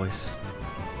Hedgehog voice.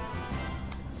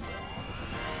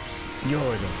 You're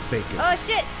the faker. Oh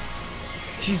shit!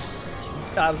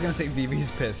 I was gonna say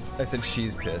Vivi's pissed. I said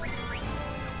she's pissed.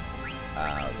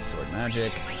 Sword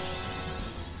magic.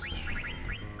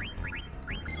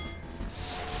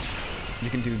 You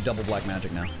can do double black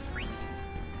magic now.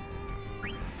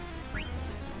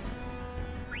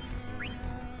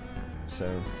 So,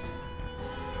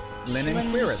 Linen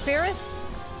Quirus. Quirus?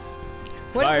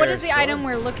 What is the Fire item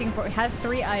sword. we're looking for? It has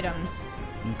 3 items.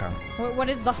 Okay. What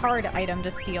is the hard item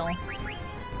to steal?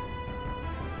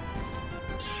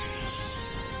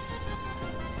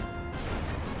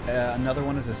 Another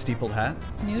one is a steepled hat.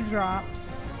 New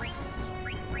drops.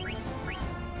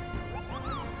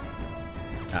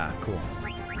 Ah, cool.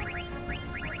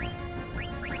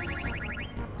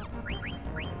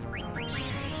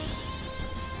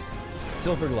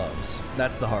 Silver gloves.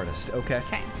 That's the hardest. Okay.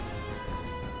 Okay.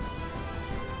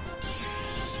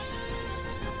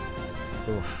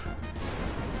 Oof.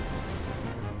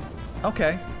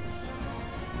 Okay.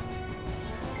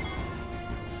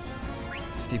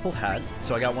 Steepled hat.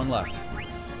 So I got one left.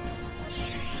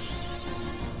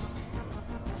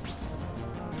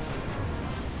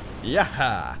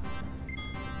 Yeah.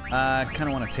 I kind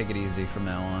of want to take it easy from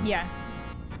now on. Yeah.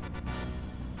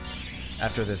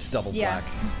 After this double Yeah.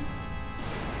 black.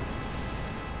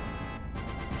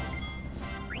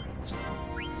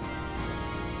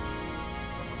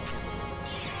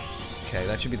 Okay,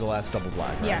 that should be the last double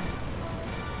black, right? Yeah.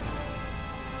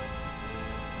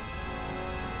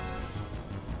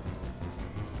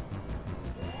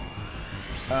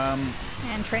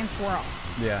 And train swirl.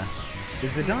 Yeah.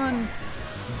 Is it done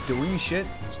doing shit?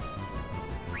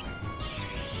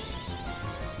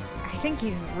 I think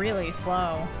he's really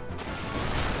slow.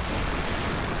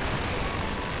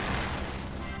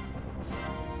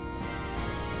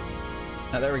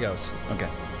 Ah, there he goes. Okay.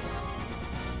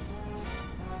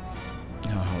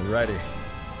 Alrighty.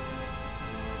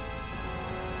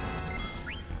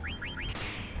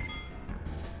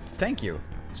 Thank you.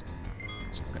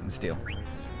 Couldn't steal.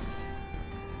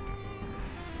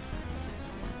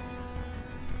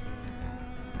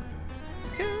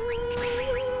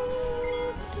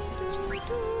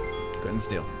 Couldn't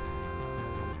steal.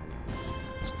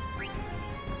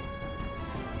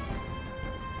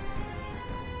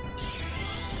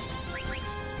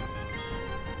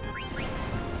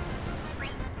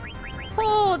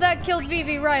 Oh, that killed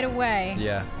Vivi right away.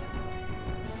 Yeah.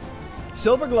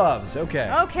 Silver gloves.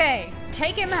 Okay. Okay,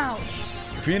 take him out.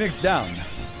 Phoenix down.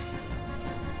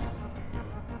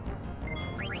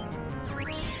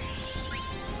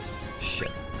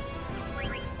 Shit.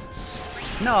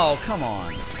 No, come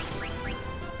on.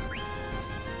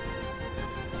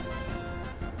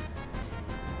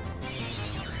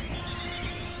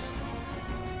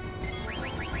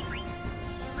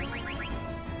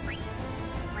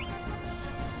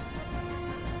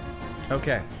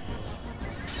 Okay.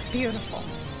 Beautiful.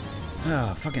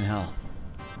 Oh, fucking hell.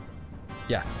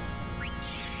 Yeah.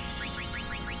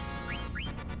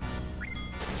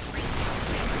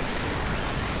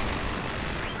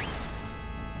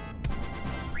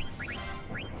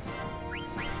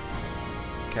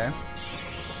 Okay.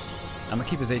 I'm gonna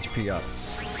keep his HP up.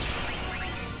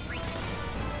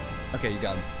 Okay, you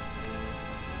got him.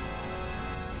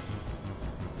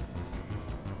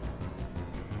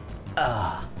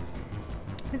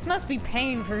 This must be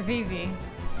pain for Vivi.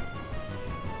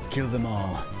 Kill them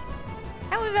all.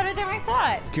 That was better than I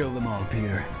thought. Kill them all,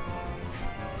 Peter.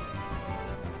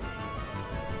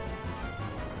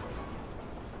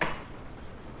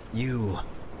 You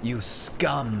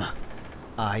scum.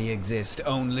 I exist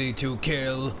only to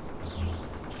kill.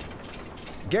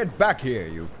 Get back here,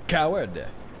 you coward.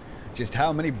 Just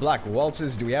how many black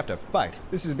waltzes do we have to fight?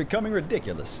 This is becoming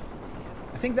ridiculous.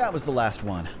 I think that was the last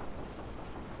one.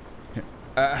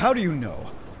 How do you know?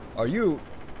 Are you...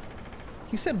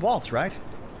 You said waltz, right?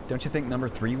 Don't you think number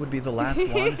 3 would be the last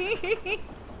one?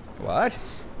 What?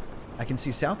 I can see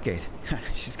Southgate.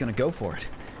 She's gonna go for it.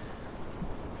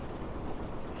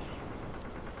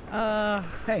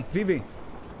 Hey, Vivi.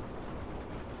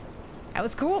 That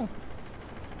was cool.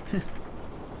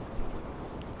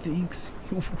 Thanks.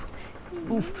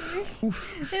 Oof.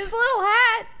 His little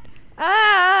hat.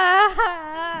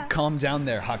 Ah. Calm down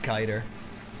there, Hokkaider.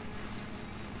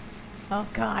 Oh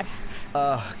God.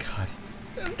 Oh, God.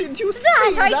 Did you see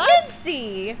That that? I did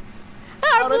see.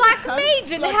 Our black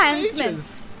mage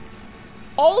enhancements.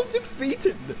 All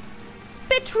defeated.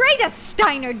 Betrayed us,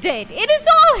 Steiner did. It is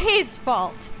all his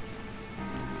fault.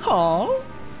 Huh?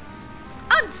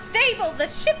 Unstable the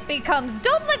ship becomes.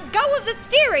 Don't let go of the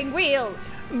steering wheel.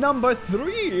 Number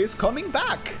 3 is coming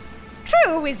back.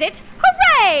 True, is it?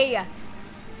 Hooray!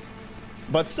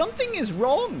 But something is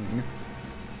wrong.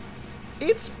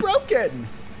 It's broken.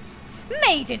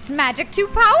 Made its magic too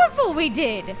powerful, we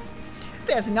did.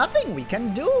 There's nothing we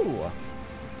can do.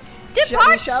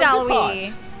 Depart, shall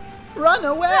we? Run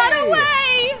away! Run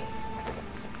away!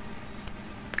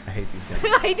 I hate these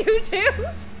guys. I do too.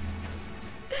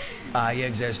 I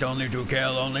exist only to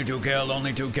kill, only to kill,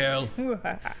 only to kill.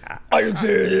 I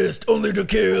exist only to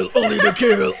kill, only to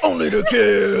kill, only to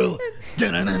kill.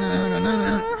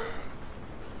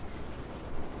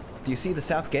 Do you see the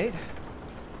South Gate?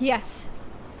 Yes.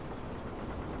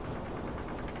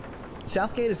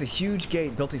 Southgate is a huge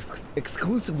gate built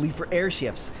exclusively for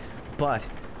airships, but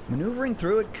maneuvering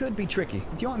through it could be tricky.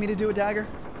 Do you want me to do a dagger?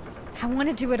 I want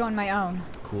to do it on my own.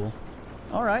 Cool.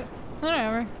 All right.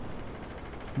 Whatever.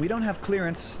 We don't have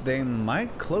clearance. They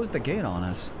might close the gate on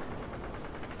us.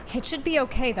 It should be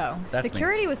okay though. That's me.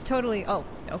 Security was totally. Oh,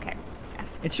 okay. Yeah.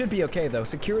 It should be okay, though.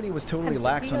 Security was totally How's it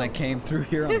lax when I feel? came through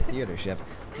here on the theater ship.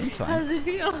 It's How fine. does it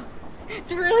feel?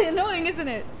 It's really annoying, isn't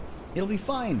it? It'll be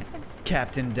fine,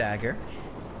 Captain Dagger.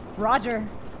 Roger.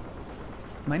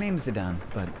 My name's Zidane,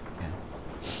 but yeah.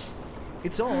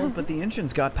 It's old, but the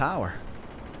engine's got power.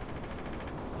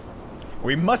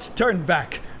 We must turn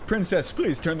back. Princess,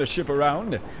 please turn the ship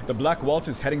around. The Black Waltz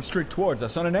is heading straight towards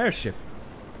us on an airship.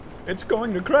 It's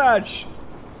going to crash.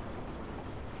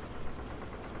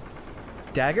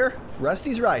 Dagger,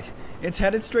 Rusty's right. It's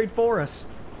headed straight for us.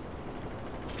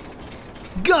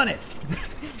 Gun it!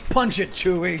 Punch it,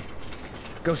 Chewie.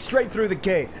 Go straight through the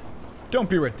gate. Don't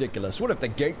be ridiculous. What if the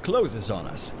gate closes on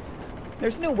us?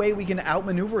 There's no way we can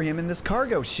outmaneuver him in this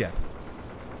cargo ship.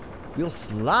 We'll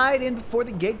slide in before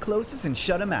the gate closes and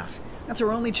shut him out. That's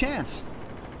our only chance.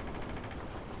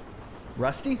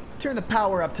 Rusty, turn the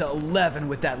power up to 11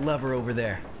 with that lever over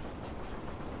there.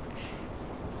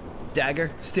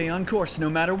 Dagger, stay on course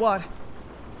no matter what.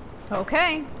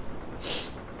 Okay.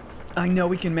 I know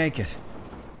we can make it.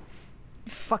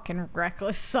 Fucking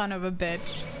reckless son of a bitch.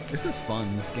 This is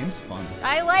fun. This game's fun.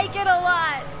 I like it a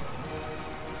lot.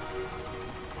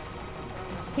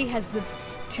 He has the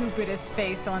stupidest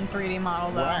face on 3D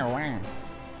model though.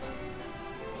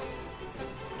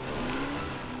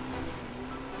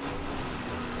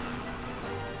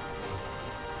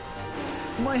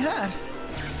 My hat.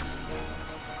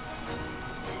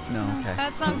 No, okay.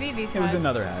 That's not Vivi's It was hat.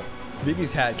 another hat.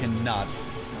 Vivi's hat cannot.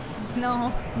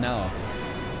 No. No.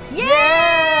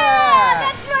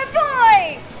 Yeah! That's my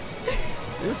boy!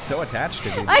 You're so attached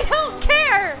to Vivi. I don't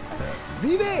care!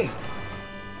 Vivi!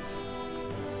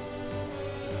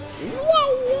 Whoa,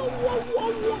 whoa, whoa,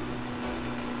 whoa, whoa.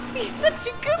 He's such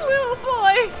a good little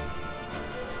boy!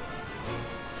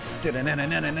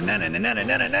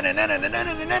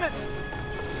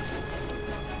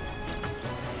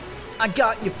 I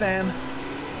got you, fam.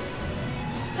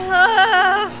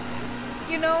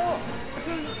 You know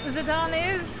who Zidane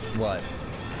is? What?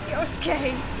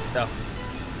 Yosuke. Oh.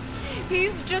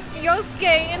 He's just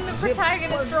Yosuke in the Zip,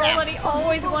 protagonist what's role that? that he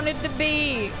always wanted to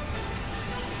be.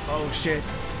 Oh shit.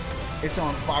 It's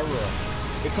on fire.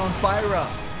 It's on fire.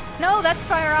 No, that's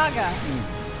Firaga.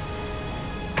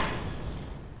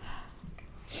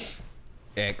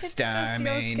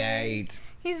 Exterminate.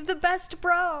 He's the best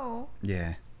bro.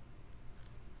 Yeah.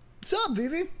 What's up,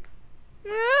 Vivi?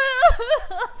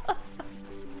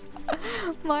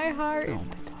 My heart. Oh my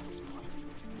god, this boy.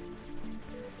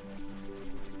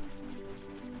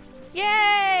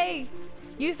 Yay!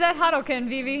 Use that Hadoken,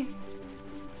 Vivi.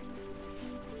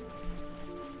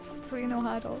 Satsui no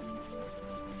Hado.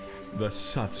 The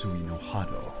Satsui no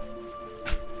Hado.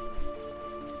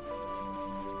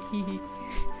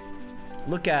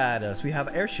 Look at us. We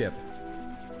have airship.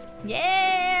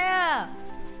 Yeah!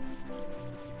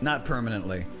 Not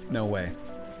permanently. No way.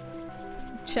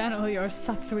 Channel your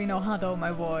Satsui no Hado,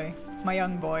 my boy. My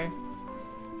young boy.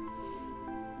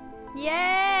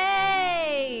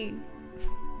 Yay!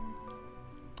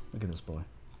 Look at this boy.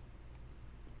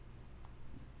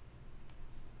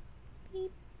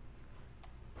 Beep.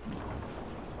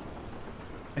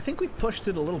 I think we pushed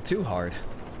it a little too hard.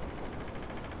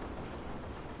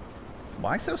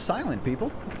 Why so silent,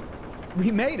 people? We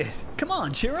made it. Come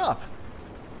on, cheer up.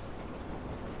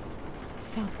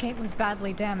 Southgate was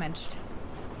badly damaged.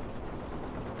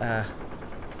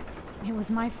 It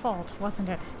was my fault, wasn't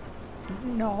it?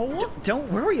 No.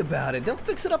 Don't worry about it. They'll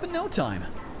fix it up in no time.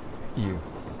 You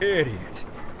idiot.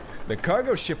 The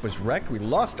cargo ship was wrecked, we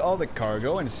lost all the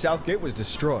cargo, and Southgate was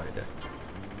destroyed.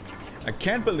 I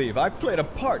can't believe I played a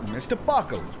part in this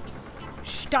debacle.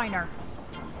 Steiner,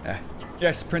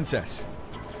 Yes, Princess.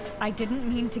 I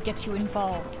didn't mean to get you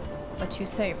involved, but you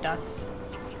saved us.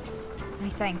 I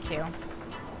thank you.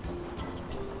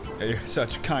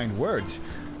 Such kind words.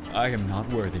 I am not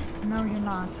worthy. No, you're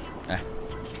not.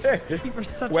 You were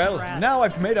such a Well, brat. now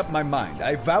I've made up my mind.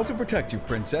 I vow to protect you,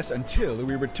 Princess, until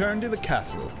we return to the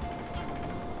castle.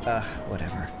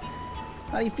 Whatever.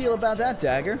 How do you feel about that,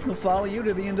 Dagger? He'll follow you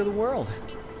to the end of the world.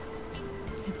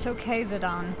 It's okay,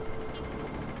 Zidane.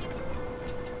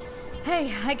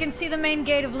 Hey, I can see the main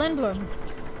gate of Lindblom.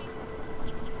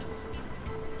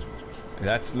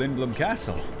 That's Lindblom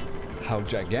Castle. How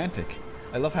gigantic.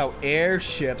 I love how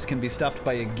airships can be stopped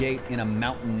by a gate in a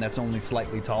mountain that's only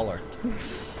slightly taller.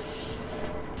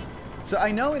 So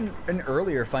I know in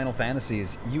earlier Final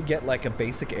Fantasies, you get like a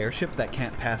basic airship that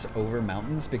can't pass over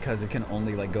mountains because it can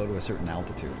only like go to a certain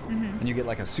altitude. And you get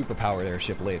like a superpowered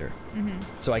airship later.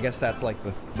 So I guess that's like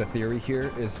the theory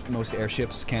here is most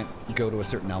airships can't go to a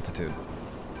certain altitude.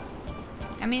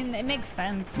 I mean, it makes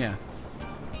sense. Yeah.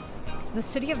 The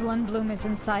city of Lindblom is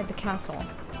inside the castle.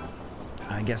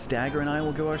 I guess Dagger and I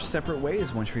will go our separate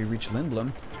ways once we reach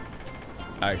Lindblom.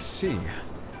 I see.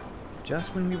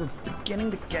 Just when we were beginning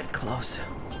to get close.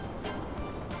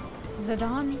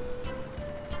 Zidane,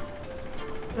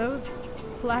 those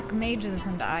black mages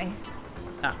and I,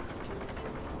 Ah.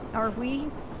 are we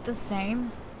the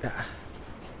same?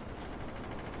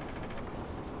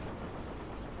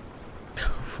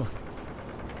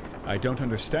 I don't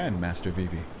understand, Master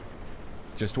Vivi.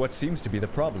 Just what seems to be the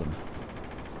problem?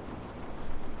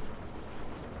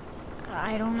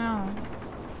 I don't know.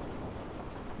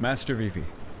 Master Vivi,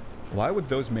 why would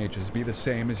those mages be the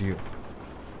same as you?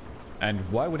 And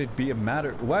why would it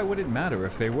matter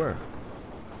if they were?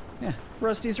 Yeah,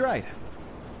 Rusty's right.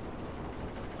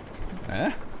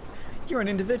 Eh? You're an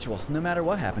individual, no matter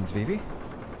what happens, Vivi.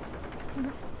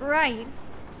 Right.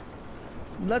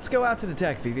 Let's go out to the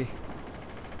deck, Vivi.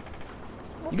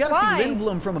 You gotta Why? see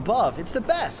Lindblom from above. It's the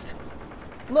best.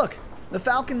 Look, the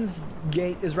Falcon's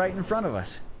gate is right in front of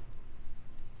us.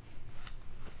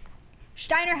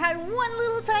 Steiner had one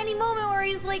little tiny moment where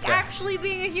he's like actually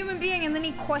being a human being and then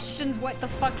he questions what the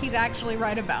fuck he's actually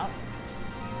right about.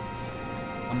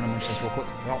 I'm gonna munch this real quick.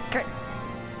 Okay.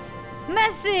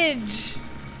 Message!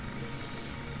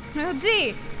 Oh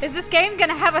gee, is this game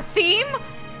gonna have a theme?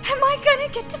 Am I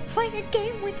gonna get to play a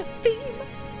game with a theme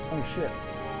Oh shit.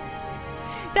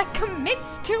 that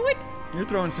commits to it? You're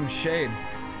throwing some shade.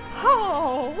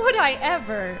 Oh, would I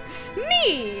ever?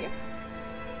 Me!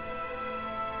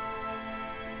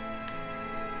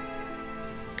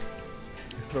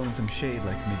 You're throwing some shade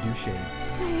like me do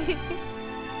shade.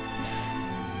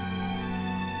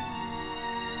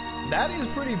 That is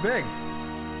pretty big.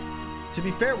 To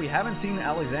be fair, we haven't seen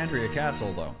Alexandria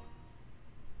Castle, though.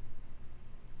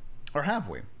 Or have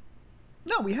we?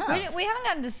 No, we have. We haven't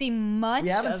gotten to see much. We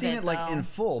haven't of seen it like though. in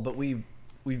full, but we've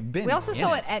been. We also in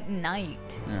saw it at night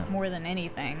Yeah. more than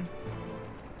anything.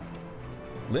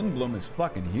 Lindblom is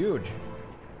fucking huge.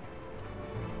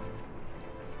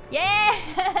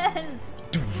 Yes!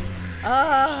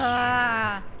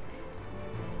 Ah!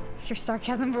 Your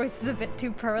sarcasm voice is a bit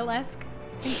too pearlesque.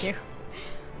 Thank you.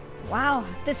 Wow,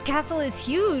 this castle is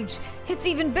huge. It's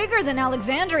even bigger than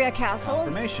Alexandria Castle.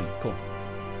 Confirmation. Cool.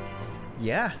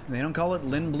 Yeah, they don't call it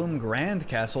Lindblom Grand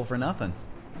Castle for nothing.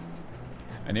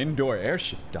 An indoor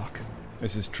airship dock.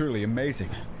 This is truly amazing.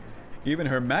 Even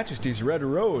Her Majesty's Red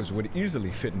Rose would easily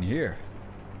fit in here.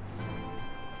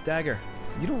 Dagger,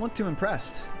 you don't look too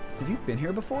impressed. Have you been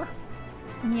here before?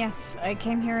 Yes, I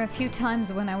came here a few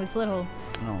times when I was little.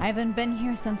 Oh. I haven't been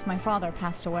here since my father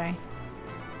passed away.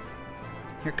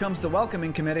 Here comes the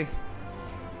welcoming committee.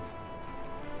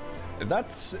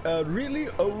 That's a really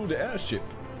old airship.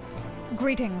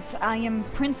 Greetings, I am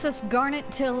Princess Garnet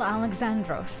Till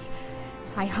Alexandros.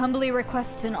 I humbly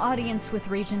request an audience with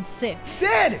Regent Sid.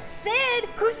 Sid! Sid?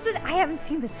 Who's the... I haven't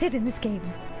seen the Sid in this game.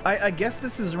 I guess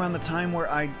this is around the time where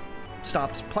I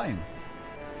stopped playing.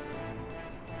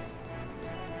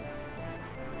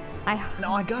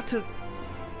 No, I got to...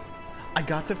 I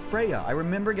got to Freya. I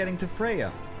remember getting to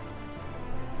Freya.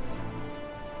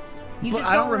 You But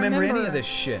just I don't remember any of this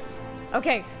shit.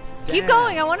 Okay, Damn. keep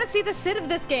going. I want to see the Sid of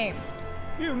this game.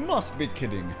 You must be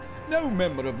kidding. No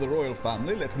member of the royal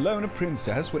family, let alone a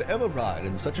princess, would ever ride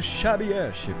in such a shabby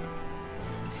airship.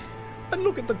 And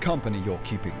look at the company you're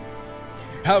keeping.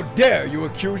 How dare you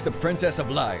accuse the princess of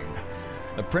lying?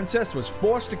 The princess was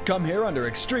forced to come here under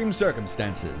extreme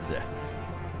circumstances.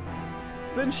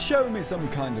 Then show me some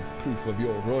kind of proof of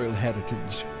your royal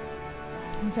heritage.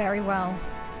 Very well.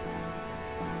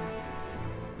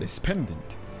 This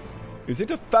pendant. Is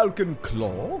it a falcon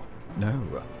claw?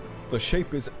 No. The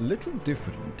shape is a little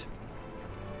different.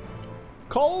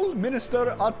 Call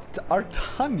Minister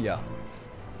Artania.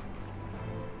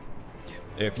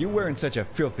 If you weren't such a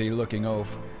filthy-looking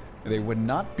oaf, they would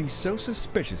not be so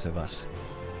suspicious of us.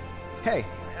 Hey,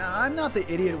 I'm not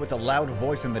the idiot with the loud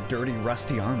voice and the dirty,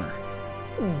 rusty armor.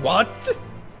 What?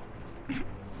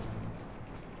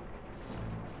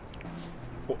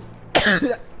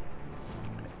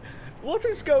 What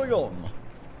is going on?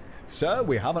 Sir,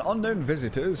 we have unknown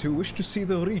visitors who wish to see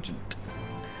the regent.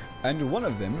 And one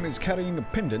of them is carrying a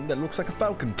pendant that looks like a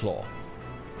falcon claw.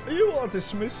 You are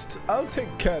dismissed. I'll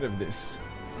take care of this.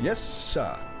 Yes,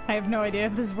 sir. I have no idea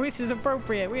if this voice is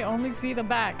appropriate. We only see the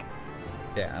back.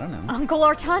 Yeah, I don't know. Uncle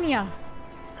Artania.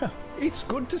 It's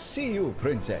good to see you,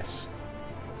 princess.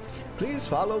 Please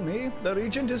follow me. The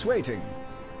regent is waiting.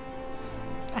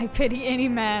 I pity any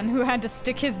man who had to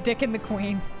stick his dick in the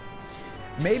queen.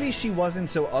 Maybe she wasn't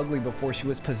so ugly before she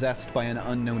was possessed by an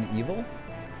unknown evil?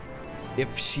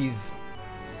 If she's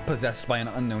possessed by an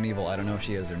unknown evil, I don't know if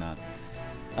she is or not.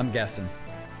 I'm guessing.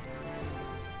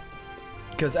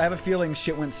 Because I have a feeling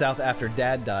shit went south after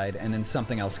Dad died and then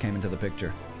something else came into the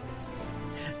picture.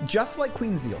 Just like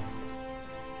Queen Zeal.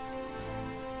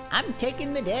 I'm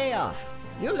taking the day off.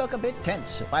 You look a bit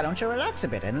tense. Why don't you relax a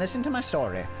bit and listen to my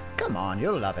story? Come on,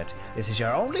 you'll love it. This is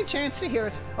your only chance to hear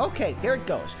it. Okay, here it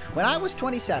goes. When I was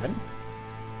 27...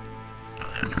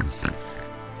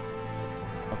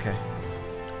 Okay.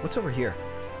 What's over here?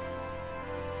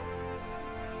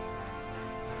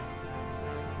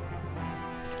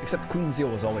 Except Queen Zeal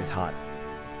was always hot.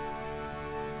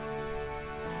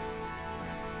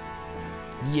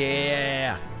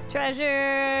 Yeah!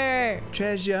 Treasure!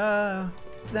 Treasure,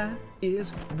 that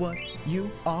is what you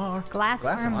are. Glass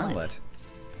armlet. armlet.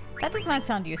 That does not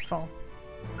sound useful.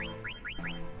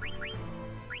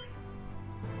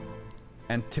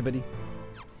 Antipodes.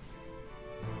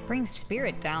 Bring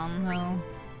spirit down, though.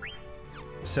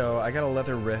 So I got a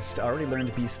leather wrist. I already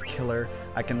learned Beast Killer.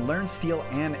 I can learn Steel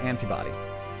and Antibody.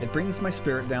 It brings my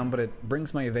spirit down, but it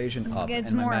brings my evasion up It's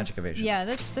and my more magic evasion. Yeah,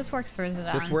 this works for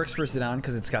Zidane. This works for Zidane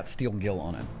because it's got Steel Gill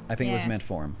on it. I think it was Yeah. meant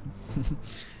for him.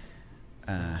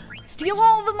 Steal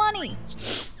all the money!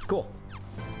 Cool.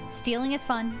 Stealing is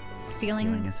fun.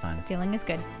 Stealing is fun. Stealing is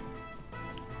good.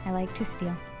 I like to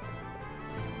steal.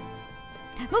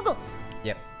 Moogle!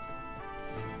 Yep.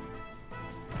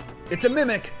 It's a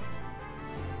mimic!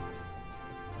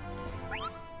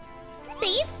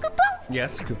 Save, Koopa?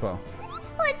 Yes, Kupo.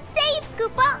 Let's save,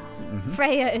 Koopa!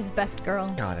 Freya is best girl.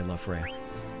 God, I love Freya.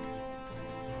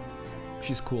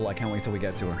 She's cool. I can't wait till we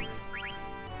get to her.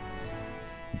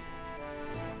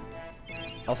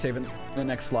 I'll save it in the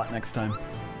next slot next time,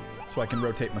 so I can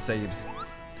rotate my saves.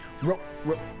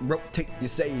 Rotate your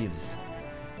saves.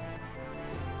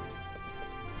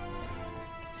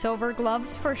 Silver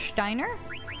gloves for Steiner?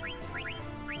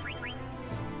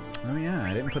 Oh yeah,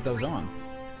 I didn't put those on.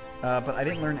 But I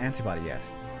didn't learn Antibody yet.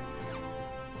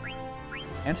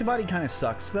 Antibody kind of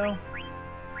sucks, though.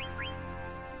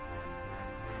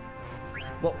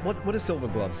 Well, what do Silver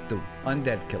Gloves do?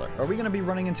 Undead Killer. Are we going to be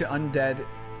running into Undead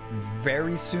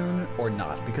very soon or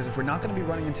not? Because if we're not going to be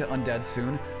running into Undead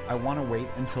soon, I want to wait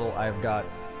until I've got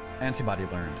Antibody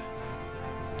learned.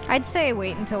 I'd say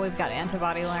wait until we've got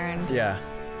antibody learned. Yeah.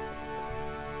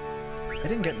 I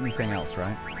didn't get anything else,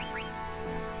 right?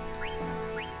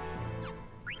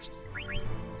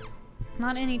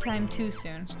 Not anytime too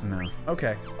soon. No.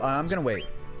 Okay, I'm going to wait.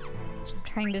 I'm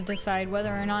trying to decide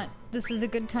whether or not this is a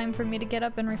good time for me to get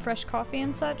up and refresh coffee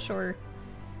and such, or...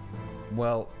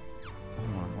 Well,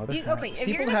 hold on. Leather hat. Okay, if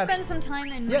Steeple you're gonna Hat's- spend some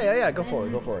time in... Yeah, go for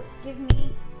it, go for it. Give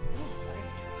me... Oh, sorry.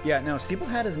 Yeah, no, Steeple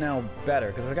Hat is now better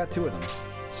because I got two of them.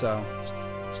 So,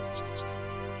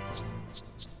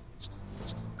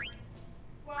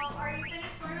 Well, are you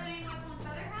finished learning what's on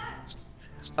Feather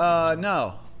Hat?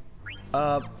 no.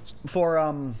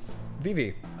 For,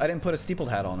 Vivi, I didn't put a steepled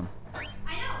hat on him.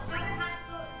 I know, Feather Hat's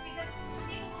the... because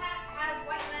Steeple Hat has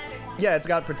white magic on it. Yeah, it's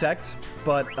got protect,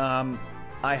 but,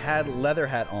 I had leather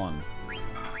hat on. I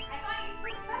thought you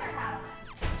put Feather Hat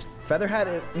on it. Featherhead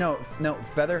is no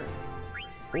Feather.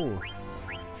 Ooh.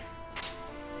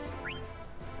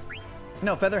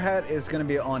 No, Featherhead is gonna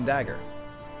be on Dagger,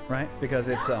 right? Because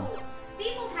it's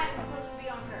Steeplehead is supposed to be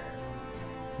on her.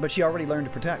 But she already learned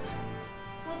to protect.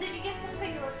 Well, did you get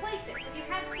something to replace it? Because you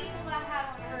had Steeplehead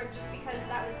on her just because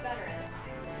that was better at the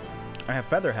time. I have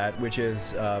Featherhead, which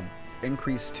is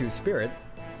increased to Spirit.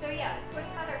 So yeah, put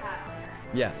Featherhead on her.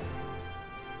 Yeah.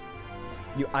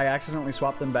 I accidentally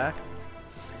swapped them back.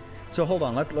 So hold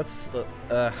on, let's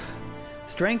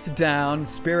strength down,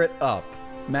 spirit up,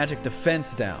 magic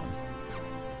defense down.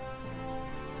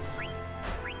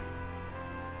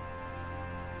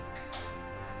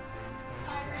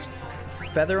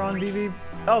 Feather on Vivi?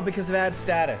 Oh, because of add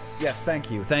status. Yes,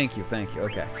 thank you. Okay. I'm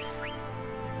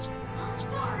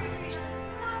sorry, Rita. This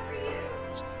is not for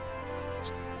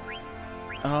you.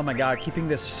 Oh my god, keeping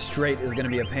this straight is gonna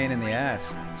be a pain in the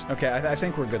ass. Okay, I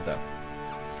think we're good though.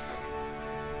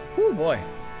 Whew, boy.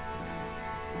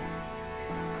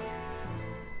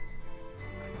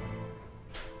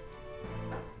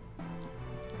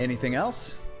 Anything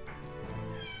else?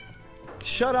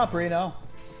 Shut up, Reno.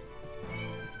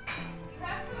 You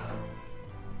have food.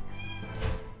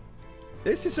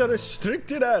 This is a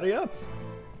restricted area.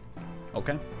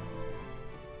 Okay.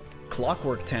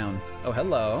 Clockwork Town. Oh,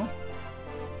 hello.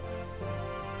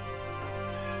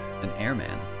 An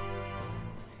airman.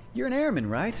 You're an airman,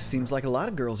 right? Seems like a lot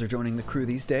of girls are joining the crew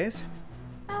these days.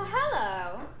 Oh,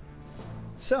 hello.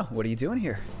 So, what are you doing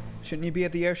here? Shouldn't you be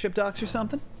at the airship docks or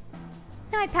something?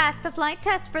 I passed the flight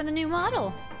test for the new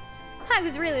model. I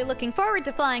was really looking forward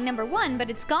to flying number 1, but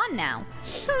it's gone now.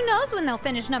 Who knows when they'll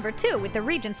finish number 2 with the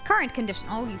Regent's current condition.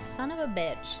 Oh, you son of a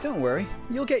bitch. Don't worry.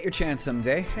 You'll get your chance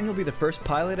someday, and you'll be the first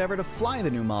pilot ever to fly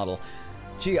the new model.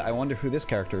 Gee, I wonder who this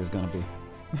character is gonna be.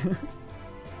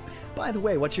 By the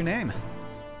way, what's your name?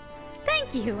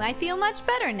 Thank you. I feel much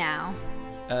better now.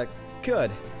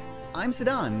 Good. I'm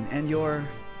Zidane, and you're...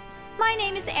 My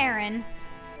name is Erin.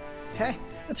 Hey,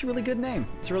 that's a really good name.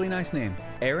 It's a really nice name.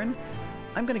 Erin?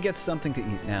 I'm gonna get something to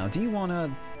eat now. Do you wanna...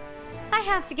 I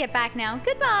have to get back now.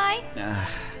 Goodbye.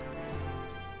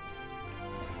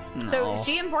 So is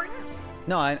she important?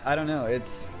 No, I don't know.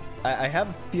 It's... I have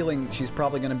a feeling she's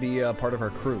probably gonna be a part of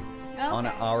our crew. Okay. On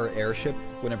our airship,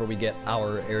 whenever we get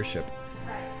our airship.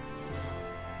 Right.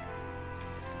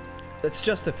 It's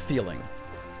just a feeling.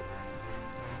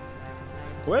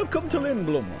 Welcome to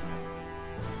Lindblom.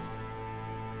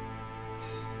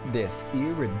 This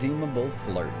irredeemable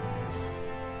flirt.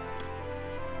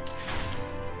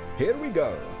 Here we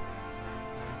go.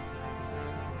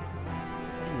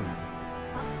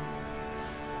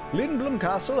 Lindblom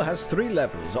Castle has 3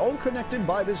 levels, all connected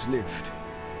by this lift.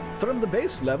 From the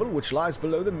base level, which lies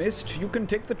below the mist, you can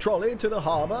take the trolley to the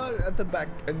harbor at the back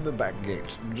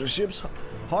gate. The ships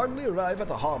hardly arrive at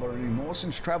the harbor anymore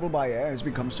since travel by air has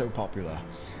become so popular.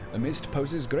 The mist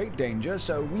poses great danger,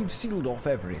 so we've sealed off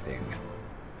everything.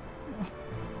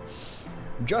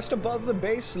 Just above the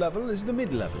base level is the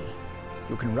mid-level.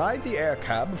 You can ride the air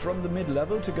cab from the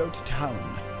mid-level to go to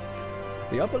town.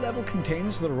 The upper level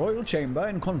contains the royal chamber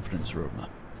and conference room.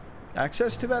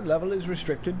 Access to that level is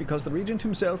restricted because the regent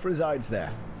himself resides there.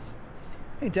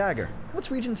 Hey, Dagger, what's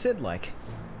Regent Sid like?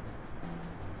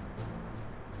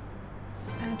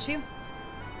 Aren't you?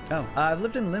 Oh, I've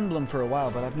lived in Lindblom for a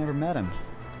while, but I've never met him.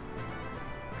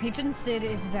 Regent Sid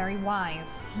is very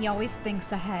wise. He always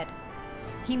thinks ahead.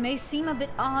 He may seem a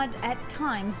bit odd at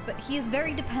times, but he is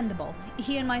very dependable.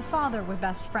 He and my father were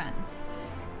best friends.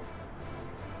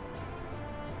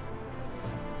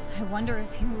 I wonder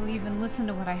if he will even listen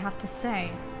to what I have to say.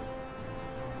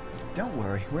 Don't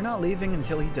worry, we're not leaving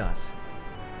until he does.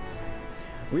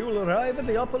 We will arrive at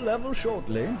the upper level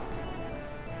shortly.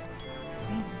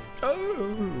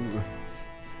 Oh!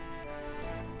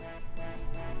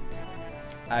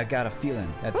 I got a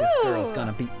feeling that this girl's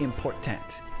gonna be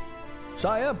important.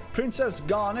 Sire, Princess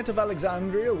Garnet of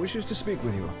Alexandria wishes to speak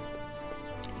with you.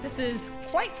 This is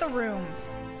quite the room.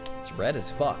 It's red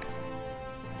as fuck.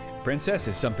 Princess,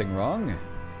 is something wrong?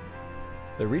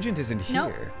 The regent isn't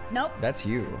Nope. here. Nope. That's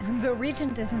you. The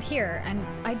regent isn't here, and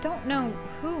I don't know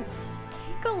who.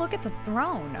 Take a look at the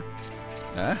throne.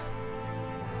 Huh?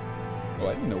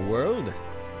 What in the world?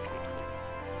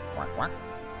 What?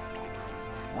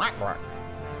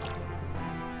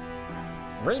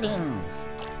 Greetings.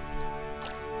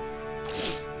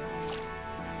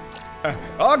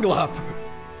 Oglop!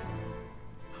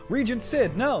 Regent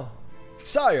Sid, no!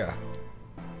 Sire!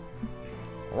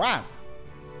 What?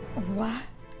 What?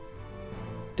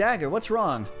 Dagger, what's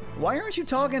wrong? Why aren't you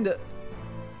talking to...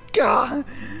 Gah!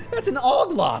 That's an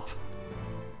Oglop!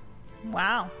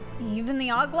 Wow. Even the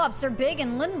Oglops are big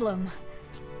in Lindblom.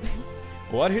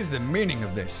 What is the meaning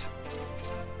of this?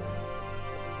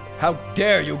 How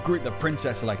dare you greet the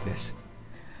princess like this?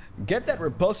 Get that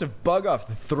repulsive bug off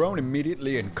the throne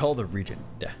immediately and call the regent.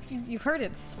 You heard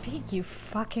it speak, you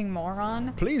fucking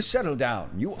moron. Please settle down.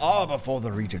 You are before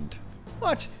the regent.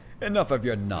 What? Enough of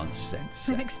your nonsense.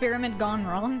 An experiment gone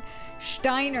wrong?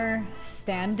 Steiner,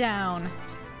 stand down.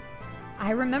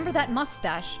 I remember that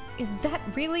mustache. Is that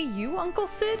really you, Uncle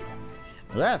Sid?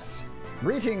 Yes.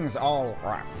 Greetings, all.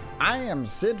 I am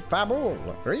Sid Fabul,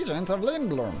 Regent of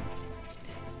Lindblom.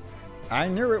 I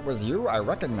knew it was you. I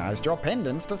recognized your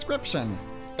pendant's description.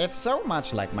 It's so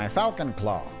much like my falcon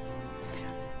claw.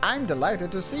 I'm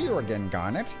delighted to see you again,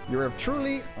 Garnet. You have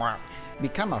truly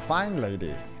become a fine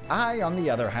lady. I, on the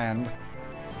other hand...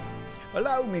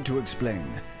 Allow me to explain.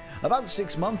 About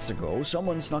 6 months ago,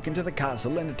 someone snuck into the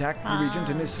castle and attacked the regent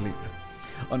in his sleep.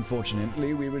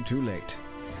 Unfortunately, we were too late.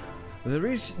 The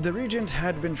regent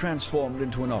had been transformed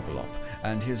into an oglop,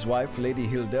 and his wife, Lady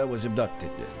Hilda, was abducted.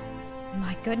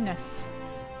 My goodness.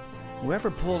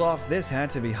 Whoever pulled off this had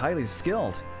to be highly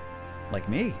skilled. Like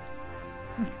me.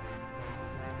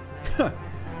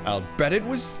 I'll bet it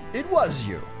was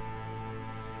you.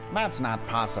 That's not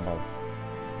possible.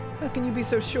 How can you be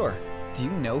so sure? Do you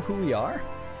know who we are?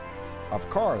 Of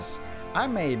course, I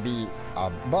may be a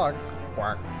bug,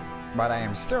 but I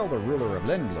am still the ruler of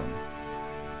Lindblom.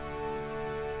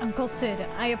 Uncle Sid,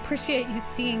 I appreciate you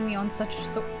seeing me on such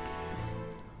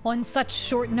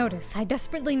short notice. I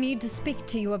desperately need to speak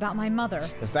to you about my mother.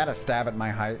 Is that a stab at my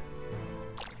height?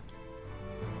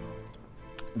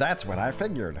 That's what I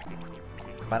figured.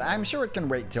 But I'm sure it can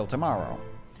wait till tomorrow.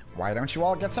 Why don't you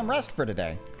all get some rest for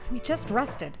today? We just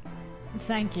rested.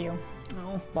 Thank you.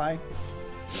 Oh, bye.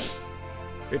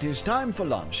 It is time for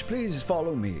lunch. Please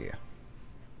follow me.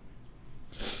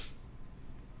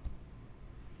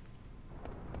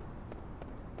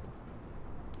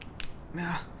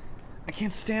 I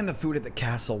can't stand the food at the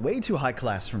castle. Way too high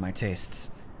class for my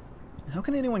tastes. How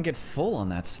can anyone get full on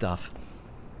that stuff?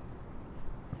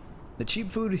 The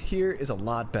cheap food here is a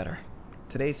lot better.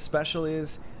 Today's special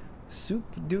is soup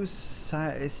du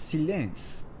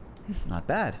silence. Not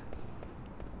bad.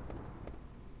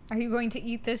 Are you going to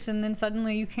eat this and then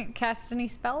suddenly you can't cast any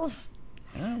spells?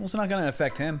 Well, it's not going to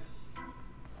affect him.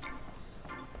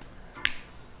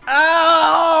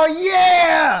 Oh,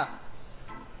 yeah!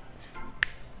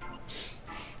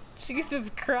 Jesus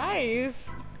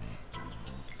Christ.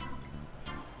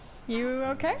 You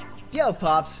okay? Yo,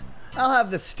 Pops. I'll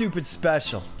have the stupid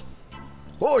special.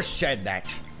 Who said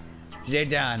that?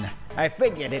 Zidane, I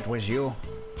figured it was you.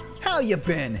 How you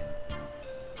been?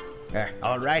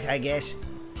 All right, I guess.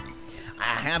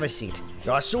 Have a seat.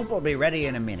 Your soup will be ready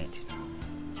in a minute.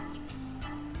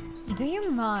 Do you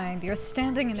mind? You're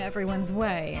standing in everyone's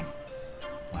way.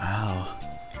 Wow.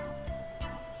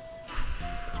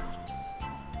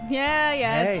 Yeah,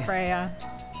 Hey. it's Freya.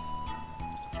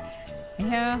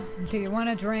 Yeah, do you want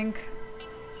a drink?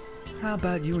 How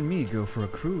about you and me go for a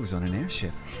cruise on an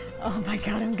airship? Oh my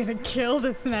god, I'm gonna kill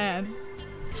this man.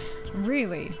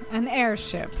 Really? An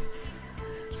airship?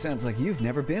 Sounds like you've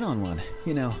never been on one.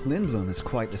 You know, Lindblom is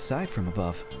quite the sight from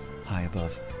above. High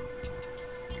above.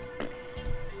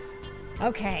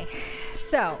 Okay,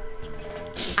 so...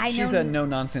 I know... She's a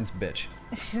no-nonsense bitch.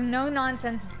 She's a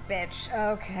no-nonsense bitch.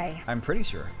 Okay. I'm pretty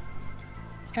sure.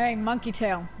 Hey, Monkey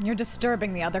Tail, you're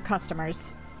disturbing the other customers.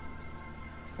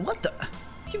 What the?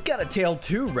 You've got a tail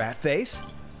too, rat face.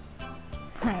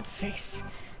 Rat face.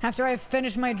 After I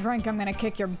finish my drink, I'm gonna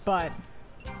kick your butt.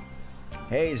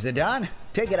 Hey, Zidane,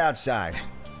 take it outside.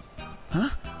 Huh?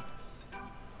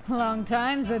 Long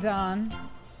time, Zidane.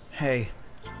 Hey,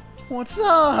 what's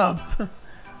up?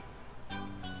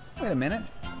 Wait a minute.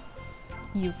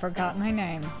 You forgot my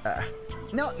name.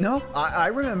 No, I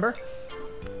remember.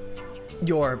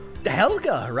 You're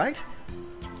Helga, right?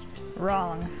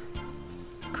 Wrong.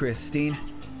 Christine.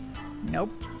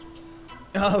 Nope.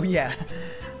 Oh, yeah.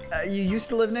 You used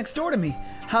to live next door to me.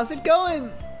 How's it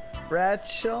going,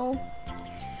 Rachel?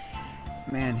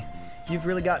 Man, you've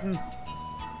really gotten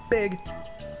big.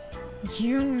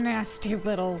 You nasty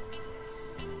little...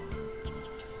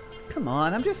 Come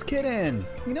on, I'm just kidding.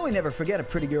 You know I never forget a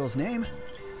pretty girl's name.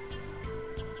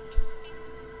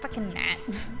 Fucking Nat.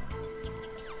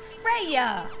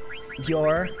 Freya!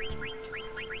 You're...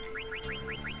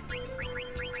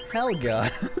 Helga.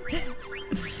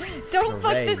 Don't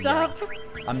fuck this Freya. up.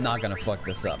 I'm not gonna fuck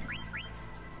this up.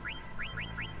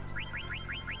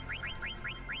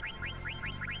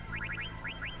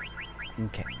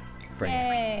 Okay. Freya.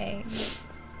 Hey.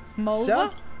 Mulva?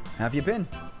 So, have you been?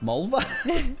 Mulva?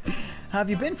 Have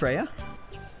you been, Freya?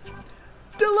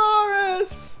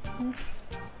 Dolores!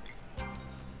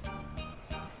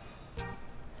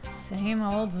 Same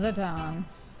old Zidane.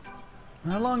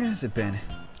 How long has it been?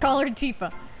 Call her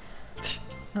Tifa.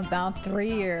 About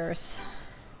 3 years.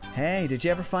 Hey, did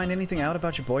you ever find anything out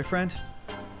about your boyfriend?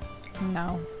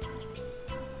 No.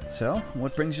 So,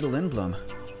 what brings you to Lindblom?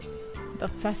 The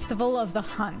Festival of the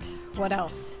Hunt. What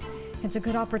else? It's a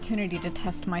good opportunity to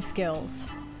test my skills.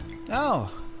 Oh,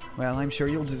 well, I'm sure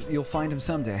you'll find him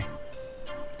someday.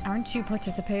 Aren't you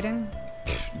participating?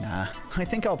 Nah, I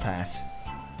think I'll pass.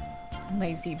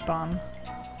 Lazy bum.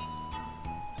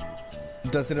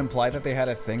 Does it imply that they had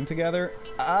a thing together?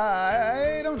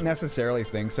 I don't necessarily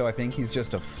think so. I think he's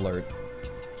just a flirt.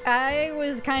 I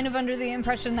was kind of under the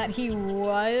impression that he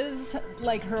was,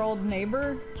 like, her old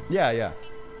neighbor. Yeah.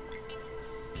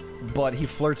 But he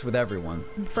flirts with everyone.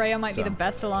 Freya might be the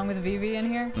best along with Vivi in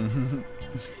here.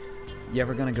 You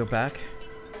ever gonna go back?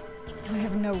 I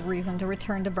have no reason to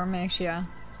return to Burmatia.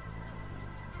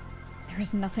 There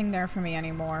is nothing there for me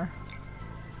anymore.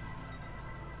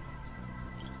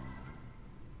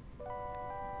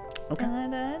 Okay.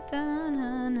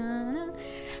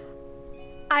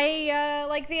 I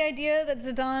like the idea that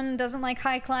Zidane doesn't like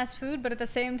high-class food, but at the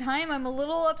same time, I'm a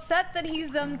little upset that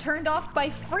he's turned off by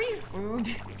free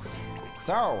food.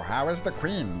 So, how is the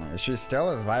queen? Is she still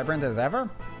as vibrant as ever?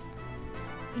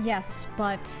 Yes,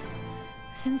 but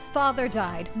since father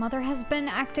died, mother has been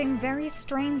acting very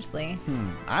strangely.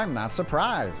 I'm not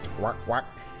surprised. What?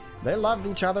 They loved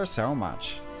each other so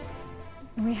much.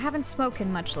 We haven't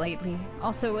spoken much lately.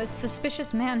 Also, a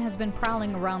suspicious man has been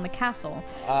prowling around the castle.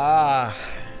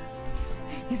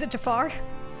 Is it Jafar?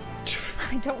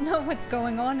 I don't know what's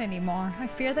going on anymore. I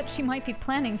fear that she might be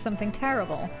planning something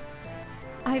terrible.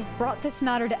 I've brought this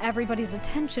matter to everybody's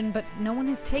attention, but no one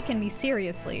has taken me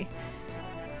seriously.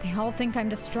 They all think I'm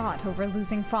distraught over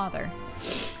losing father.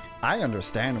 I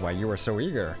understand why you were so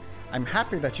eager. I'm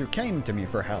happy that you came to me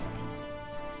for help.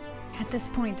 At this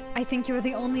point, I think you're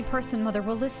the only person Mother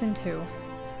will listen to.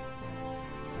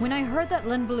 When I heard that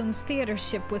Lindblom's theater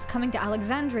ship was coming to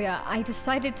Alexandria, I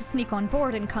decided to sneak on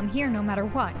board and come here no matter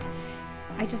what.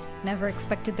 I just never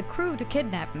expected the crew to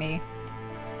kidnap me.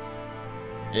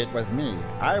 It was me.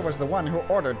 I was the one who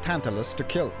ordered Tantalus to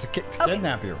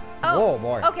kidnap you. Oh, Whoa,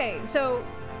 boy. Okay, so,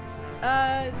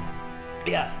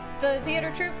 Yeah. the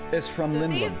theater troupe? It's from The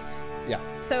Lindblom. thieves? Yeah.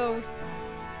 So,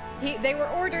 they were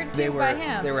ordered to by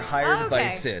him. They were hired by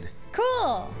Okay. Sid.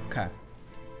 Cool. Okay.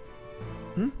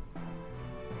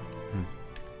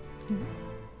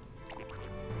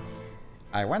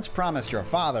 I once promised your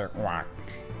father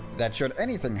that should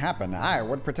anything happen, I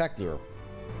would protect you.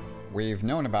 We've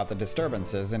known about the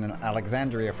disturbances in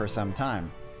Alexandria for some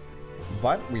time.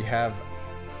 But had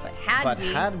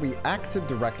we acted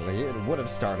directly, it would have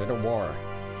started a war.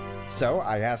 So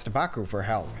I asked Baku for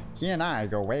help. He and I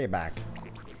go way back.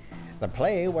 The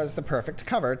play was the perfect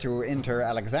cover to enter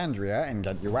Alexandria and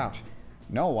get you out.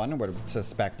 No one would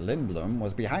suspect Lindblom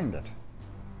was behind it.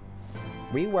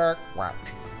 We were,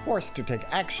 forced to take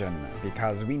action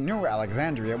because we knew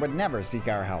Alexandria would never seek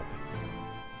our help.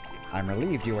 I'm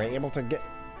relieved we were able to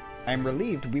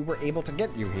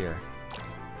get you here.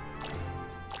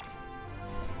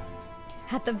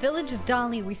 At the village of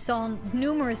Dali, we saw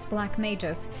numerous black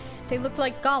mages. They looked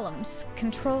like golems,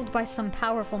 controlled by some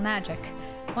powerful magic.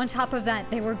 On top of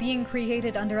that, they were being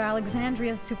created under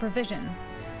Alexandria's supervision.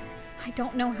 I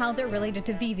don't know how they're related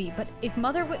to Vivi, but if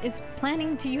Mother is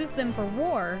planning to use them for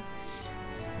war...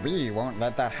 We won't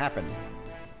let that happen.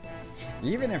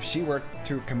 Even if she were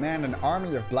to command an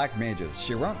army of black mages,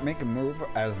 she won't make a move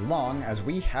as long as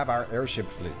we have our airship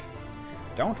fleet.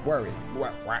 Don't worry.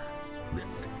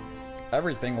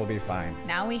 Everything will be fine.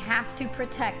 Now we have to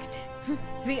protect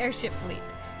the airship fleet.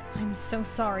 I'm so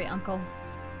sorry, Uncle.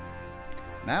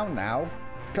 Now,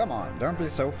 come on, don't be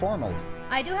so formal.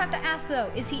 I do have to ask,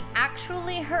 though, is he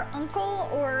actually her uncle,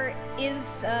 or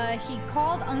is he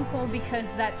called uncle because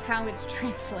that's how it's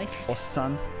translated?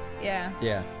 Osan? Yeah.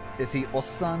 Yeah. Is he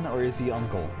Osan or is he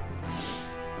uncle?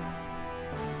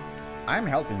 I'm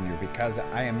helping you because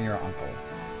I am your uncle.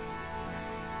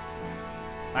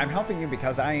 I'm helping you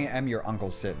because I am your Uncle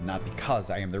Sid, not because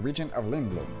I am the Regent of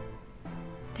Lindblom.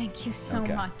 Thank you so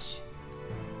much.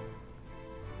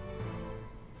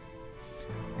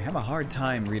 I have a hard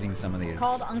time reading some of these.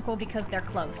 Called uncle because they're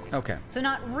close. Okay. So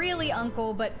not really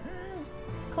uncle, but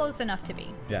close enough to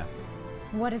be. Yeah.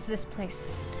 What is this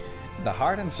place? The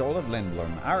heart and soul of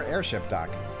Lindblom, our airship dock.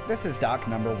 This is dock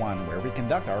number 1, where we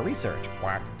conduct our research.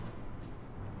 What?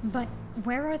 But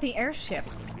where are the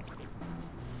airships?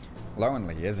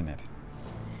 Lonely, isn't it?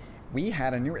 We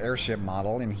had a new airship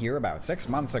model in here about 6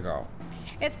 months ago.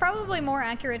 It's probably more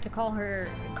accurate to call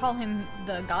him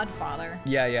the Godfather.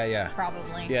 Yeah.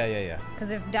 Probably. Yeah.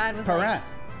 Because if Dad was Parent. like,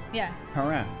 Yeah.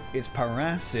 Parrain. It's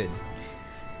Parrain Sid.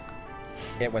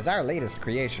 It was our latest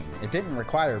creation. It didn't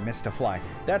require Mist to fly.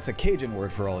 That's a Cajun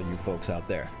word for all you folks out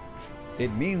there.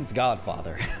 It means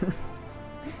Godfather.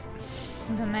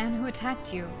 The man who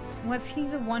attacked you, was he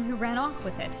the one who ran off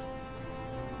with it?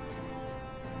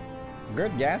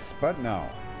 Good guess, but no.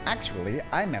 Actually,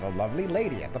 I met a lovely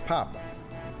lady at the pub.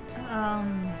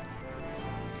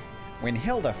 When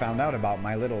Hilda found out about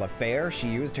my little affair, she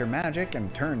used her magic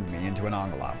and turned me into an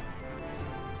envelope.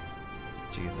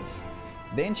 Jesus.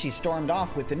 Then she stormed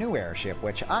off with the new airship,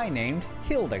 which I named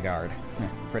Hildegard.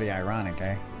 Pretty ironic,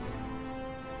 eh?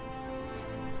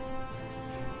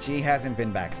 She hasn't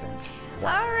been back since.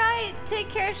 Alright, take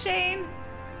care, Shane.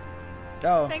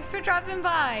 Oh. Thanks for dropping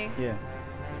by. Yeah.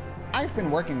 I've been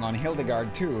working on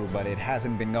Hildegard too, but it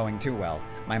hasn't been going too well.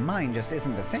 My mind just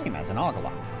isn't the same as an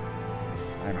Ogalop.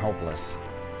 I'm hopeless.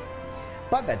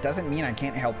 But that doesn't mean I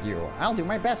can't help you. I'll do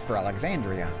my best for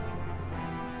Alexandria.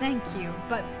 Thank you,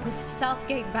 but with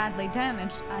Southgate badly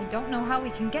damaged, I don't know how we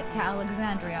can get to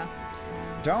Alexandria.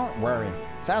 Don't worry.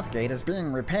 Southgate is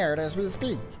being repaired as we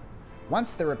speak.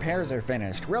 Once the repairs are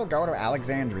finished, we'll go to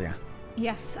Alexandria.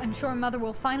 Yes, I'm sure Mother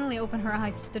will finally open her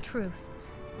eyes to the truth.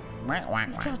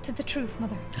 Reach out to the truth,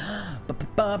 Mother.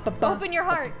 Open your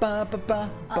heart.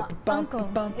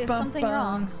 Uncle, is something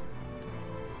wrong?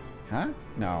 Huh?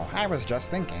 No, I was just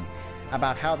thinking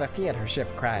about how the theater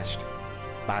ship crashed.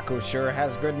 Baku sure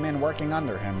has good men working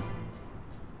under him.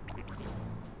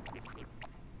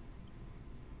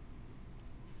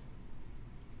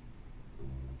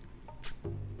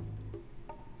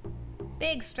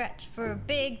 Big stretch for a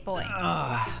big boy.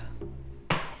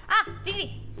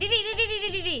 Vivi!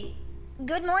 Vivi!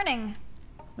 Good morning.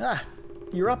 Ah,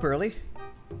 you're up early.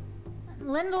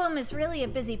 Lindblom is really a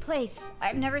busy place.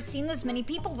 I've never seen this many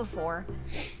people before.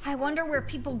 I wonder where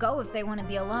people go if they want to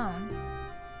be alone.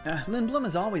 Lindblom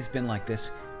has always been like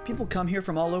this. People come here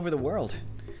from all over the world.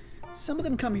 Some of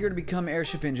them come here to become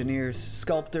airship engineers,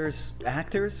 sculptors,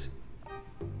 actors.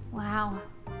 Wow.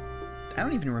 I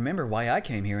don't even remember why I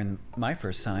came here in my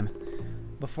first time.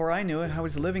 Before I knew it, I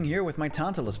was living here with my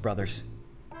Tantalus brothers.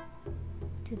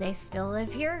 Do they still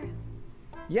live here?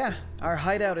 Yeah, our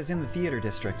hideout is in the theater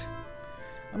district.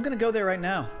 I'm gonna go there right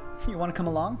now. You wanna come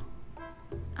along?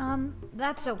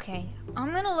 That's okay.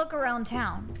 I'm gonna look around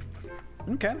town.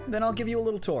 Okay, then I'll give you a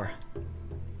little tour.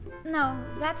 No,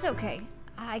 that's okay.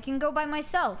 I can go by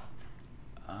myself.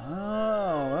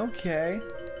 Oh, okay.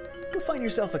 Go find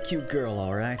yourself a cute girl,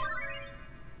 alright?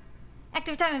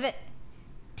 Active time of it.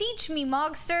 Teach me,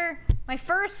 Mogster. My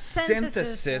first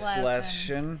synthesis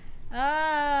lesson.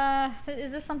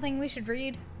 Is this something we should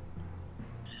read?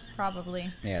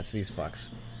 Probably. Yeah, it's these fucks.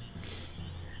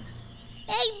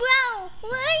 Hey bro,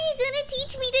 what are you gonna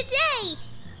teach me today?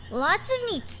 Lots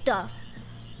of neat stuff.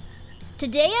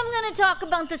 Today I'm gonna talk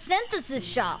about the synthesis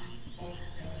shop.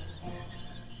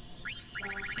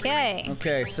 Okay.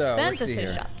 Okay, so let's see Synthesis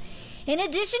here. shop. In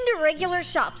addition to regular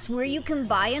shops where you can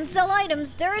buy and sell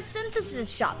items, there are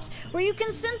synthesis shops where you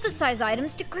can synthesize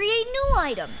items to create new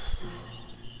items.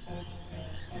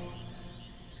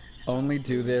 Only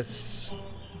do this,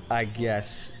 I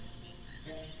guess,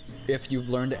 if you've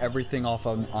learned everything off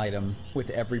an item with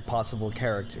every possible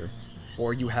character,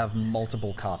 or you have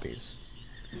multiple copies.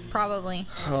 Probably.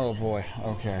 Oh boy,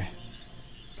 okay.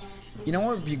 You know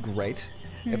what would be great?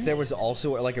 If there was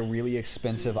also like a really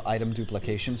expensive item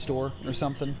duplication store or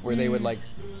something, where they would like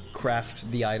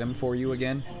craft the item for you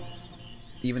again,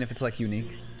 even if it's like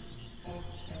unique.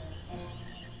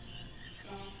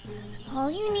 All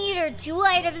you need are 2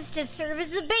 items to serve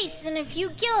as the base and a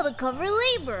few gil to cover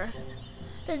labor.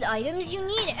 The items you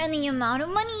need and the amount of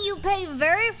money you pay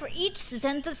vary for each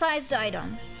synthesized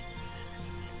item.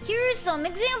 Here are some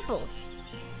examples.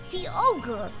 The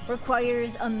Ogre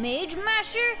requires a Mage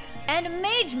Masher and a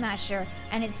Mage Masher,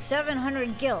 and it's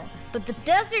 700 gil. But the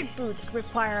Desert Boots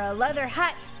require a leather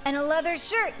hat and a leather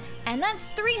shirt, and that's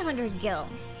 300 gil.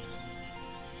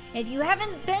 If you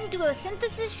haven't been to a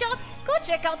synthesis shop, go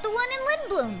check out the one in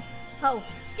Lindblom. Oh,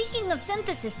 speaking of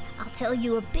synthesis, I'll tell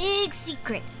you a big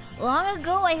secret. Long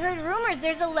ago, I heard rumors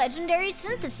there's a legendary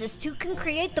synthesist who can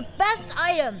create the best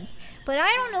items, but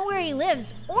I don't know where he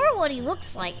lives or what he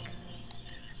looks like.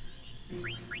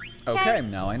 Okay,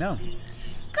 now I know.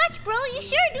 Gosh, bro, you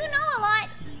sure do know a lot.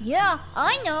 Yeah,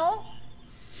 I know.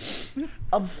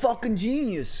 I'm a fucking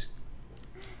genius.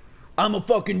 I'm a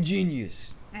fucking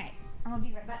genius. Alright, I'm gonna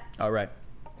be right back. Alright.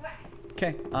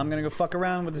 Okay, I'm gonna go fuck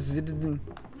around with this.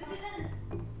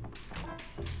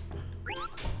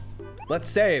 Let's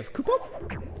save.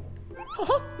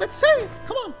 Let's save!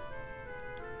 Come on!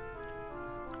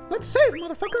 Let's save,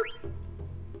 motherfucker!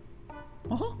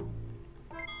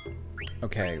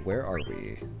 Okay, where are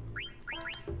we?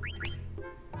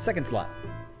 Second slot.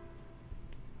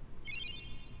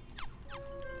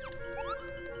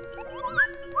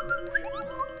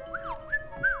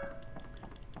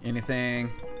 Anything?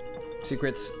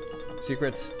 Secrets?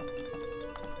 Secrets?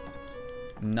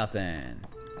 Nothing.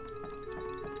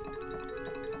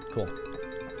 Cool.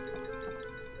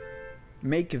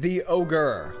 Make the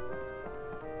ogre.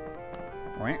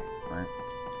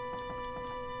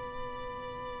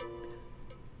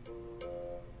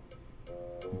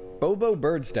 Bobo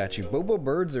bird statue. Bobo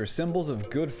birds are symbols of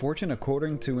good fortune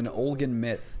according to an Olgan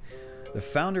myth. The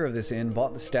founder of this inn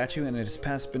bought the statue and it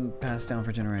has been passed down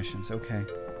for generations. Okay.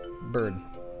 Bird.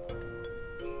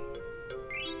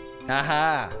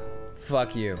 Haha!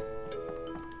 Fuck you.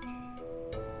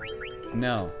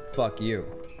 No. Fuck you.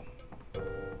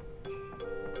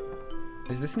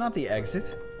 Is this not the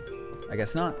exit? I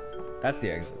guess not. That's the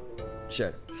exit.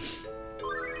 Shit.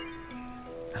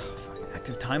 Oh, fuck.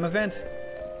 Active time event?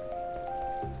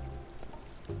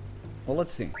 Well,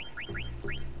 let's see.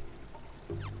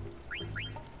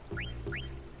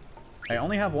 I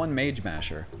only have one Mage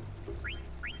Masher.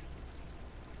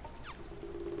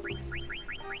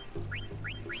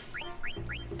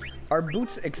 Are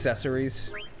boots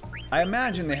accessories? I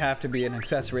imagine they have to be an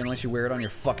accessory unless you wear it on your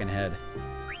fucking head.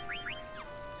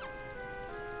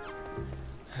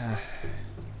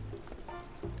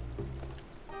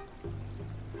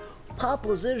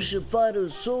 Papa's airship fighter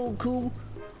is so cool.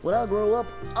 When I grow up,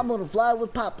 I'm gonna fly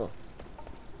with Papa.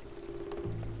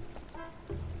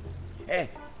 Hey.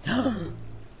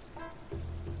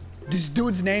 This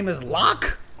dude's name is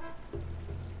Locke?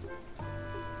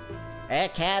 Air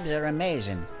cabs are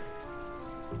amazing.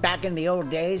 Back in the old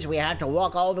days, we had to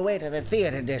walk all the way to the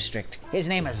theater district. His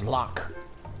name is Locke.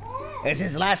 Is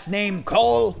his last name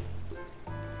Cole?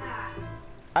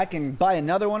 I can buy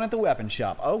another one at the weapon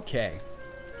shop. Okay.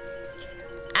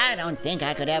 I don't think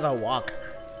I could ever walk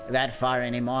that far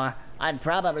anymore. I'd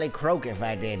probably croak if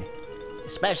I did.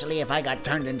 Especially if I got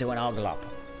turned into an oglop.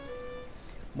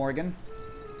 Morgan?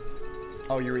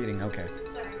 Oh, you're eating. Okay.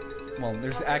 Sorry. Well,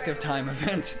 there's active time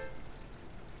event.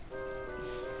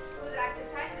 Whose active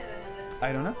time event is it?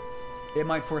 I don't know. It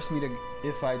might force me to...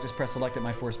 If I just press select, it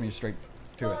might force me straight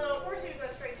to Well, it. it'll force you to go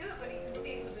straight to it, but you can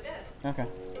see whose it is. Okay.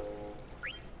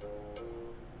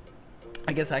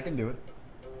 I guess I can do it.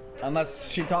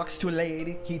 Unless she talks to a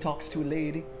lady, he talks to a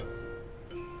lady.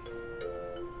 Who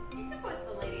was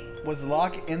the lady? Was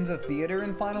Locke in the theater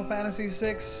in Final Fantasy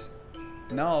VI?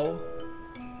 No.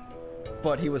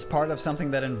 But he was part of something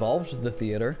that involved the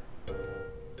theater.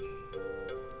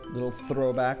 Little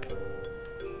throwback.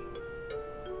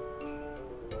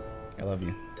 I love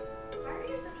you. Why are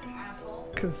you such an asshole?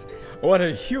 Cause what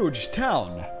a huge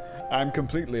town. I'm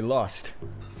completely lost.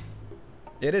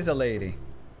 It is a lady.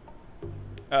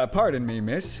 Pardon me,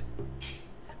 miss.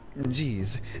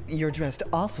 Jeez, you're dressed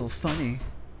awful funny.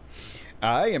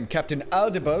 I am Captain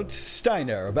Aldebald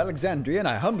Steiner of Alexandria, and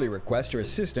I humbly request your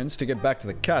assistance to get back to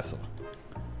the castle.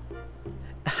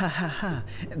 Ha ha ha,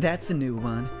 that's a new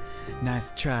one.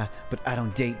 Nice try, but I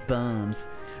don't date bums.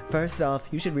 First off,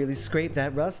 you should really scrape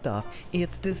that rust off.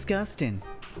 It's disgusting.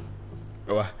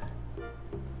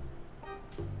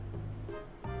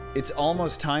 It's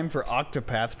almost time for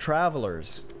Octopath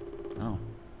Travelers. Oh.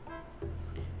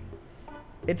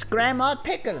 It's Grandma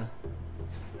Pickle.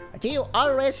 Do you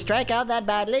always strike out that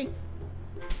badly?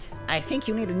 I think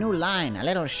you need a new line. A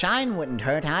little shine wouldn't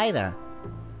hurt either.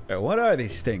 What are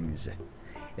these things?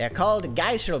 They're called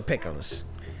Geisel pickles.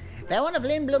 They're one of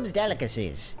Lindblom's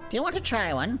delicacies. Do you want to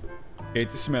try one?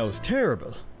 It smells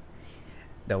terrible.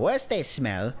 The worse they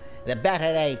smell, the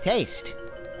better they taste.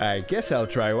 I guess I'll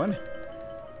try one.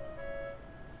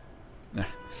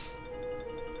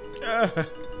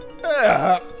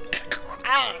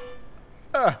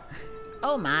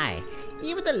 Oh my,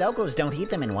 even the locals don't eat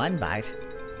them in one bite.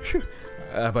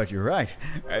 But you're right.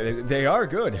 They are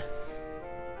good.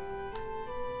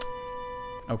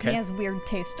 Okay. He has weird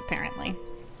taste, apparently.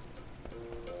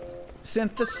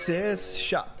 Synthesis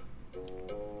shop.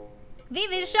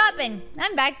 Vivi's shopping.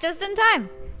 I'm back just in time.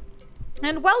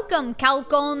 And welcome,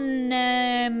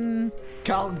 Calconen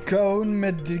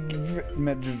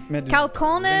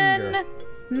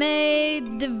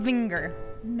Medvinger.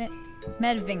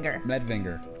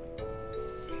 Medvinger.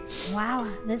 Wow,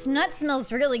 this nut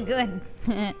smells really good.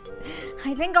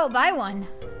 I think I'll buy one.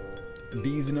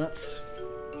 These nuts.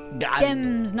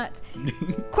 Dems nuts.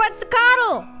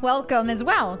 Quetzalcoatl! Welcome as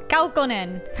well,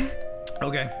 Calconen.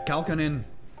 Okay, Calconen.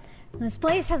 This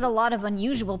place has a lot of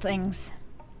unusual things.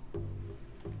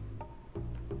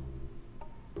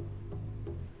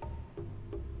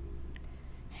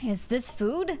 Is this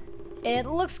food? It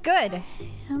looks good.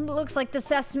 It looks like the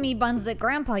sesame buns that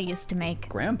Grandpa used to make.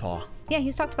 Grandpa? Yeah,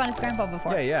 he's talked about his grandpa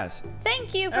before. Yeah, he has.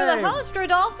 Thank you for Hey, the host,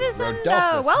 Rodolphus, and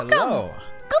Rodolphus, welcome. hello.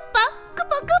 Koopa,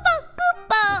 Koopa, Koopa,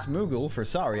 Koopa. It's Moogle for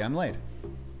sorry, I'm late.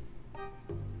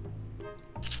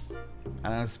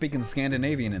 I'm speaking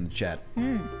Scandinavian in the chat.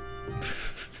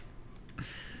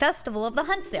 Festival of the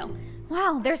Hunt Sale.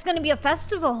 Wow, there's gonna be a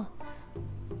festival.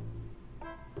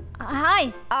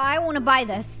 Hi, I want to buy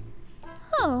this.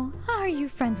 Oh, are you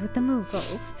friends with the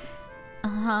Moogles?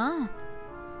 Uh-huh.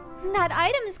 That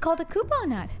item is called a Kupo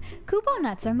nut. Kupo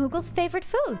nuts are Moogle's favorite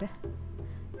food.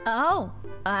 Oh,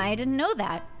 I didn't know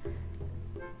that.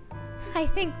 I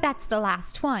think that's the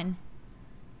last one.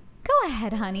 Go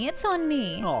ahead, honey, it's on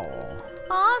me. Oh.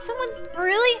 Aw, someone's...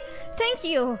 Really? Thank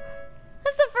you.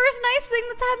 That's the first nice thing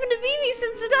that's happened to Vivi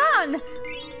since the dawn.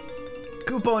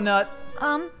 Kupo nut.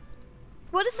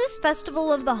 What is this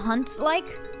Festival of the Hunt like?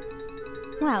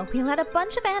 Well, we let a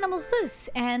bunch of animals loose,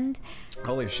 and...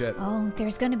 Holy shit. Oh,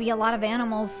 there's gonna be a lot of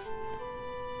animals.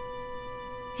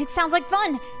 It sounds like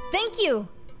fun. Thank you.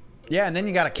 Yeah, and then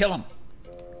you gotta kill him.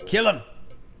 Kill him.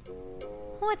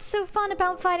 What's so fun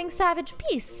about fighting savage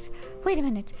beasts? Wait a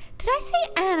minute. Did I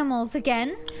say animals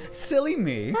again? Silly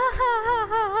me.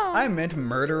 I meant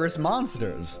murderous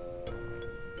monsters.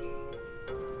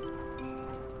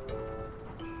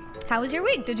 How was your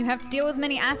week? Did you have to deal with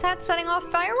many asshats setting off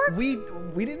fireworks?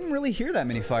 We didn't really hear that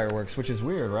many fireworks, which is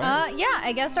weird, right? Yeah,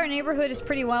 I guess our neighborhood is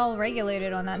pretty well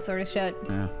regulated on that sort of shit.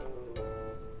 Yeah.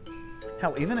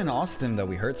 Hell, even in Austin, though,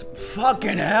 we heard some...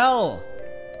 Fucking hell!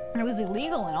 It was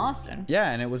illegal in Austin. Yeah,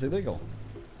 and it was illegal.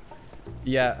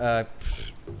 Yeah,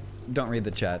 don't read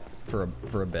the chat for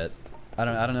a bit. I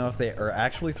don't know if they are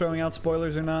actually throwing out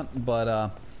spoilers or not,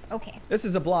 but Okay. this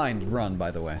is a blind run, by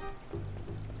the way.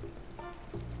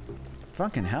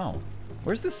 Fucking hell.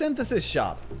 Where's the synthesis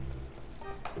shop?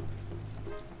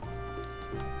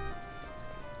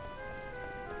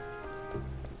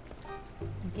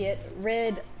 Get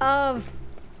rid of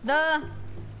the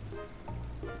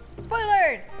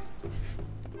spoilers.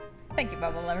 Thank you,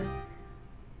 Bubble Lover.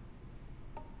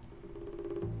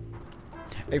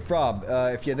 Hey,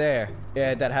 Frob, if you're there,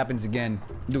 that happens again,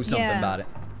 do something Yeah. about it.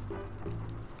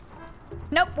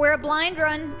 Nope, we're a blind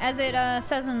run, as it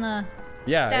says in the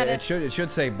Yeah, status. it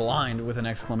should say blind with an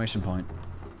exclamation point.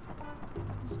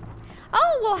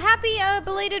 Oh, well, happy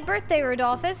belated birthday,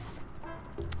 Rodolphus.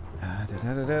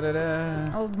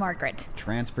 Old Margaret.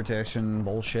 Transportation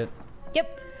bullshit.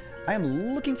 Yep. I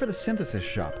am looking for the synthesis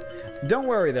shop. Don't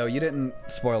worry though, you didn't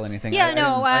spoil anything. Yeah,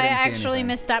 no, I didn't see actually anything.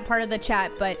 missed that part of the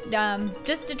chat, but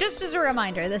just as a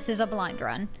reminder, this is a blind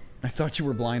run. I thought you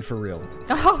were blind for real.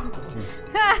 Oh.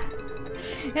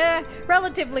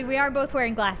 Relatively, we are both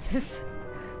wearing glasses.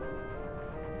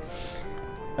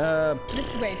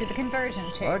 This way to the conversion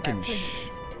chamber, Fucking please.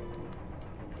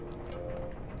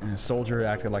 A soldier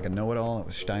acted like a know-it-all. It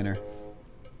was Steiner.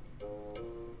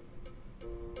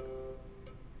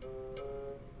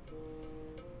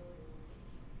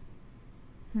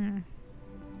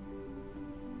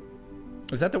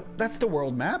 Is that that's the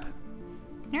world map?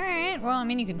 All right. Well, I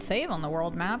mean, you can save on the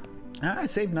world map. I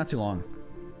saved not too long.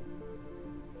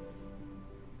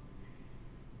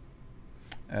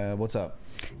 What's up?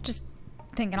 Just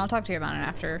thinking. I'll talk to you about it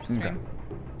after stream. Okay.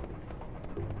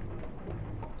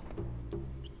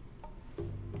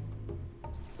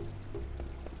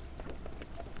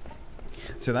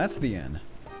 So that's the end.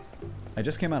 I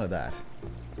just came out of that.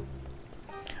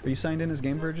 Are you signed in as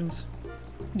Game Virgins?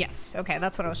 Yes. Okay,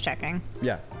 that's what I was checking.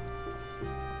 Yeah.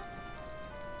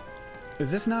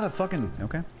 Is this not a fucking...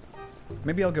 Okay.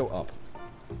 Maybe I'll go up.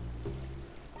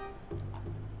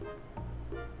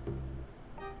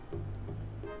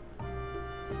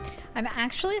 I'm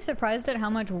actually surprised at how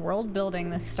much world building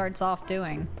this starts off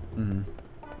doing. Mm-hmm.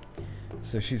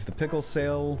 So she's the pickle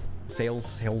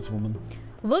saleswoman.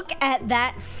 Look at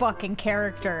that fucking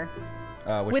character.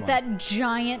 Which With one? that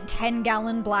giant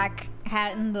 10-gallon black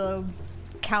hat and the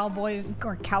cowboy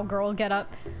or cowgirl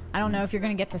getup. I don't know if you're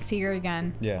gonna get to see her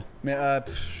again. Yeah.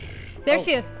 There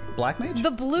she is. Black mage?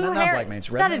 The blue No, hair. Not black mage.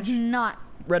 Red That mage? is not.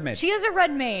 Red mage. She is a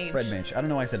red mage. Red mage. I don't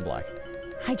know why I said black.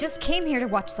 I just came here to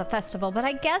watch the festival, but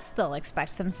I guess they'll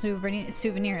expect some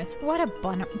souvenirs. What a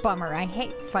bummer. I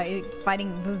hate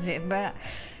fighting. But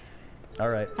All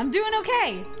right. I'm doing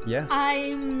okay. Yeah.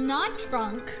 I'm not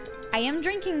drunk. I am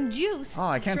drinking juice. Oh,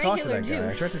 I can't just talk to regular that guy. I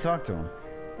juice. tried to talk to him.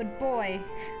 But boy,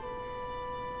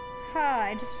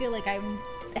 I just feel like I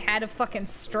had a fucking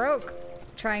stroke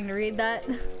trying to read that.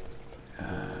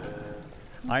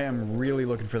 I am really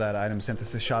looking for that item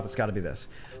synthesis shop. It's got to be this.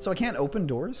 So I can't open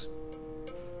doors?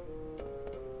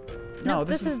 No, Nope,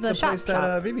 this is the place shop.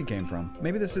 that Vivi came from.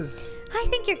 Maybe this is I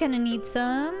think you're gonna need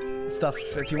some stuff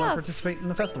if you want to participate in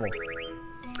the festival.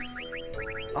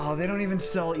 Oh, they don't even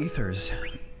sell ethers.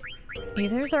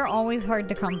 Ethers are always hard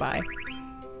to come by.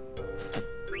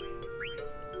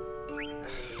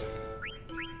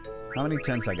 How many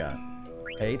tents I got?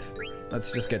 8?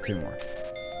 Let's just get 2 more.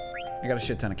 I got a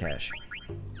shit ton of cash.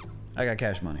 I got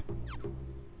cash money.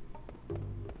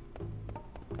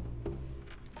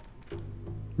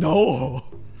 No!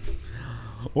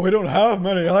 We don't have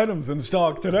many items in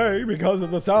stock today because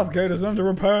the south gate is under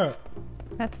repair.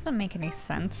 That doesn't make any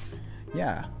sense.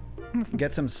 Yeah.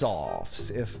 Get some softs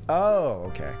if... Oh,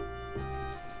 okay.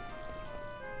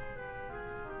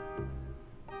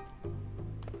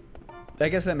 I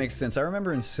guess that makes sense. I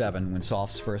remember in 7 when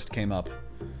softs first came up.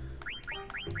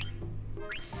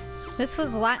 This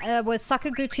was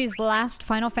Sakaguchi's last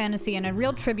Final Fantasy and a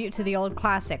real tribute to the old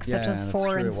classics, such Yeah, as that's 4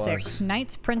 true, and it 6. was.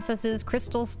 Knights, princesses,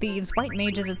 crystals, thieves, white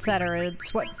mages, etc.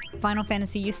 It's what Final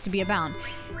Fantasy used to be about.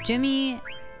 Jimmy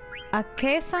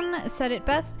Akeson said it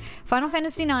best. Final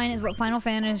Fantasy IX is what Final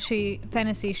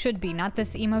Fantasy should be, not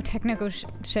this emo technical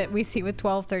shit we see with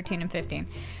 12, 13, and 15.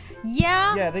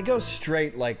 Yeah. Yeah, they go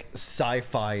straight, like,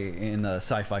 sci-fi in the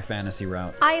sci-fi fantasy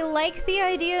route. I like the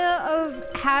idea of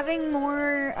having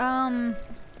more,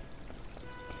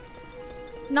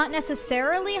 not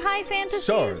necessarily high fantasies.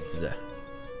 Swords.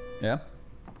 Yeah?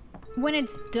 When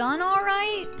it's done all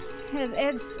right,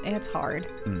 it's hard.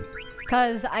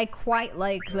 Because I quite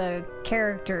like the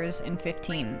characters in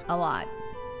 15 a lot.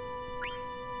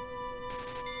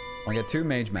 I get 2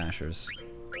 mage mashers.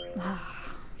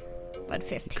 But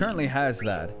 15. Currently has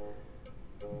that.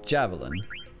 Javelin.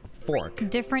 Fork.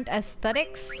 Different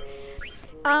aesthetics.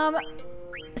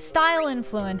 Style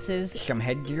influences. Some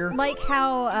headgear. Like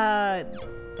how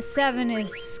 7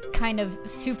 is kind of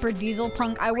super diesel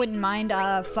punk. I wouldn't mind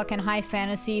fucking high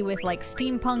fantasy with like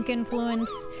steampunk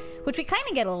influence, which we kind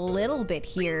of get a little bit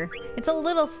here. It's a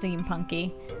little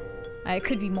steampunky. It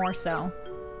could be more so.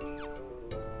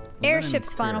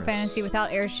 Airships Final Fantasy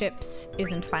without airships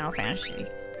isn't Final Fantasy.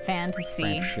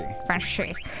 Fantasy.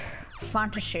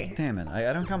 Damn it,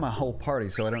 I don't got my whole party,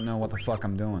 so I don't know what the fuck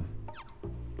I'm doing.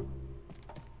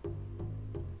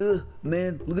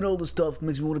 Man, look at all the stuff.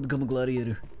 Makes me want to become a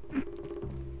gladiator.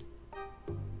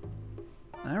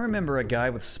 I remember a guy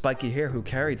with spiky hair who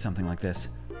carried something like this.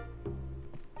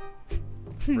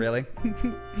 Really?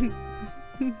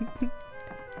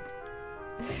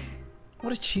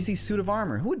 What a cheesy suit of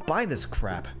armor. Who would buy this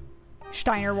crap?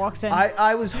 Steiner walks in.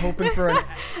 I was hoping for an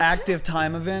active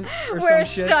time event or Where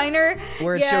some shit. Steiner,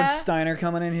 where it yeah. showed Steiner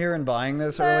coming in here and buying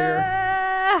this earlier.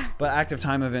 But active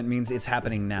time event means it's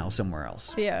happening now somewhere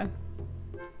else. Yeah.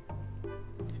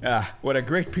 Ah, what a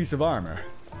great piece of armor.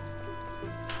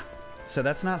 So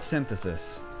that's not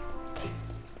synthesis.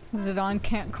 Zidane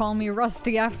can't call me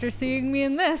Rusty after seeing me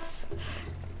in this.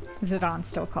 Zidane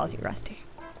still calls you Rusty.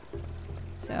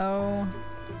 So...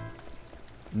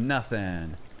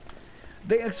 Nothing.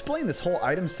 They explain this whole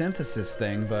item synthesis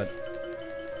thing, but...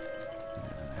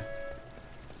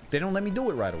 They don't let me do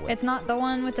it right away. It's not the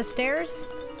one with the stairs?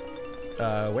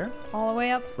 Where? All the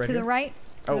way up Right to here? the right?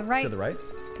 To the right? To the right?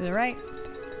 To the right.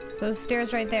 Those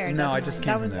stairs right there. No, I definitely. just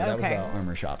came from there. Okay. That was the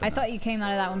armor shop. I thought you came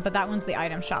out of that one, but that one's the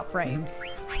item shop, right?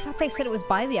 I thought they said it was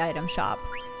by the item shop.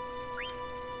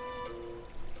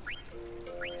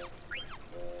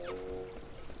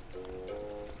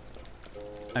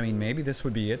 I mean, maybe this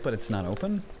would be it, but it's not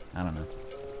open? I don't know.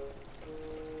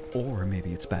 Or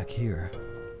maybe it's back here.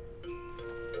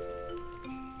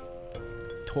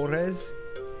 Torres?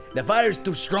 The fire's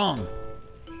too strong.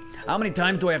 How many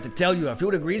times do I have to tell you a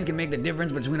few degrees can make the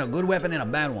difference between a good weapon and a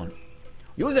bad one?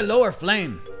 Use a lower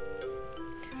flame.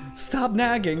 Stop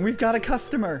nagging. We've got a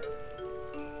customer.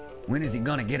 When is he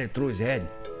gonna get it through his head?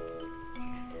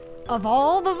 Of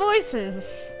all the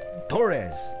voices.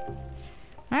 Torres.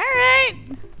 Alright.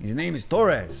 His name is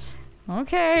Torres.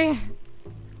 Okay.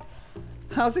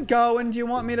 How's it going? Do you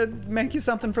want me to make you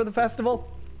something for the festival?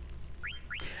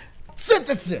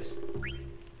 Synthesis!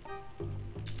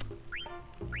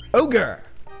 Ogre!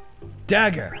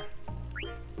 Dagger!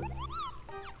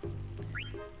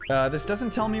 This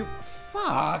doesn't tell me...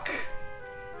 Fuck!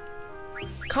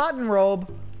 Cotton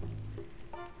robe.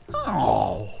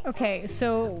 Oh. Okay,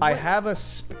 so... I have a...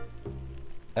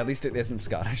 At least it isn't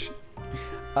Scottish.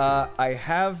 I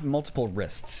have multiple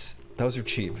wrists. Those are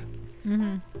cheap.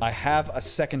 Mm-hmm. I have a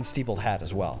second steepled hat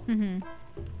as well. Mm-hmm.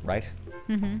 Right?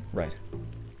 Mm-hmm. Right.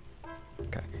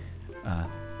 Okay.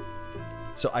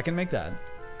 So I can make that.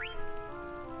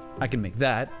 I can make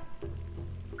that.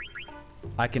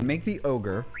 I can make the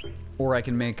ogre, or I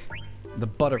can make the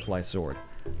butterfly sword.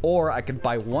 Or I could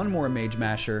buy one more Mage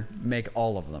Masher, make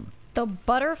all of them. The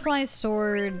butterfly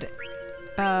sword,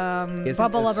 Isn't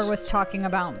Bubble this- Lover was talking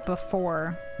about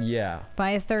before. Yeah.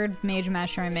 Buy a third Mage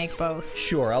Masher and make both.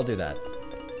 Sure, I'll do that.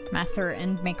 Mather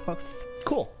and make both.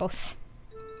 Cool. Both.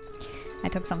 I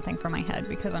took something from my head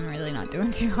because I'm really not doing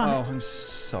too Oh, hot. I'm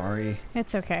sorry.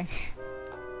 It's okay.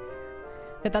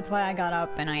 But that's why I got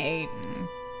up and I ate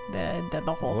and did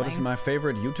the whole What thing. is my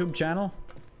favorite YouTube channel?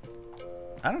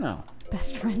 I don't know.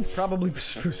 Best friends. Probably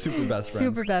Super Best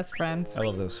Friends. Super best friends. I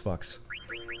love those fucks.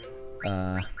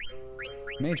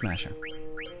 Mage Masher.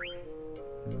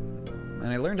 And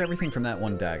I learned everything from that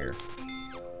one dagger.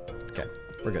 Okay,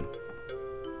 we're good.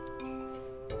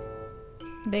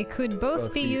 They could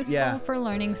both be useful yeah. for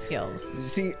learning skills.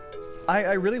 See,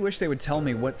 I really wish they would tell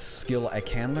me what skill I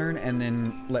can learn and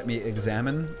then let me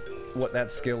examine what that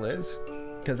skill is.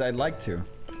 Because I'd like to.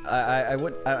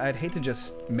 I'd hate to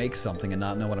just make something and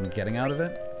not know what I'm getting out of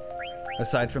it.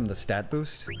 Aside from the stat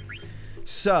boost.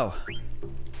 So,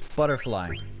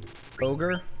 Butterfly,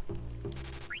 Ogre,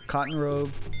 Cotton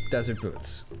Robe, Desert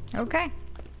Boots. Okay.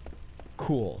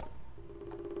 Cool.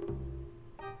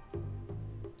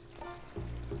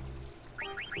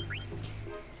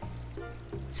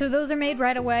 So those are made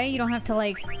right away? You don't have to,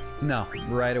 like... No,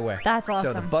 right away. That's So the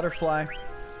awesome. Butterfly,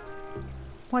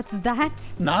 What's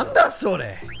that? Nanda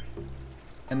Sore!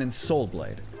 And then Soul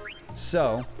Blade.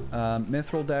 So,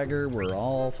 Mithril Dagger, we're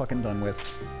all fucking done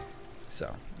with.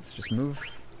 So, let's just move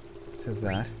to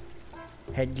that.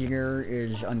 Headgear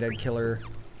is Undead Killer.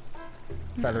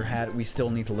 Feather Hat, we still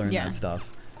need to learn Yeah. that stuff.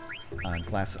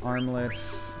 Glass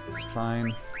Armlets, it's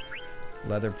fine.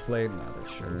 Leather Plate, leather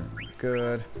shirt,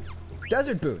 good.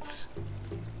 Desert Boots.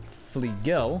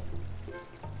 Fleagill.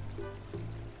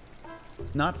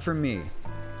 Not for me.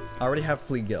 I already have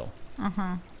Fleagill.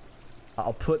 Uh-huh.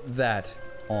 I'll put that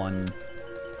on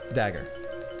Dagger.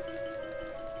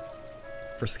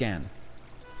 For scan.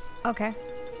 Okay.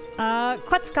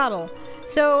 Quetzalcoatl.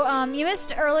 So, you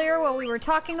missed earlier what we were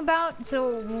talking about,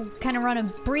 so we'll kind of run a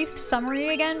brief summary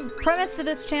again. Premise to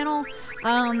this channel,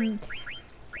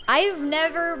 I've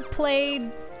never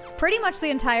played pretty much the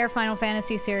entire Final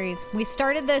Fantasy series. We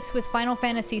started this with Final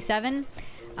Fantasy VII.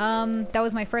 That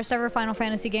was my first ever Final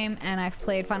Fantasy game, and I've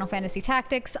played Final Fantasy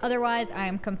Tactics. Otherwise, I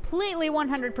am completely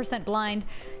 100% blind,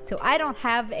 so I don't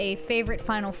have a favorite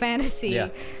Final Fantasy Yeah.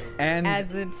 And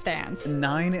as it stands.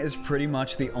 9 is pretty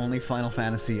much the only Final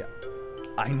Fantasy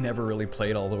I never really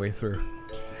played all the way through.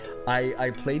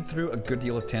 I played through a good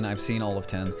deal of 10. I've seen all of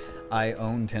 10. I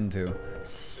own 10 too.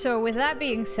 So with that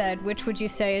being said, which would you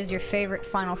say is your favorite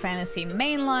Final Fantasy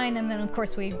mainline? And then of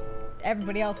course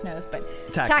everybody else knows,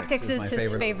 but Tactics is my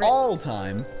his favorite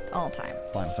all-time all time.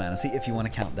 Final Fantasy, if you want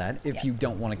to count that. If Yeah. you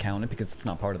don't want to count it because it's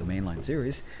not part of the mainline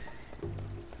series.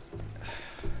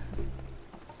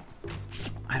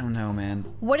 I don't know, man.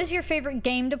 What is your favorite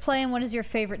game to play and what is your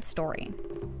favorite story?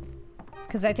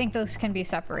 Because I think those can be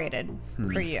separated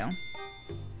for you.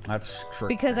 That's true.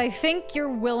 Because I think you're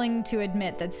willing to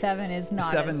admit that 7 is not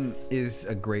 7 as... is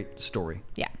a great story.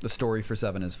 Yeah. The story for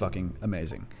 7 is fucking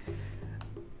amazing.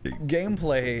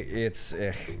 Gameplay, it's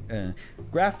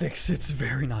graphics, it's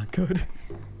very not good.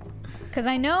 Because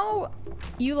I know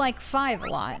you like 5 a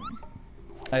lot.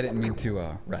 I didn't mean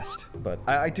to rest, but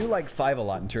I do like 5 a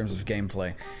lot in terms of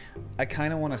gameplay. I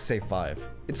kind of want to say 5.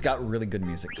 It's got really good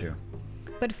music too.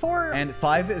 But 4... And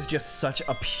 5 is just such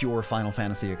a pure Final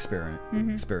Fantasy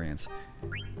experience.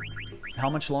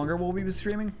 How much longer will we be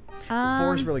streaming?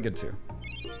 4 is really good too.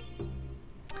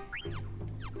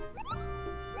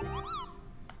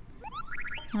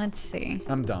 Let's see.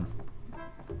 I'm dumb.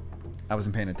 I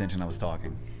wasn't paying attention, I was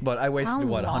talking. But I wasted, How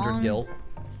what, 100 long? gil?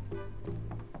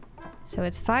 So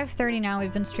it's 5:30 now.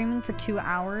 We've been streaming for 2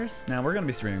 hours. Now we're gonna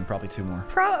be streaming probably 2 more.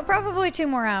 Probably 2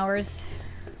 more hours.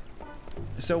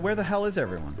 So where the hell is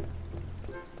everyone?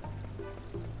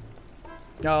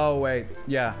 Oh, wait.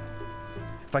 Yeah.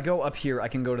 If I go up here, I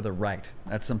can go to the right.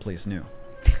 That's someplace new.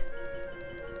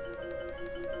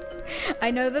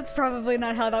 I know that's probably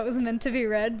not how that was meant to be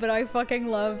read, but I fucking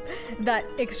love that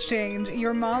exchange.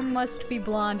 Your mom must be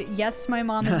blonde. Yes, my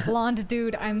mom is blonde,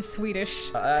 dude. I'm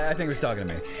Swedish. I think he was talking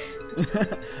to me.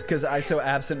 Because I so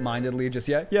absent-mindedly just,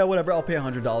 yeah, whatever. I'll pay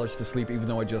 $100 to sleep even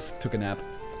though I just took a nap.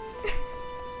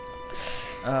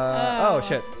 Oh,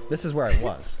 shit. This is where I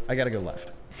was. I gotta go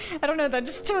left. I don't know, that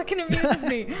just fucking amuses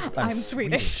me. I'm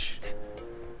Swedish.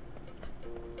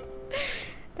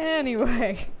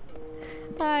 Anyway.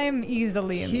 I'm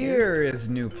easily amused. Here is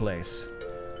new place.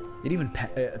 It even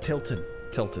tilted.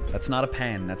 Tilted. That's not a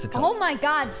pan, that's a tilt. Oh my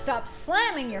god, stop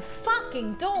slamming your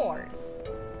fucking doors.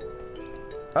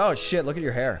 Oh shit, look at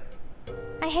your hair.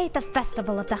 I hate the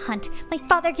Festival of the Hunt. My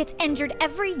father gets injured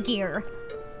every year.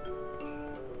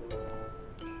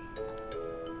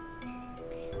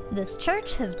 This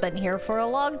church has been here for a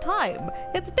long time.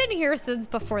 It's been here since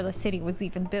before the city was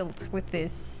even built, with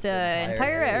this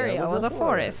entire area with a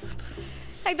forest.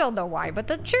 I don't know why, but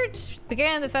the church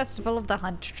began the Festival of the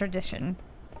Hunt tradition.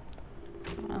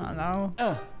 I don't know.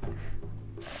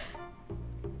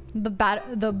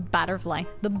 The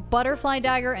butterfly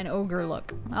dagger and ogre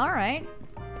look. Alright.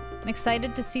 I'm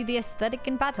excited to see the aesthetic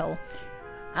in battle.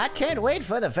 I can't wait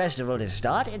for the festival to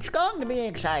start. It's going to be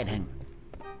exciting.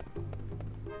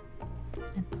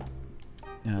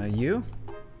 You?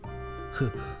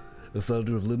 The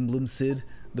founder of Limblum, Sid,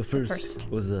 the first.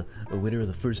 Was a winner of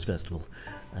the first festival.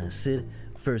 Sid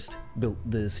first built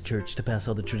this church to pass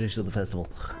on the tradition of the festival.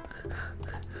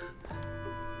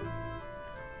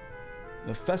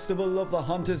 The Festival of the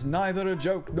Hunt is neither a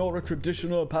joke nor a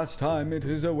traditional pastime. It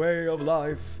is a way of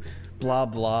life. Blah,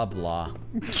 blah, blah.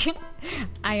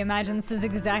 I imagine this is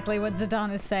exactly what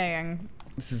Zidane is saying.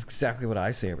 This is exactly what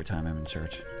I say every time I'm in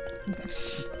church.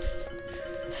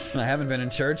 I haven't been in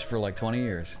church for like 20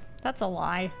 years. That's a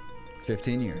lie.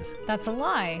 15 years. That's a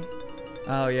lie.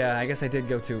 Oh, yeah, I guess I did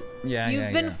go to... Yeah,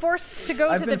 You've been forced to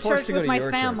go to the church with my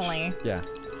family. Yeah.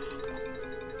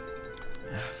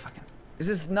 Fucking... Is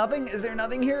this nothing? Is there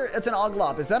nothing here? It's an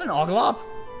oglop. Is that an oglop?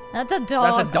 That's a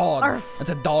dog. That's a dog. Arf.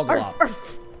 That's a doglop.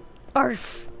 Arf.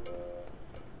 Arf.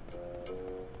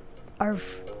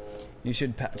 Arf. You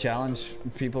should challenge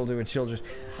people to a children's...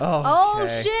 Oh,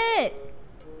 shit!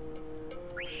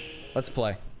 Let's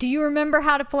play. Do you remember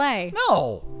how to play?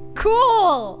 No!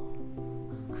 Cool!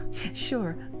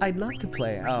 Sure, I'd love to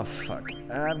play. Oh, fuck.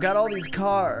 I've got all these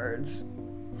cards.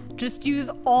 Just use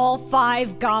all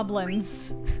 5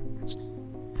 goblins.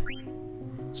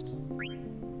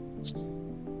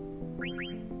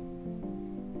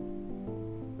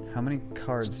 How many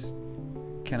cards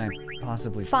can I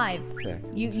possibly 5. pick?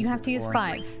 You have to use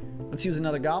 5. Let's use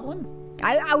another goblin?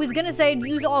 I was gonna say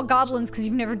use all goblins because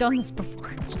you've never done this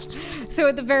before. So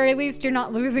at the very least, you're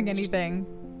not losing anything.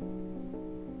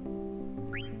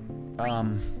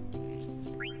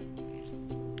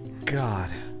 God.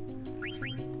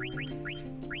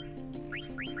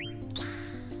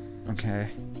 Okay.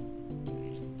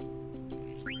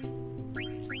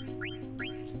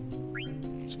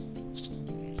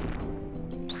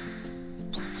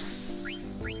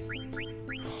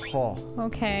 Oh.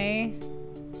 Okay.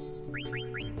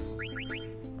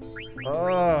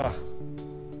 Ugh.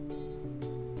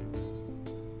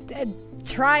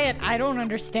 Try it. I don't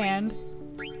understand.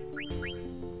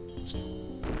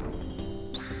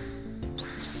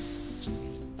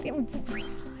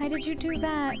 Why did you do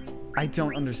that? I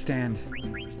don't understand.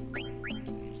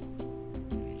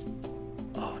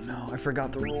 Oh no, I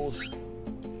forgot the rules.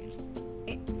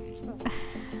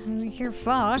 You're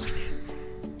fucked.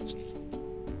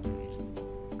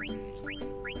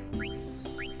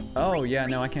 Oh yeah,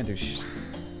 no, I can't do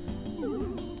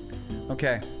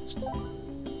Okay.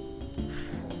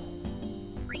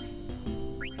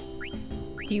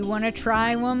 Do you want to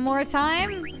try one more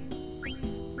time?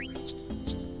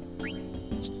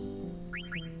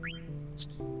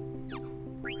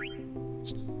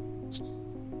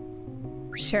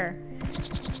 Sure.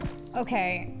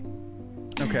 Okay.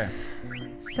 Okay.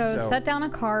 So set down a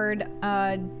card.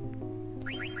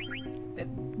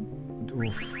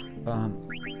 Oof.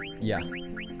 Yeah.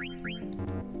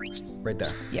 Right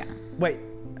there. Yeah. Wait,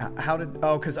 how did...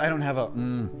 Oh, because I don't have a...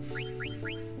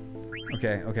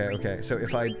 Okay. So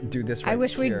if I do this right I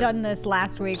wish here, we'd done this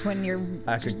last week when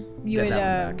I could you get would,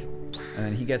 that one back. And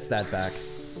then he gets that back.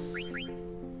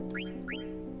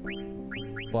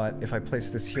 But if I place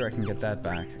this here, I can get that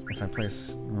back. If I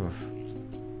place... Oof.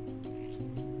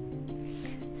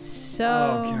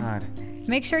 So... Oh, God.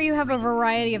 Make sure you have a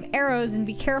variety of arrows and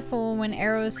be careful when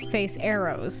arrows face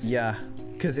arrows. Yeah,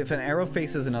 because if an arrow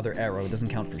faces another arrow, it doesn't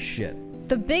count for shit.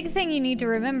 The big thing you need to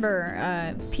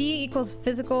remember, P equals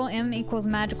physical, M equals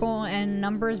magical, and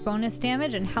numbers bonus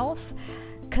damage and health.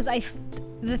 Because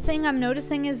the thing I'm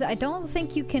noticing is I don't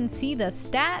think you can see the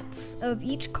stats of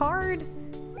each card.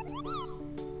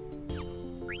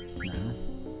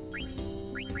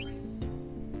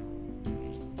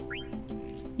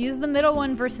 Use the middle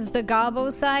one versus the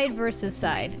gobbo side versus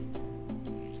side.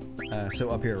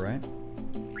 So up here, right?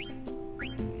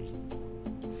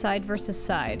 Side versus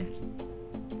side.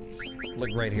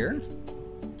 Like right here?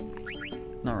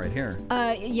 Not right here.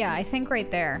 Yeah, I think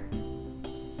right there.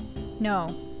 No.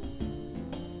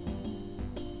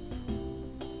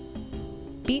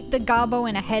 Beat the gobbo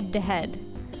in a head-to-head.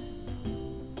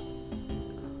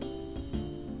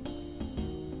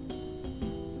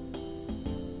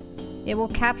 It will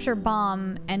capture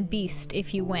bomb and beast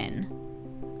if you win.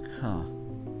 Huh.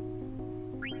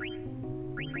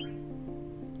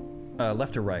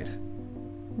 Left or right?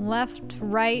 Left,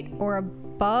 right, or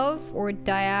above, or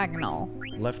diagonal?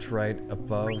 Left, right,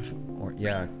 above, or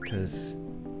yeah, because...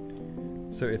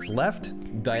 So it's left,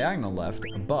 diagonal left,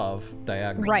 above,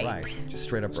 diagonal right. Just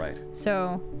straight up right.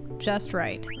 So, just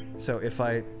right. So if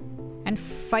I... And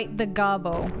fight the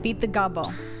gobbo. Beat the gobbo.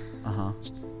 Uh-huh.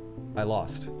 I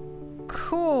lost.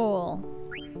 Cool.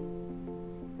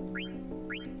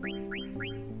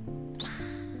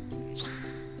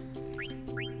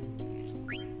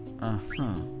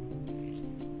 Uh-huh.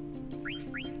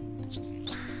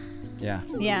 Yeah.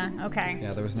 Yeah, okay.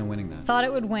 Yeah, there was no winning that. Thought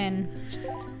it would win.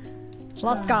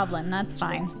 Lost Goblin, that's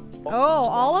fine. Oh,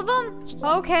 all of them?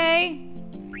 Okay.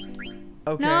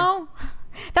 Okay. No?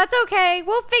 That's okay.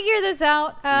 We'll figure this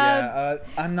out.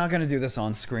 I'm not gonna do this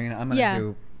on screen. I'm gonna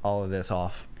do all of this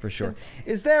off for sure.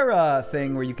 Is there a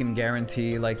thing where you can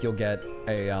guarantee like you'll get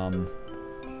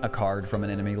a card from an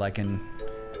enemy like in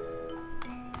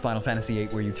Final Fantasy VIII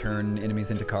where you turn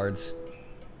enemies into cards?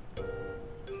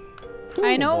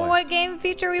 I know what game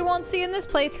feature we won't see in this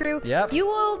playthrough. Yep. You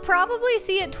will probably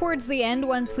see it towards the end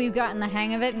once we've gotten the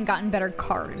hang of it and gotten better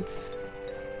cards.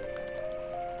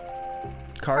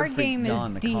 Card game is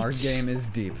deep. The card game is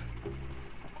deep.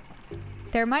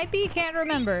 There might be, can't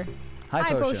remember.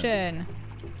 High potion.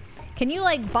 Can you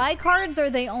like buy cards, or are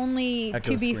they only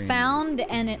Echo to be screen. found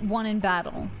and won in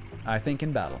battle? I think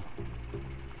in battle.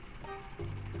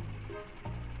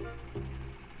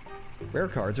 Rare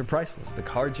cards are priceless. The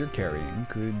cards you're carrying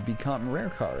could become rare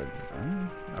cards.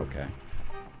 Okay.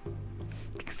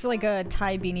 It's like a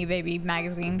Thai Beanie Baby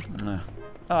magazine.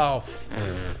 Oh.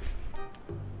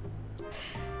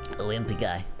 Oh, empty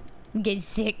guy. Get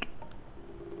sick.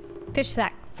 Fish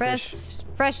sack. Fresh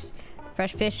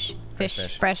fish.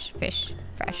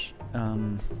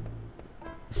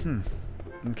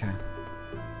 Okay.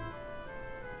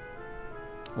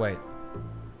 Wait.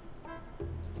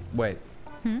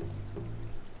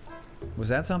 Was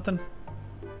that something?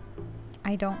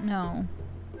 I don't know.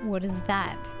 What is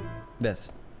that?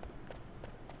 This.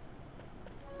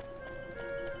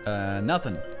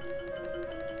 Nothing.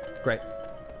 Great.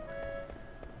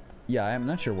 Yeah, I'm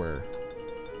not sure where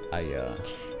I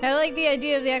like the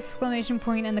idea of the exclamation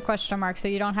point and the question mark, so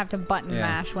you don't have to button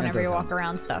mash whenever you walk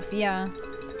around stuff. Yeah.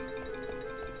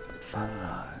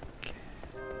 Fuck.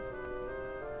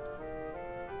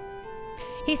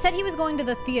 He said he was going to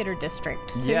the theater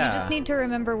district, so you just need to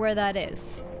remember where that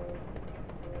is.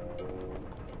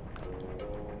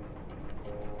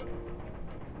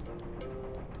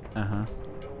 Uh-huh.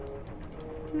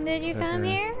 Did you come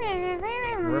here?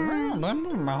 My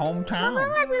hometown.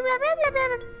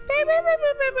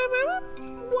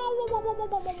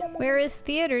 Where is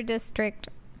theater district?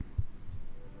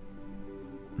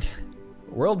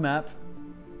 World map.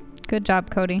 Good job,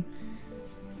 Cody.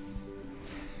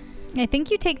 I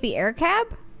think you take the air cab.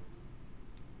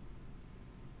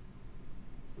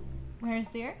 Where's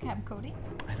the air cab, Cody?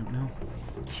 I don't know.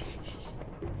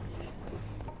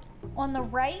 On the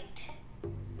right.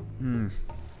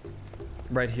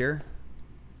 Right here?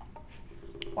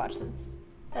 Watch this.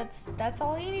 That's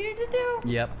all you needed to do.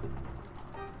 Yep.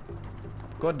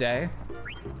 Good day.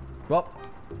 Well.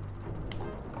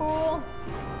 Cool.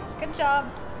 Good job.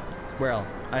 Well,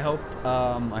 I hope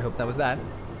that was that.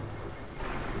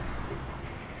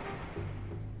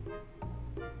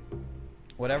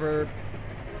 Whatever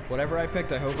I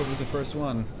picked, I hope it was the first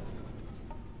one.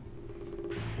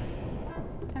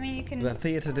 I mean, you can... The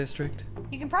theater district.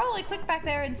 You can probably click back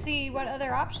there and see what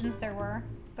other options there were.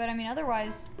 But, I mean,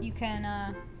 otherwise, you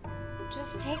can,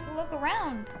 just take a look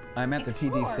around. I'm at the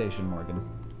TD station, Morgan.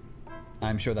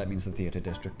 I'm sure that means the theater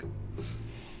district.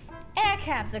 Air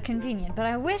cabs are convenient, but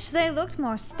I wish they looked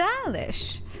more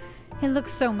stylish. It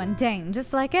looks so mundane,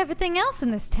 just like everything else in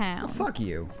this town. Well, fuck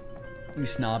you. You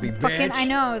snobby Fucking, bitch. I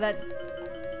know that...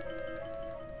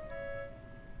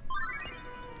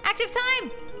 Active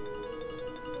time!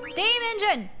 Steam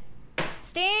engine!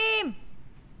 Steam!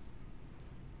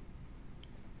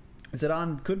 Is it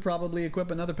on? Could probably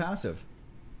equip another passive.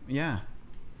 Yeah.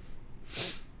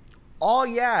 Oh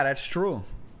yeah, that's true.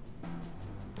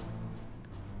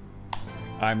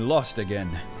 I'm lost again.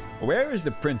 Where is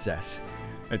the princess?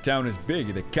 The town is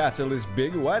big, the castle is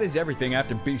big. Why does everything have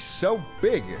to be so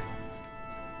big?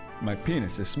 My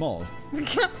penis is small.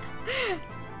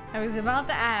 I was about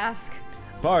to ask.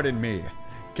 Pardon me.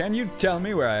 Can you tell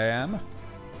me where I am?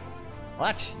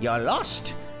 What? You're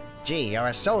lost? Gee, you're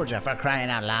a soldier for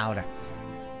crying out loud.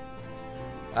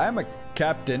 I'm a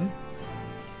captain.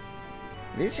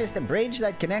 This is the bridge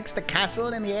that connects the castle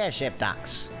and the airship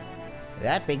docks.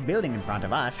 That big building in front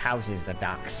of us houses the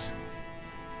docks.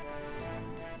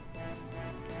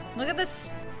 Look at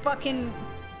this fucking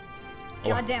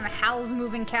goddamn Howl's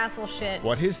Moving Castle shit.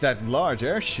 What is that large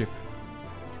airship?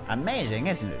 Amazing,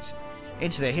 isn't it?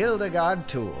 It's the Hildegard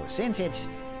 2. Since it's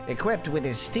equipped with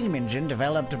a steam engine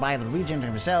developed by the regent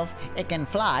himself, it can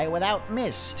fly without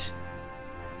mist.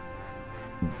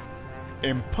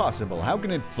 Impossible. How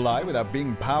can it fly without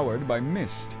being powered by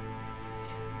mist?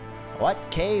 What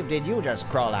cave did you just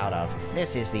crawl out of?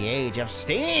 This is the age of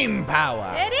steam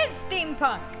power. It is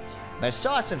steampunk. The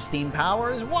source of steam power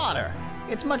is water.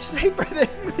 It's much safer than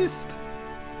mist.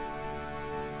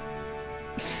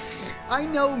 I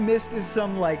know mist is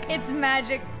some like It's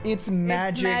magic. it's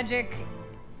magic. It's magic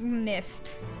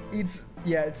mist. It's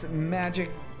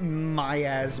magic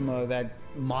miasma that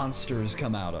monsters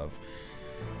come out of.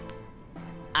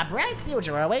 A bright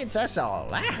future awaits us all.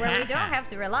 Where we don't have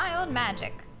to rely on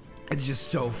magic. It's just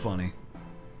so funny.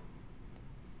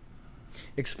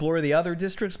 Explore the other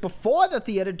districts before the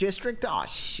theater district. Oh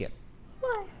shit.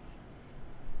 What?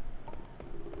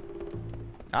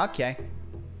 Okay.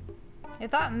 I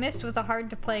thought Myst was a hard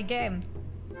to play game.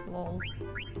 Lol.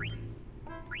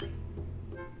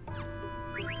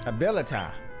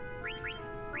 Abilita.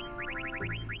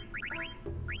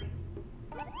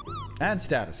 Add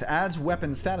status. Adds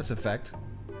weapon status effect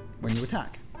when you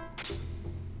attack.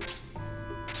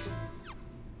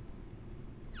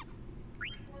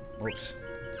 Oops.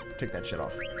 Take that shit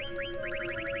off.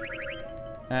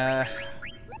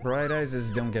 Bright Eyes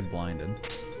is don't get blinded.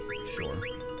 Sure.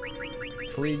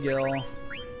 Fleagill.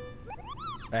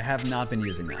 I have not been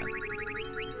using that.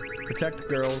 Protect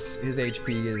Girls. His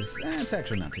HP is... it's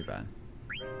actually not too bad.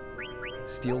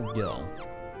 Steel Gill.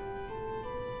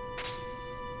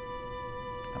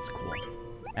 That's cool.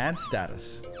 Add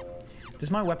status. Does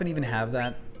my weapon even have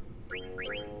that?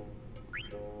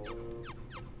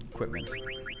 Equipment.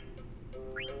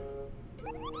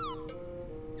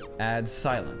 Add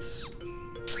silence.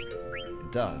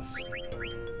 It does.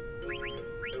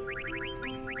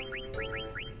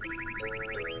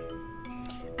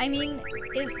 I mean,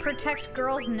 is Protect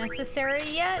Girls necessary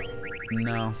yet?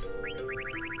 No.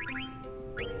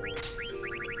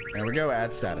 There we go,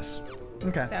 add status.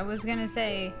 Okay. So I was gonna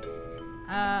say,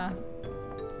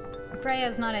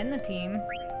 Freya's not in the team.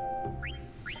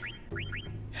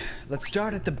 Let's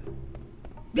start at the...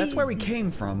 That's where we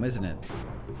came from, isn't it?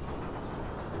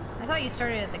 I thought you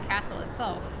started at the castle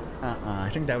itself. I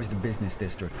think that was the business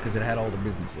district, because it had all the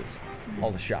businesses.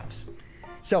 All the shops.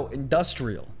 So,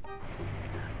 industrial.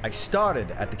 I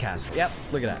started at the castle. Yep,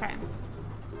 look at that. Okay.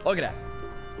 Look at that.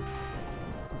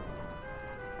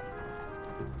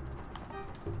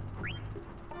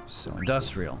 So,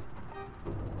 industrial.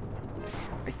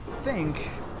 I think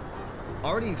I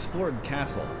already explored the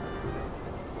castle.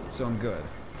 So I'm good.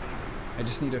 I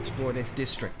just need to explore this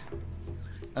district.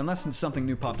 Unless something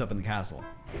new popped up in the castle.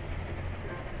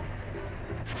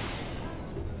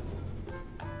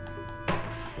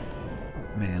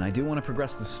 Man, I do want to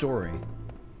progress the story.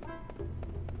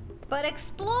 But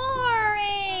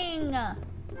exploring!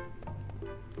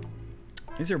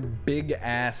 These are big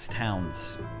ass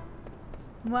towns.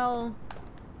 Well,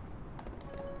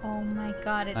 oh my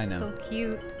god, I it's know. so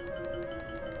cute.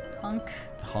 Hunk.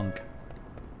 Hunk.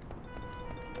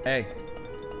 Hey.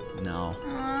 No.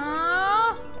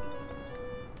 Aww.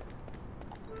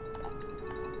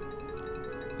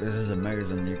 This is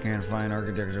amazing. You can't find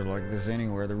architecture like this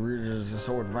anywhere. The region is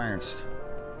so advanced.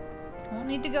 Won't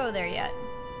need to go there yet.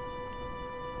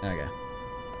 Okay.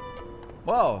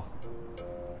 Whoa.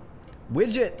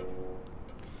 Widget.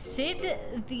 Sid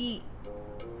the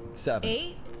 7.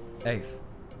 Eighth,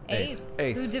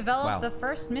 Eighth. who developed Wow. the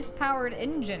first mispowered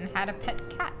engine, had a pet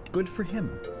cat. Good for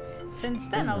him. Since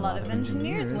then, a lot of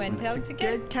engineers went out to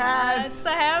get cats. cats.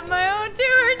 I have my own too.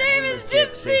 Her name is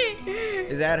Gypsy.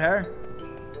 Is that her?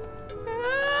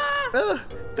 Ah. Ugh,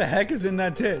 the heck is in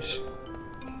that dish?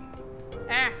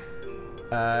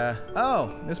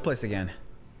 Oh, this place again.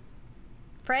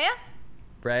 Freya?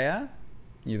 Freya?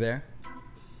 You there?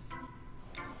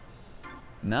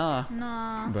 Nah.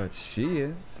 Nah. But she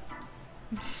is.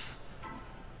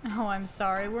 Oh, I'm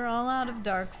sorry. We're all out of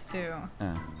dark stew.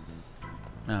 Oh.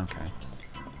 Okay.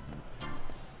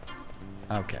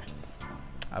 Okay.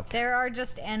 Okay. There are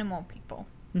just animal people.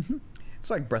 It's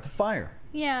like Breath of Fire.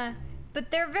 Yeah, but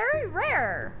they're very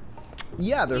rare.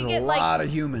 Yeah, there's You a get, like, lot of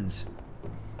humans.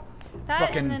 That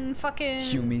Fucking and then fucking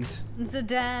Humies.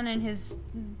 Zidane and his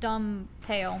dumb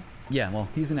tail. Yeah, well,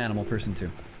 he's an animal person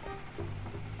too.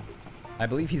 I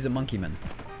believe he's a monkey man.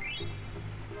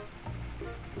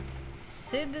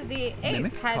 Sid the ape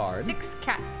Mimic had card. 6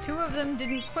 cats. 2 of them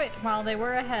didn't quit while they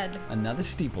were ahead. Another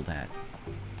steepled hat.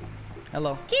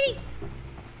 Hello. Kitty!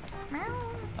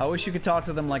 I wish you could talk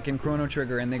to them like in Chrono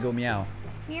Trigger and they go meow.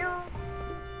 Meow.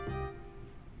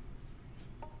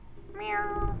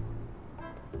 Meow.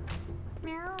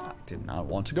 Meow. I did not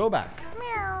want to go back.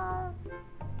 Meow.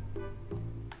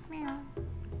 Meow.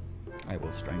 I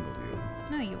will strangle you.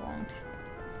 No, you won't.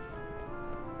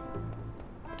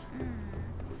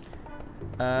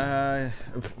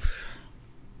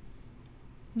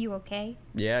 You okay?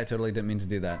 Yeah, I totally didn't mean to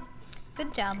do that.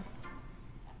 Good job.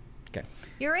 Okay.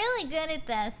 You're really good at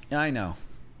this. I know.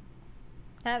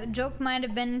 That joke might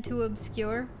have been too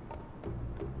obscure.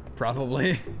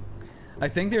 Probably. I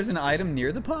think there's an item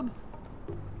near the pub.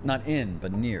 Not in,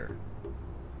 but near.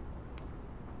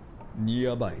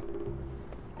 Nearby.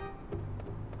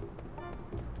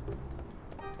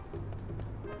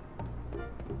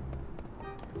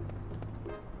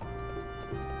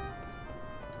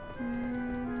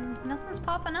 Nothing's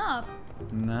popping up.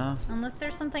 No. Unless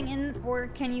there's something in, or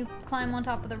can you climb on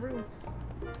top of the roofs?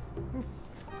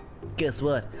 Roofs. Guess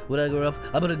what? When I grow up,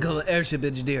 I'm gonna go airship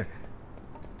engineer.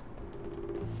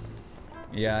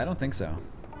 Yeah, I don't think so.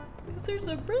 Because there's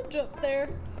a bridge up there.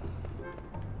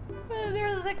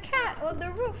 There's a cat on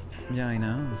the roof. Yeah, I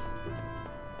know.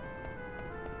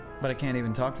 But I can't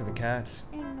even talk to the cats.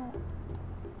 I know.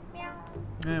 Meow.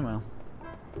 Eh, well.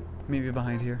 Maybe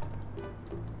behind here.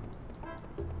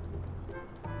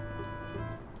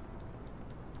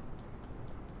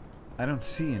 I don't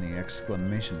see any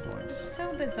exclamation points. It's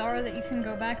so bizarre that you can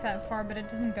go back that far, but it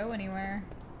doesn't go anywhere.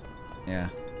 Yeah.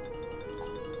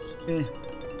 Eh.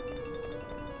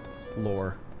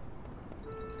 Lore.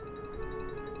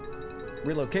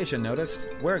 Relocation noticed.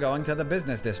 We're going to the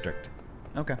business district.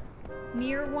 Okay.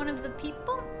 Near one of the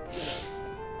people?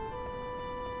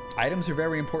 Items are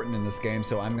very important in this game,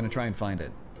 so I'm gonna try and find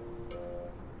it.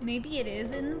 Maybe it is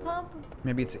in the pub?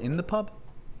 Maybe it's in the pub?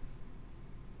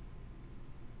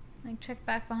 Like, check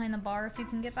back behind the bar if you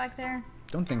can get back there.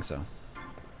 Don't think so.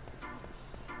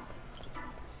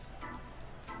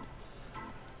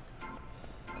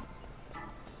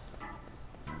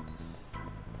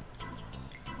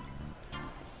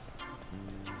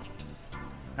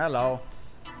 Hello.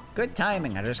 Good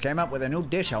timing. I just came up with a new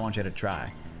dish I want you to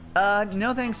try.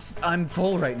 No thanks. I'm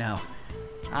full right now.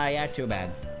 Ah, yeah, too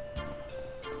bad.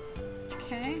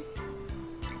 Okay.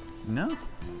 No?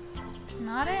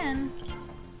 Not in.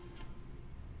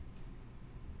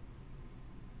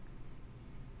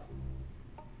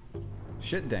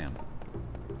 Shit, damn.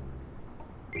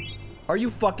 Are you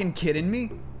fucking kidding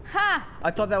me? Ha!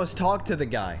 I thought that was talk to the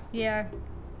guy. Yeah.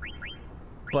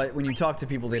 But when you talk to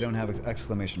people, they don't have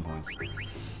exclamation points.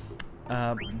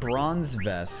 Bronze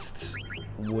vest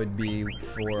would be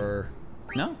for...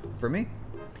 No, for me.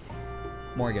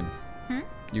 Morgan.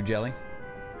 You jelly?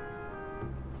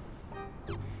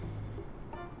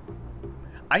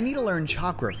 I need to learn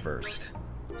chakra first.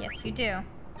 Yes, you do.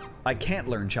 I can't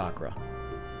learn chakra.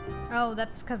 Oh,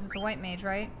 that's because it's a white mage,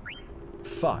 right?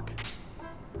 Fuck.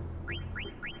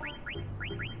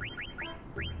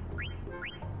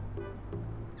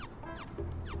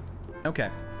 Okay,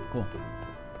 cool.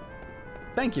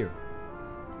 Thank you.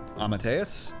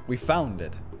 Amadeus, we found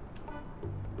it.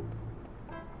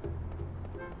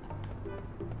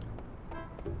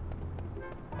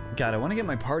 God, I want to get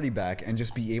my party back and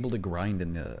just be able to grind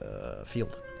in the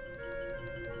field.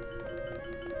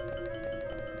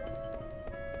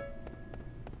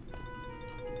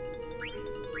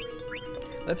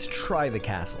 Let's try the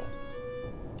castle.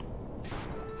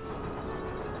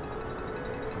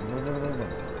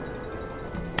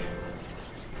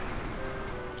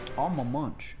 On my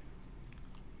munch.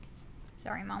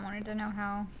 Sorry, Mom wanted to know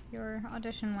how your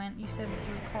audition went. You said that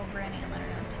you would call Granny and let her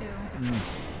know, too.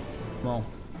 Well,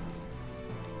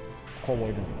 call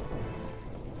later.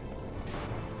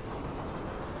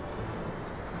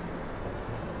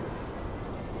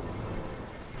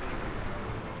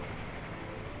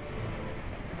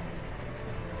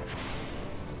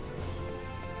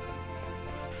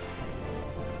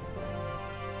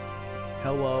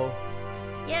 Hello.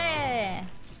 Yeah!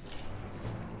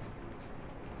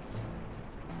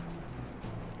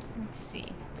 Let's see.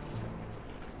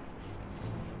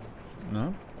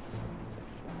 No?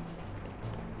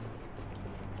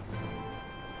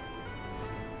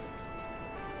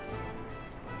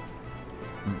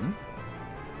 Mm-mm.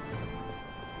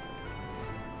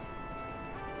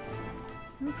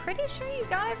 I'm pretty sure you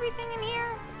got everything in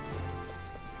here.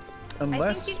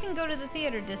 Unless... I think you can go to the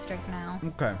theater district now.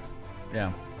 Okay.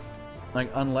 Yeah.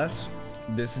 Like, unless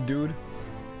this dude...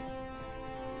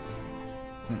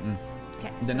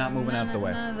 Okay. They're not moving out the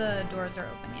way. None of the doors are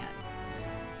open yet.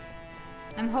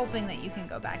 I'm hoping that you can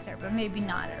go back there, but maybe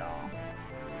not at all.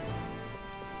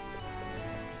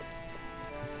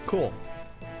 Cool.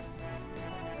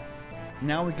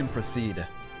 Now we can proceed.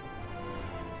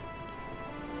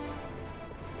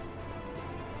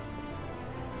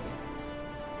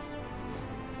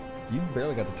 You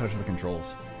barely got to touch the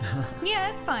controls. Yeah,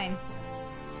 it's fine.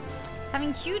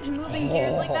 Having huge moving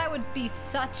gears like that would be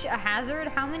such a hazard.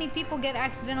 How many people get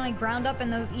accidentally ground up in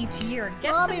those each year?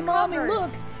 Get some Mommy,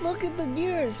 covers. look at the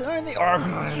gears. Aren't they?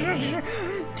 Timmy,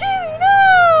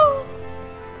 no!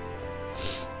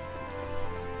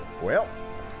 Well,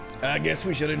 I guess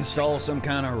we should install some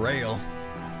kind of rail.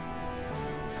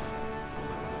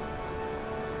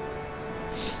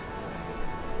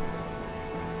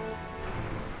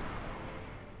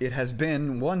 It has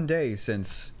been 1 day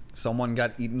since someone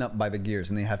got eaten up by the gears,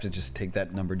 and they have to just take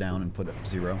that number down and put up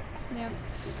 0. Yep.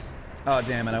 Oh,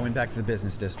 damn it. I went back to the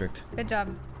business district. Good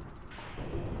job.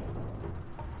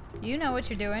 You know what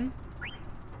you're doing.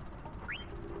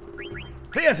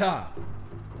 Theater!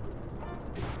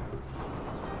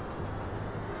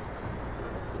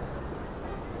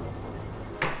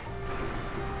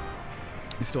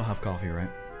 You still have coffee, right?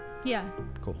 Yeah.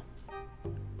 Cool.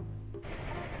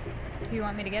 Do you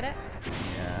want me to get it?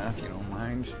 Yeah, if you don't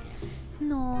mind.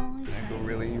 No. I could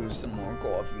really use some more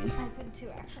coffee. I could too,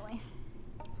 actually.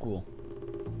 Cool.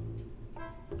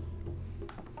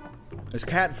 There's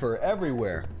cat fur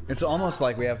everywhere. It's almost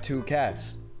like we have 2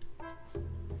 cats. We're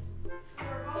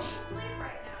both asleep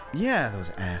right now. Yeah,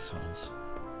 those assholes.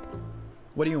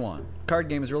 What do you want? Card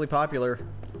game is really popular.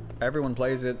 Everyone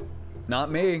plays it. Not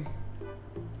me.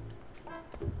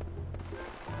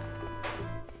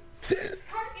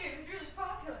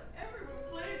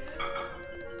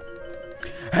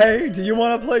 Hey, do you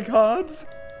want to play cards?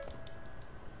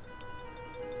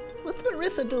 What's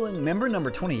Marissa doing? Member number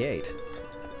 28.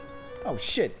 Oh,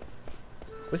 shit.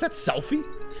 Was that Selfie?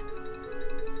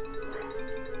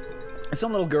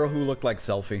 Some little girl who looked like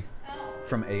Selfie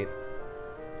from 8.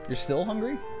 You're still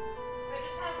hungry? I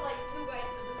just had like 2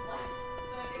 bites of this left. So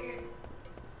I figured.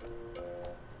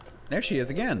 There she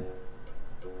is again.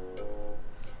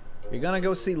 You're gonna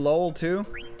go see Lowell too?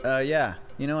 Yeah.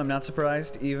 You know, I'm not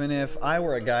surprised. Even if I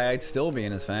were a guy, I'd still be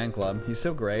in his fan club. He's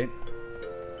so great.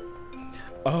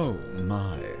 Oh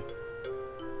my.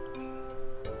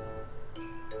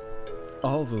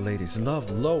 All the ladies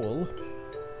love Lowell.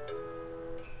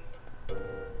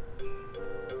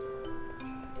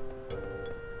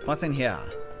 What's in here?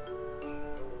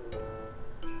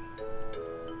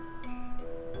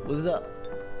 What's up?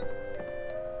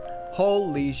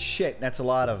 Holy shit, that's a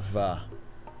lot of, I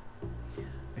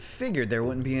figured there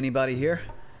wouldn't be anybody here.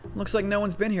 Looks like no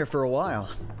one's been here for a while.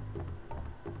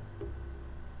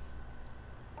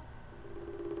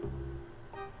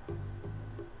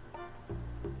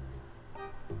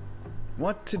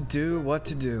 What to do, what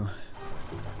to do.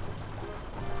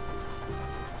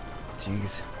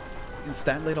 Jeez. It's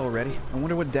that late already? I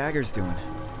wonder what Dagger's doing.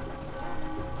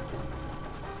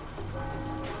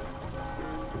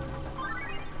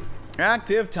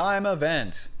 Active time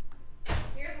event.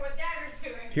 Here's what Dagger's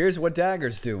doing. Here's what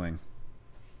Dagger's doing.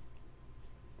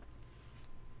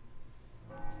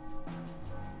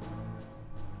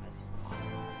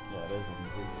 Yeah, it is. I can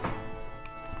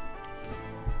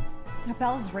see. A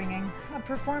bell's ringing. A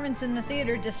performance in the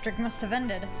theater district must have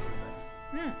ended.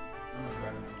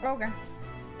 Okay.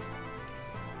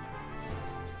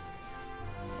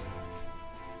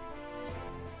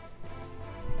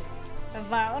 Is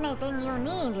there anything you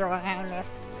need, Your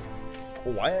Highness?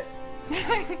 What?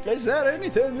 Is there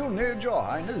anything you need, Your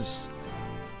Highness?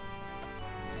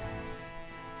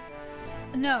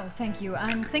 No, thank you.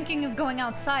 I'm thinking of going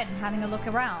outside and having a look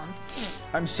around.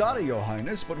 I'm sorry, Your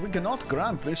Highness, but we cannot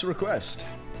grant this request.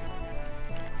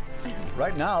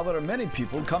 Right now, there are many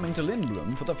people coming to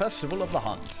Lindblum for the Festival of the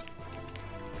Hunt.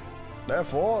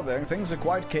 Therefore, things are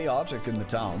quite chaotic in the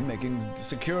town, making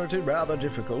security rather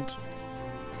difficult.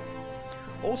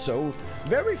 Also,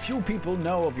 very few people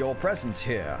know of your presence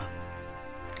here.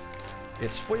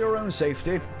 It's for your own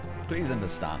safety. Please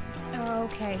understand.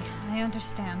 Okay, I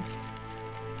understand.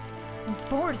 I'm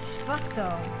bored as fuck,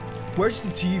 though. Where's the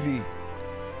TV?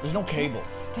 There's no cable. Can't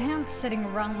stand sitting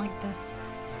around like this.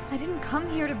 I didn't come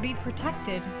here to be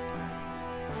protected.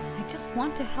 I just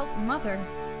want to help Mother.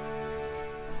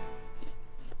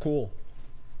 Cool.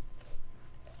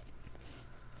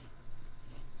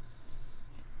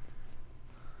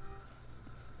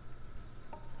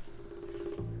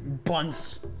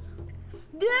 Bunce.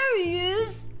 There he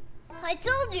is! I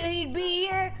told you he'd be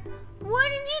here! Why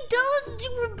didn't you tell us that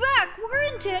you were back? We're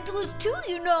in Tantalus too,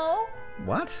 you know.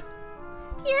 What?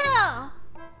 Yeah.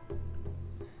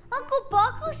 Uncle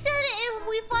Baku said if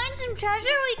we find some treasure,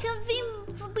 we can be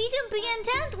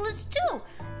Tantalus too.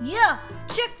 Yeah,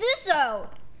 check this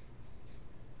out.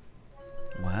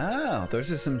 Wow,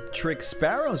 those are some trick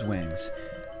sparrow's wings.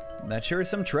 That sure is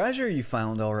some treasure you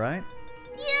found, all right.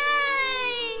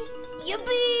 Yay!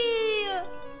 Yippee!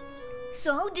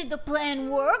 So, did the plan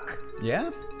work?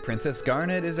 Yeah, Princess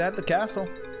Garnet is at the castle.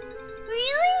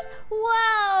 Really?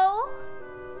 Wow!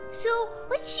 So,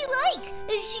 what's she like?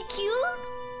 Is she cute?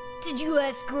 Did you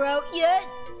ask her out yet?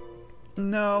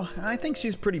 No, I think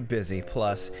she's pretty busy.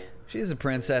 Plus, she's a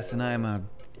princess and I'm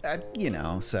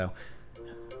so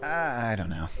I don't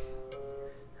know.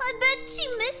 I bet she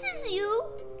misses you.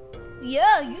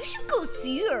 Yeah, you should go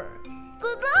see her.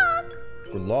 Good luck.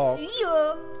 Good luck. See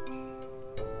ya.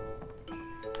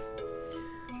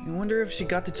 I wonder if she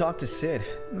got to talk to Sid.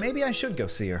 Maybe I should go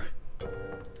see her.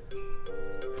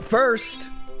 First,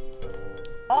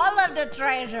 All of the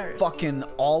treasures. fucking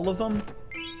all of them.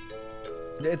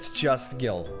 It's just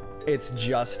Gil. It's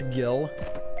just Gil.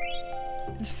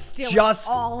 Steal just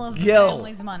all of the Gil.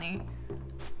 family's money.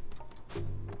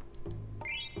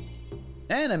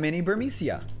 And a mini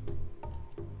Burmecia.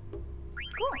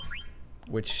 Cool.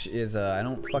 Which is, I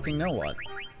don't fucking know what.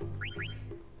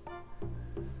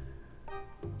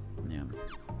 Yeah.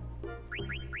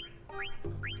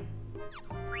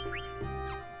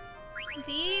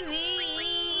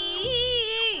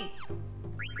 Vivi!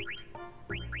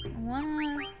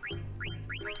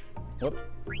 Whoop.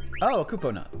 Oh, a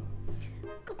Kupo nut.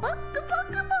 Kupa, kupa,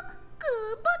 kupa,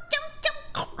 kupa, jump,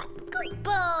 jump,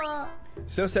 kupa.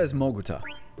 So says Moguta.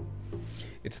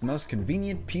 It's the most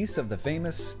convenient piece of the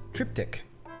famous triptych.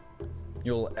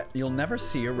 You'll never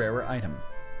see a rarer item.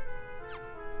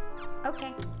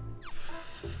 Okay.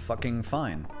 Fucking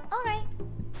fine. Alright.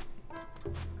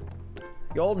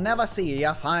 You'll never see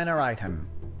a finer item.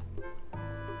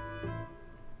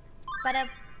 But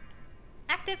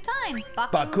active time.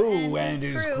 Baku and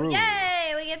his crew.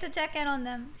 Yay! We get to check in on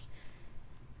them.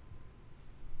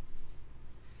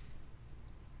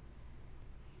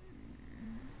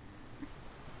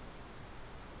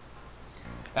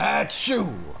 Achoo!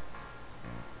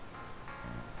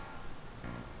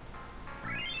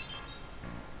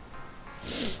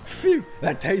 Phew,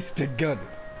 that tasted good.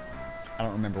 I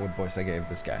don't remember what voice I gave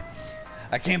this guy.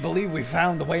 I can't believe we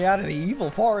found the way out of the evil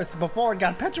forest before it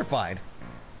got petrified.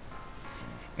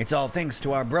 It's all thanks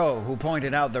to our bro who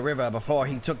pointed out the river before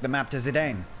he took the map to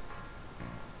Zidane.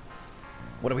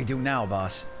 What do we do now,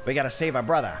 boss? We gotta save our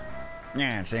brother.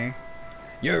 Yeah, see?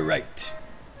 You're right.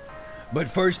 But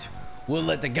first, we'll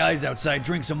let the guys outside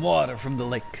drink some water from the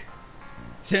lake.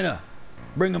 Senna,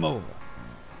 bring them over.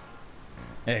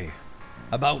 Hey,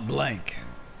 about blank.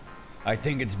 I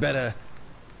think it's better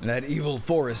that evil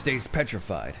forest stays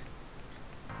petrified.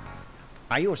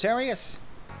 Are you serious?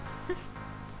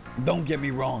 Don't get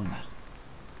me wrong.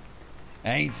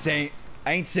 I ain't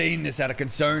saying this out of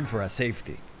concern for our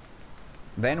safety.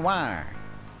 Then why?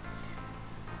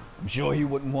 I'm sure he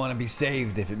wouldn't want to be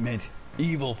saved if it meant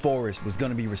evil forest was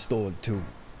gonna be restored too.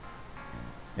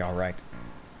 You alright?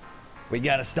 We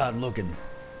gotta start looking.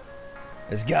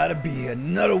 There's gotta be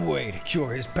another way to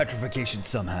cure his petrification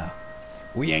somehow.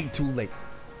 We ain't too late.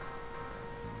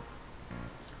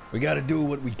 We gotta do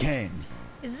what we can.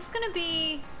 Is this gonna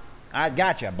be I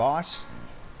gotcha, boss.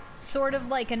 sort of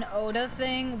like an Oda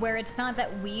thing where it's not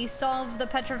that we solve the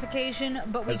petrification,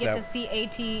 but we How's get that? to see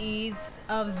ATEs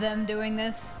of them doing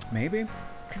this? Maybe?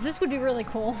 Because this would be really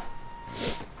cool.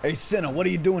 Hey, Senna, what are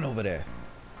you doing over there?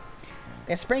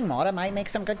 The spring mortar might make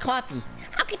some good coffee.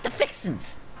 I'll get the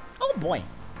fixins'. Oh boy.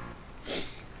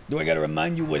 Do I gotta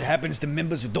remind you what happens to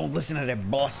members who don't listen to their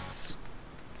boss?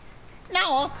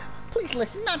 No, please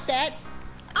listen, not that.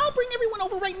 I'll bring everyone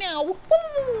over right now.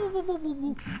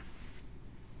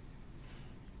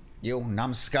 You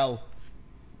numbskull.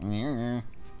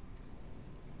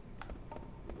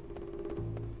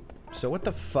 So what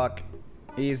the fuck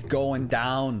is going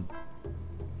down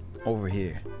over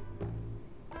here?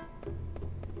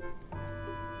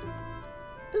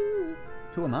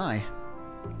 Who am I?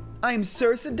 I'm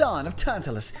Sir Sidon of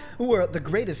Tantalus, the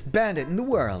greatest bandit in the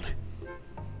world.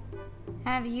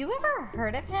 Have you ever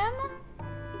heard of him?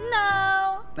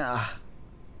 No. Ah,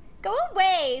 Go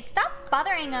away. Stop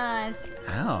bothering us.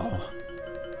 ow.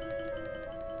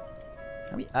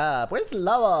 Hurry up. Where's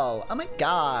Lowell? Oh my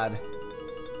god.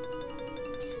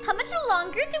 How much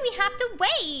longer do we have to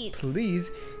wait? Please,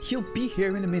 he'll be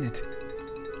here in a minute.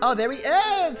 Oh, there he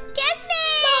is! Kiss me!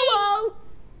 Lowell!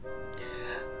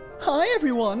 Hi,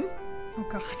 everyone. Oh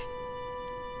god.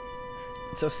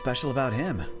 What's so special about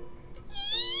him?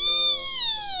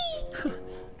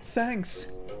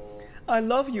 Thanks. I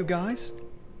love you guys.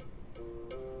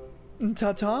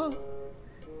 Ta-ta.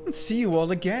 See you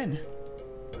all again.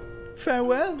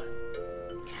 Farewell.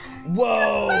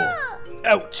 Whoa!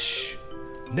 Ouch!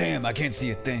 Damn, I can't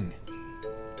see a thing.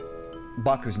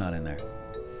 Baku's not in there.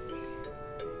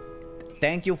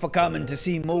 Thank you for coming to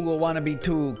see Moogle Wannabe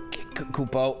 2,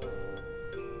 Kupo.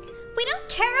 We don't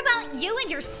care about you and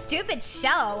your stupid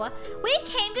show. We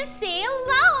came to see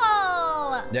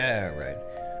Lowell. Yeah, right.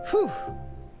 Whew.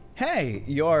 Hey,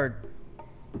 you're...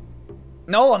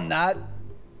 No, I'm not.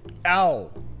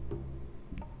 Ow.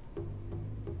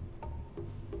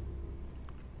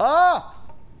 Ah!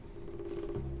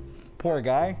 Poor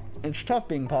guy. It's tough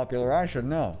being popular, I should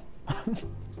know.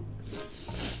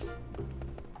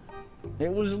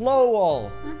 It was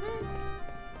Lowell.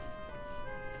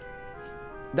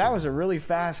 That was a really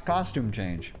fast costume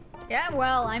change. Yeah,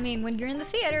 well, I mean, when you're in the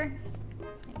theater,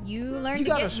 you learn You to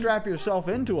gotta get... strap yourself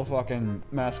into a fucking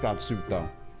mascot suit, though.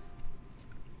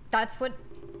 That's what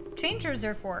changers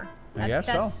are for. I guess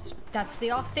so. That's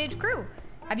the offstage crew.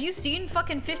 Have you seen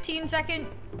fucking 15-second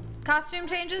costume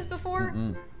changes before?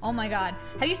 Oh my god.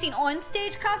 Have you seen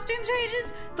on-stage costume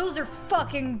changes? Those are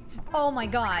fucking... Oh my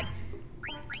god.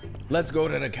 Let's go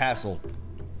to the castle.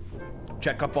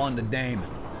 Check up on the dame.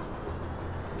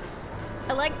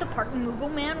 I like the part in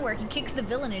Moogle Man where he kicks the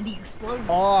villain and he explodes.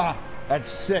 Oh, that's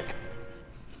sick.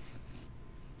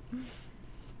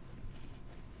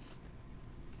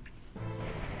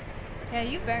 Yeah,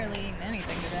 you barely eaten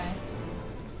anything today.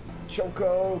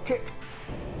 Choco kick.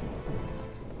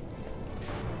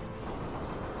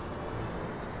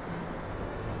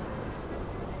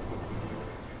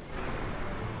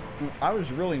 I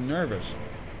was really nervous.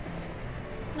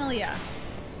 Well, yeah.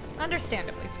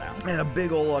 Understandably so. I had a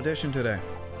big old audition today.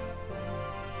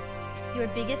 Your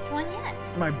biggest one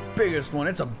yet. My biggest one.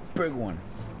 It's a big one.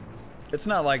 It's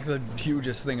not like the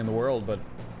hugest thing in the world, but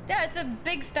Yeah, it's a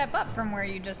big step up from where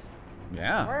you just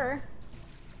yeah. were.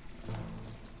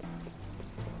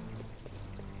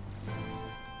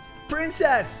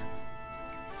 Princess!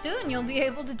 Soon you'll be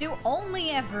able to do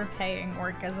only ever paying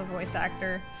work as a voice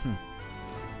actor.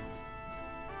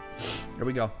 Here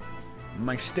we go.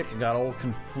 My stick got all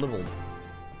conflibbled.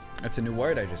 That's a new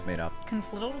word I just made up.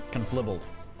 Confliddled? Conflibbled.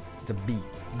 It's a B.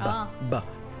 Ah. Buh.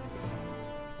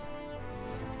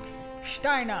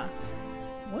 Steiner.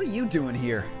 What are you doing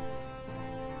here?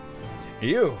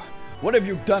 You? What have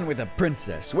you done with the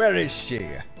princess? Where is she?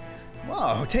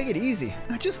 Whoa, take it easy.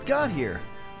 I just got here.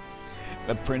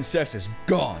 The princess is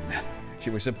gone. She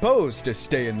was supposed to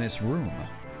stay in this room.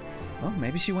 Well,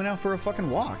 maybe she went out for a fucking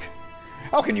walk.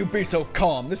 How can you be so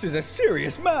calm? This is a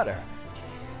serious matter.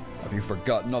 Have you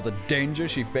forgotten all the danger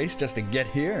she faced just to get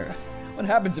here? What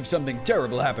happens if something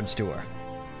terrible happens to her?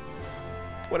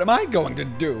 What am I going to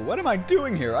do? What am I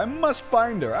doing here? I must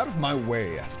find her. Out of my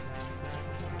way.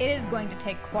 It is going to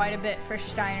take quite a bit for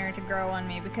Steiner to grow on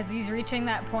me because he's reaching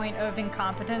that point of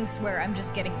incompetence where I'm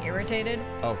just getting irritated.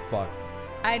 Oh, fuck.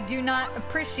 I do not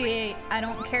appreciate, I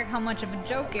don't care how much of a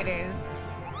joke it is.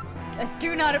 I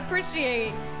do not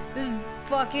appreciate this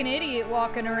fucking idiot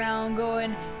walking around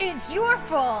going, "It's your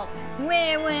fault!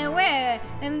 Where?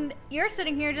 And you're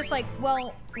sitting here just like,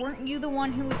 well, weren't you the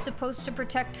one who was supposed to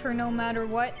protect her no matter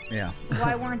what? Yeah.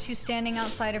 Why weren't you standing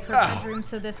outside of her bedroom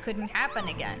so this couldn't happen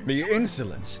again? The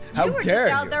insolence. How You were dare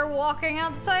just out you? there walking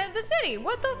outside of the city.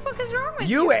 What the fuck is wrong with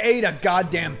You ate a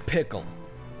goddamn pickle.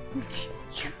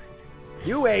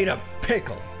 You ate a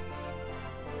pickle.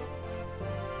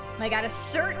 Like at a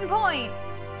certain point,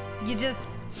 you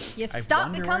stop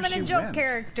wonder where becoming a she joke went.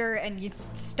 character and you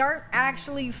start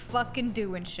actually fucking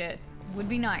doing shit. Would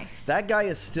be nice. That guy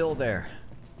is still there.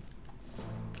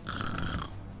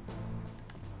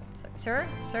 Sir,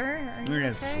 are you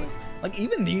okay? Like,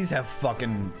 even these have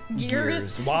fucking You're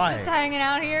gears. Why? just hanging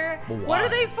out here. But What why? are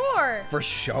they for? For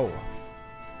show.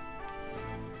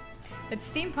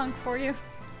 It's steampunk for you.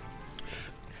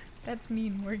 That's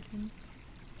mean working.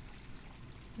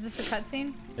 Is this a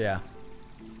cutscene? Yeah.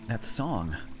 That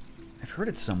song. I've heard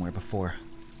it somewhere before.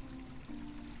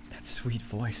 That sweet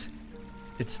voice.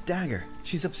 It's Dagger.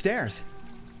 She's upstairs.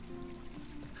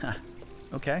 Huh.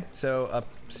 Okay, so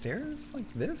upstairs?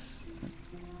 Like this?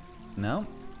 No?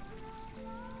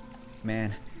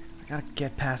 Man, I gotta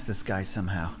get past this guy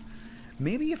somehow.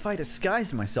 Maybe if I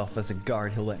disguised myself as a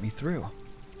guard, he'll let me through.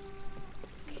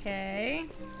 Okay.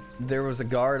 There was a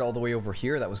guard all the way over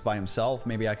here that was by himself.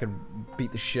 Maybe I could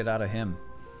beat the shit out of him.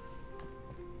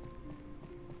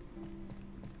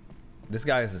 This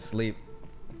guy is asleep.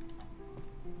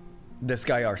 This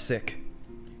guy are sick.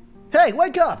 Hey,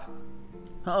 wake up!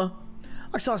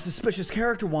 I saw a suspicious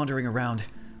character wandering around.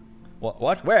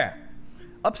 What? Where?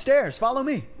 Upstairs. Follow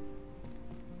me.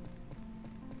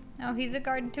 Oh, he's a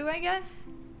guard too, I guess?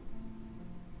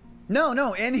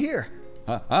 No, in here.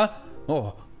 Huh?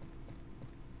 Oh.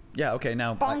 Yeah, okay,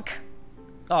 now... Bonk!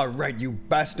 All right, you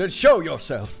bastard, show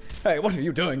yourself. Hey, what are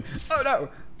you doing? Oh, no.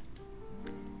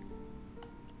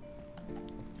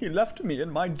 He left me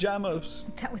in my jammers.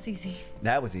 That was easy.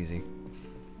 That was easy.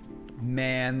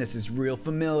 Man, this is real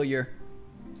familiar.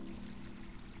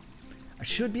 I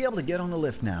should be able to get on the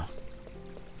lift now.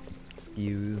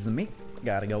 Excuse me.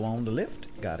 Gotta go on the lift.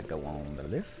 Gotta go on the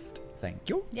lift. Thank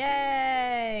you.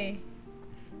 Yay!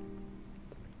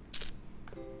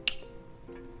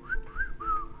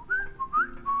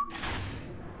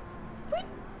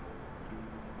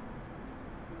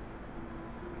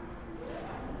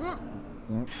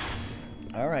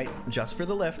 All right, just for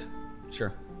the lift.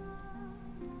 Sure.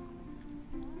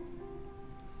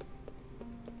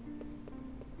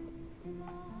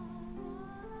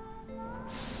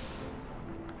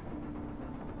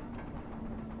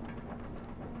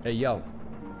 Hey, yo.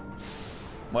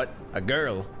 What? A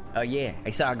girl? Oh yeah, I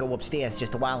saw her go upstairs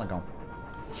just a while ago.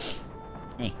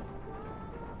 Hey.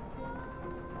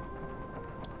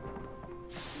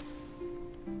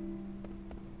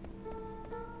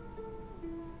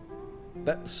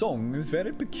 That song is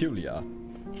very peculiar.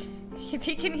 If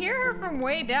you can hear her from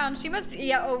way down, she must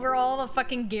be over all the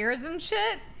fucking gears and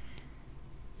shit.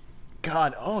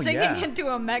 God, oh Singing yeah. into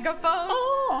a megaphone.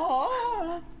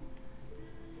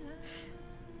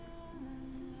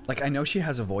 Like, I know she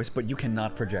has a voice, but you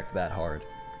cannot project that hard.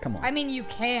 Come on. I mean, you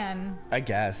can. I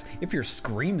guess. If you're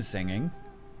scream singing.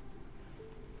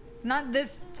 Not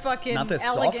this fucking Not this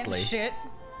elegant softly. shit.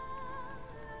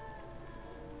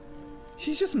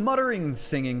 She's just muttering,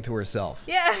 singing to herself.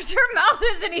 Yeah, her mouth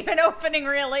isn't even opening,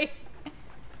 really.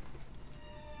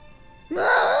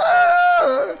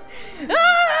 Ah!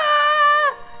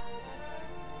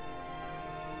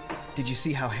 Did you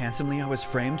see how handsomely I was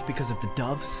framed because of the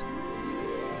doves?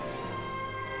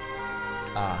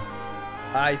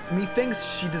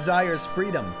 Methinks she desires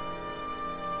freedom.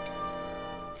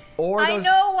 Or I those,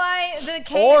 know why the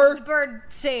caged bird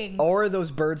sings. Or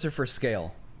those birds are for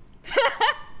scale.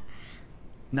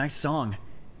 Nice song.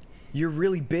 You're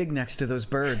really big next to those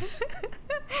birds.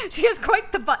 She has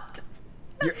quite the butt.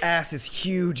 Your ass is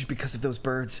huge because of those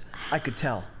birds. I could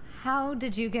tell. How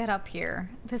did you get up here?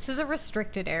 This is a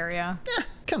restricted area.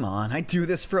 Come on, I do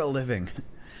this for a living.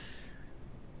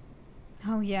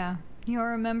 Oh yeah,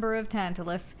 you're a member of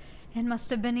Tantalus. It must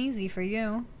have been easy for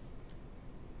you.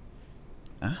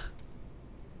 Huh?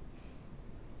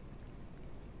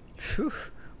 Phew,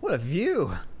 what a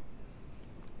view.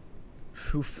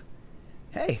 Oof.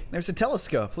 Hey, there's a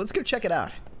telescope. Let's go check it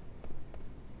out.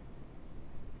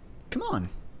 Come on.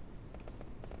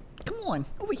 Come on,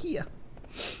 over here.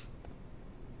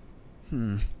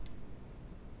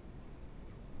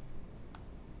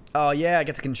 Oh, yeah, I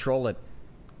get to control it.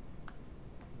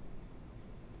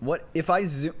 What if I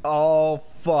zoom? Oh,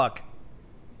 fuck.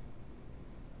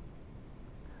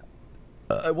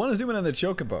 I want to zoom in on the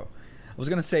chocobo. I was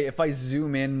gonna say, if I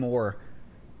zoom in more,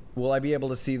 will I be able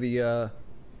to see the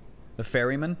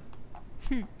ferryman?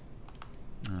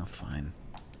 Oh, fine.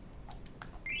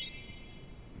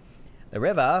 The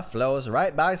river flows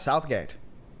right by Southgate.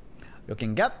 You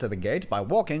can get to the gate by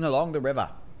walking along the river.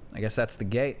 I guess that's the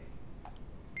gate.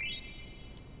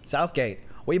 Southgate.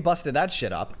 We busted that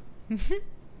shit up.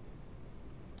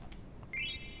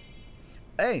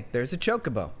 Hey, there's a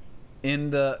chocobo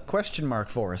in the question mark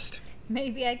forest.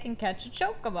 Maybe I can catch a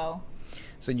chocobo.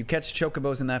 So you catch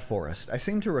chocobos in that forest. I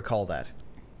seem to recall that.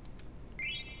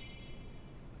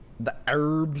 The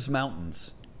Herbs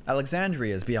Mountains.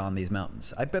 Alexandria is beyond these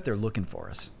mountains. I bet they're looking for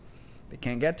us. They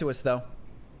can't get to us, though.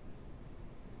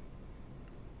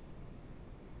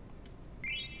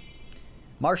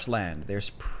 Marshland.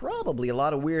 There's probably a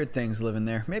lot of weird things living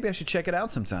there. Maybe I should check it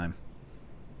out sometime.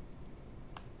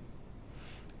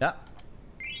 Yeah.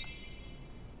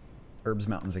 Herbs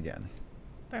Mountains again.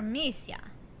 Bermesia.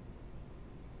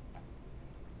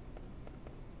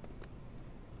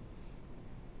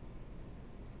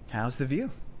 How's the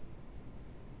view?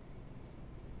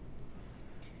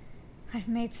 I've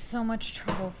made so much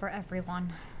trouble for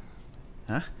everyone.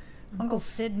 Huh? Uncle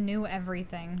Sid knew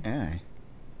everything. Aye.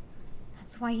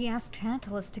 That's why he asked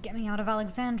Tantalus to get me out of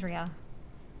Alexandria.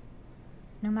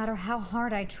 No matter how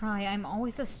hard I try, I'm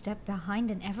always a step behind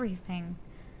in everything.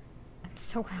 I'm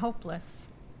so helpless.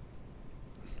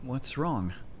 What's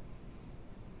wrong?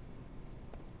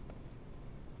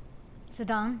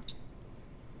 Zidane,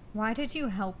 why did you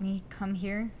help me come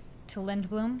here to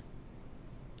Lindblom?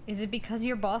 Is it because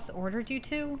your boss ordered you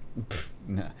to? Pfft,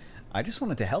 nah, I just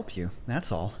wanted to help you,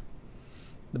 that's all.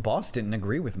 The boss didn't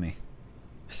agree with me,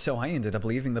 so I ended up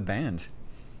leaving the band.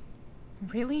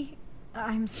 Really?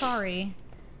 I'm sorry.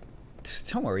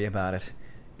 Don't worry about it.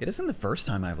 It isn't the first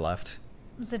time I've left.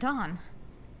 Zidane.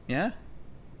 Yeah?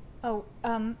 Oh,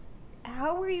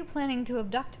 how were you planning to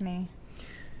abduct me?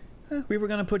 We were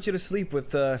gonna put you to sleep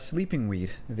with sleeping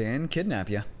weed, then kidnap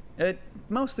you. It's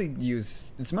mostly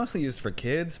used for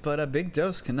kids, but a big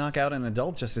dose can knock out an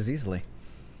adult just as easily.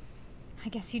 I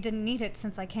guess you didn't need it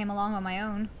since I came along on my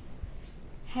own.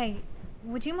 Hey,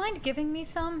 would you mind giving me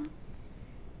some?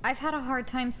 I've had a hard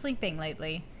time sleeping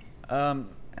lately. I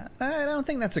don't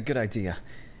think that's a good idea.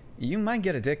 You might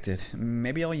get addicted.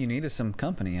 Maybe all you need is some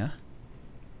company, huh?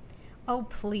 Oh,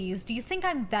 please. Do you think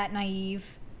I'm that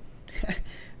naive?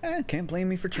 Can't blame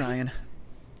me for trying.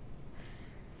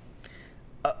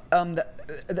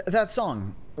 That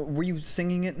song. Were you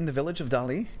singing it in the village of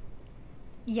Dali?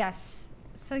 Yes.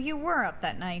 So you were up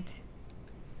that night.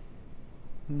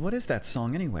 What is that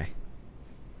song anyway?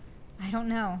 I don't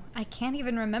know. I can't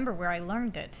even remember where I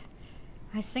learned it.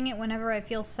 I sing it whenever I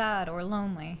feel sad or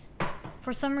lonely.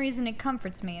 For some reason it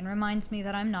comforts me and reminds me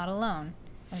that I'm not alone.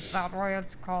 Is that why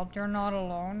it's called You're Not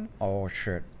Alone? Oh,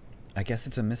 shit. I guess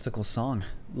it's a mystical song.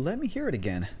 Let me hear it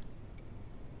again.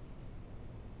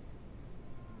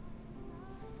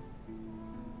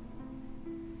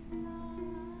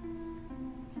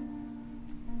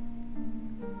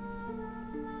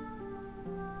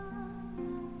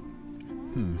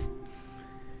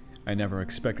 I never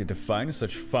expected to find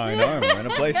such fine armor in a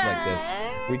place like this.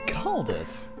 We called it.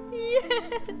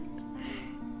 Yes!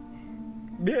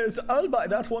 Yes, I'll buy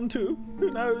that one too.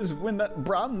 Who knows when that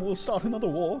Bram will start another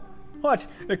war? What?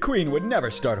 The Queen would never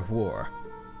start a war.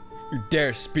 You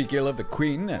dare speak ill of the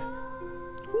Queen?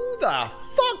 Who the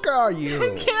fuck are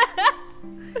you?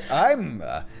 I'm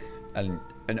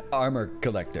an armor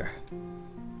collector.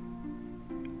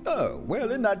 Oh,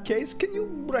 well, in that case, can you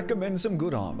recommend some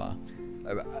good armor?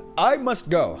 I must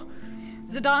go.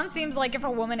 Zidane seems like if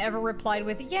a woman ever replied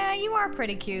with, "Yeah, you are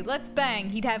pretty cute, let's bang,"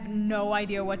 he'd have no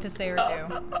idea what to say or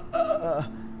do.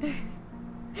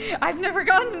 I've never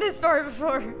gotten this far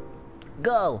before.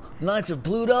 Go! Knights of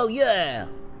Pluto, yeah!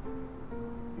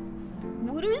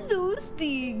 What are those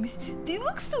things? They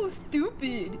look so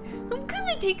stupid. I'm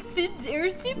gonna take Sid's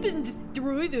airship and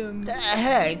destroy them.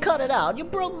 Hey, cut it out. You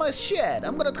broke my shit.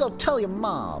 I'm gonna go tell your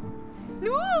mom.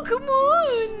 No, come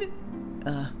on!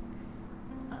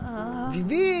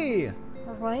 Vivi!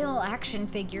 Royal action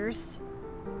figures.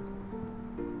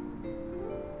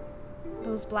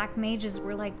 Those black mages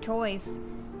were like toys,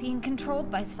 being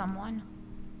controlled by someone.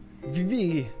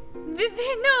 Vivi!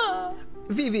 Vivi, no!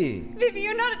 Vivi! Vivi,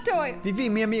 you're not a toy! Vivi,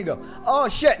 mi amigo. Oh,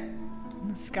 shit!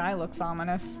 The sky looks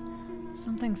ominous.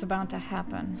 Something's about to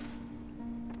happen.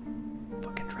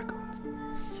 Fucking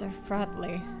dragoons. Sir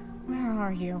Fradley, where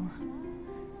are you?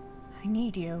 I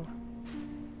need you.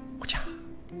 Wacha.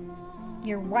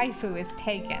 Your waifu is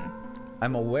taken.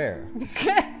 I'm aware.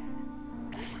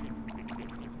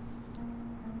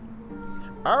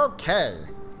 Okay.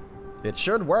 It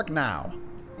should work now.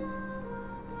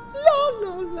 La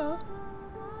la la.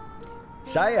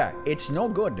 Sire, it's no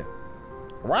good.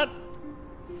 What?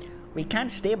 We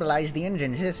can't stabilize the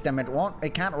engine system.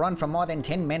 It can't run for more than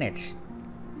 10 minutes.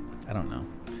 I don't know.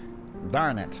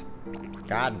 Darn it.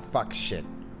 God fuck shit.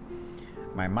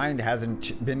 My mind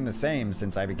hasn't been the same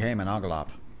since I became an Oglop.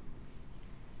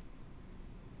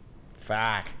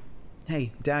 Fuck.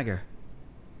 Hey, Dagger.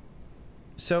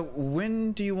 So,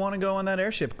 when do you want to go on that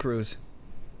airship cruise?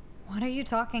 What are you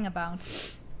talking about?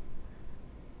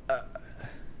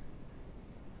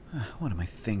 What am I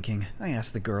thinking? I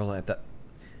asked the girl at the...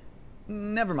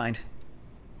 Never mind.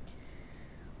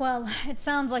 Well, it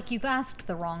sounds like you've asked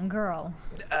the wrong girl.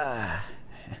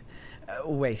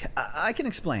 Wait, I can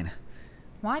explain.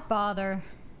 Why bother?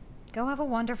 Go have a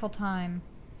wonderful time.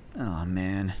 Oh,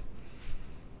 man.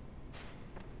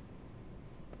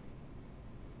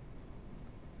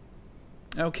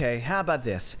 Okay, how about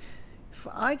this? If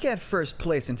I get first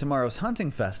place in tomorrow's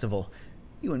hunting festival,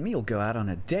 you and me'll go out on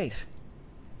a date.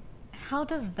 How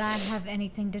does that have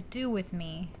anything to do with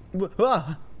me?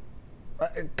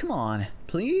 Come on,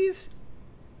 please?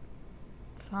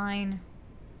 Fine.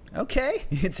 Okay,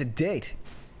 it's a date.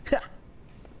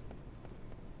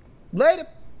 Later!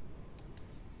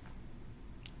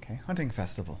 Okay, hunting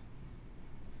festival.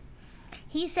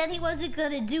 He said he wasn't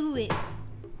gonna do it.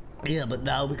 Yeah, but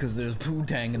now because there's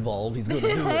Poo-Tang involved, he's gonna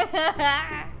do it.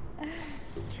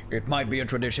 It might be a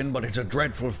tradition, but it's a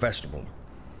dreadful festival.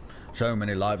 So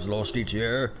many lives lost each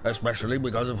year, especially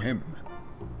because of him.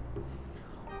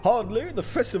 Hardly. The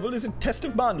festival is a test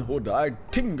of manhood. I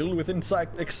tingle with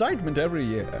excitement every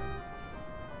year.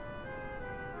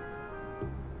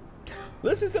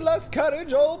 This is the last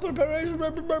carriage. All preparation.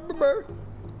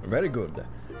 Very good.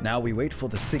 Now we wait for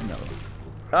the signal.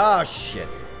 Ah, shit.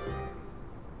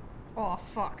 Oh,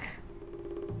 fuck.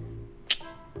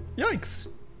 Yikes.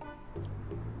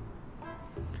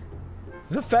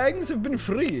 The fangs have been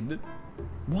freed.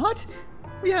 What?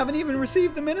 We haven't even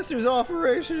received the minister's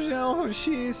authorization. Oh,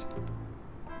 jeez.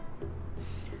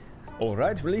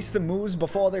 Alright, release the moose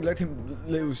before they let him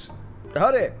loose.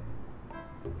 Hurry!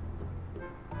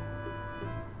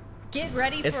 Get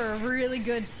ready for a really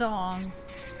good song.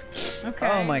 Okay.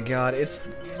 Oh my god, it's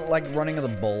like running of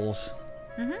the bulls.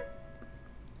 Mm-hmm.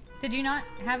 Did you not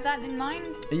have that in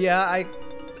mind? Yeah,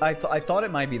 I thought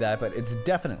it might be that, but it's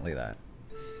definitely that.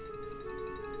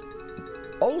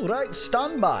 Alright,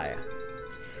 stand by.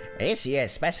 This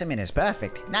year's specimen is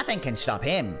perfect. Nothing can stop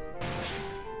him.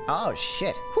 Oh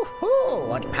shit. Woohoo!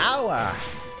 What power!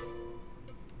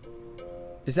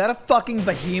 Is that a fucking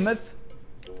behemoth?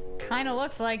 Kinda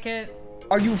looks like it.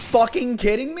 Are you fucking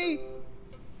kidding me?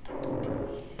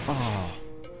 Oh.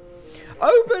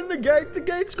 Open the gate! The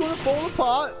gate's gonna fall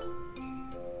apart!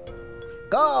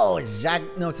 Go,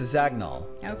 No, it's a Zagnol.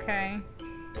 Okay.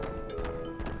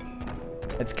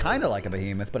 It's kind of like a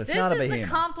behemoth, but it's not a behemoth. This is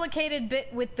the complicated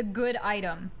bit with the good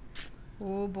item.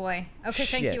 Oh boy. Okay,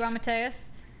 thank you, Amateus.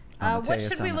 What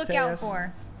should we look out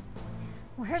for?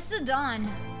 Where's the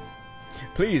Dawn?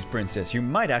 Please, princess, you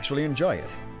might actually enjoy it.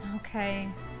 Okay.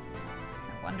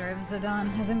 I wonder if Zidane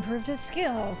has improved his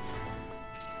skills.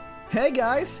 Hey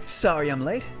guys, sorry I'm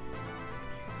late.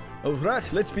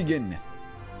 Alright, let's begin.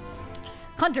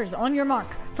 Hunters, on your mark.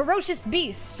 Ferocious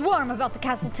beasts swarm about the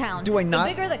castle town. Do I not?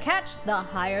 The bigger the catch, the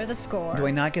higher the score. Do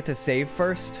I not get to save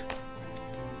first?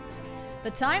 The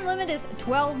time limit is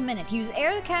 12 minutes. Use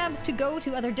air cabs to go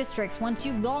to other districts. Once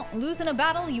you lose in a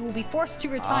battle, you will be forced to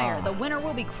retire. The winner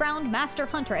will be crowned Master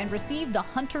Hunter and receive the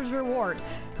Hunter's Reward.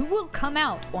 Who will come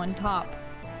out on top?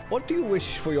 What do you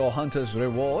wish for your hunter's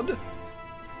reward?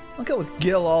 I'll go with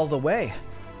Gil all the way.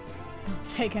 I'll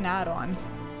take an add-on.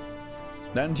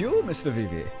 And you, Mr.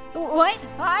 Vivi? What?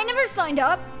 I never signed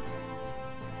up.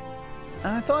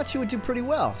 I thought you would do pretty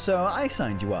well, so I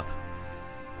signed you up.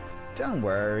 Don't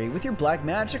worry, with your black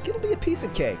magic, it'll be a piece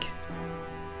of cake.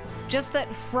 Just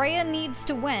that Freya needs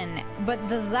to win, but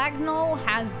the Zagnol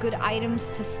has good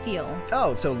items to steal.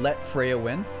 Oh, so let Freya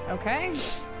win? Okay.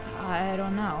 I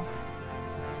don't know.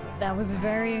 That was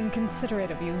very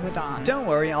inconsiderate of you, Zidane. Don't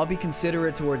worry, I'll be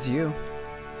considerate towards you.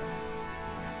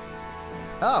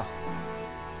 Oh.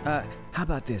 How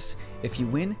about this? If you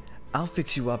win, I'll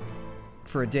fix you up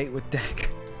for a date with Deck.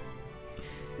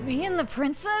 Me and the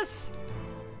princess?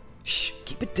 Shh,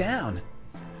 keep it down.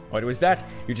 What was that?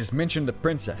 You just mentioned the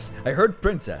princess. I heard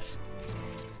princess.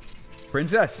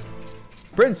 Princess!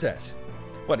 Princess!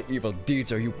 What evil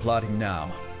deeds are you plotting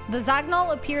now? The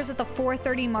Zagnol appears at the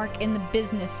 4:30 mark in the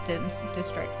business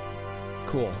district.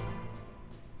 Cool.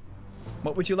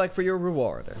 What would you like for your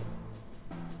reward?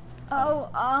 Oh,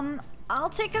 I'll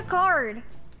take a card.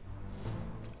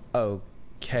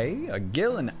 Okay, a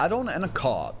Gil, an add-on, and a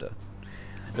card.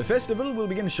 The festival will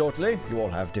begin shortly. You all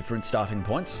have different starting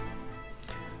points.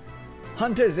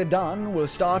 Hunter Zidane will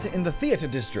start in the theater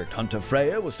district. Hunter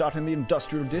Freya will start in the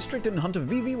industrial district, and Hunter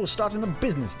Vivi will start in the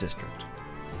business district.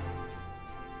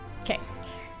 Okay.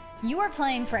 You are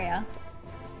playing Freya.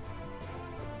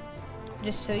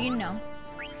 Just so you know.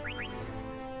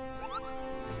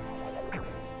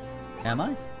 Am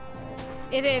I?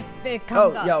 If it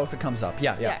comes up. Oh, yeah, if it comes up.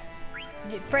 Yeah.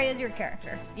 Freya's your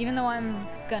character, even though I'm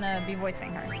gonna be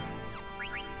voicing her.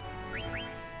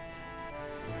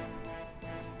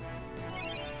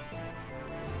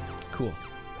 Cool.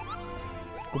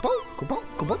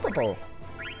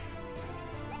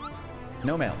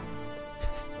 No mail.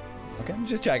 Okay, I'm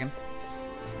just checking.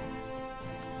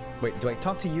 Wait, do I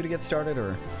talk to you to get started,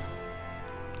 or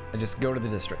I just go to the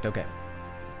district? Okay.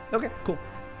 Okay, cool.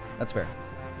 That's fair.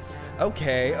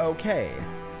 Okay.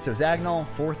 So Zagnol,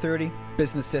 4:30,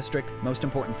 business district, most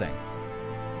important thing.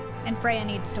 And Freya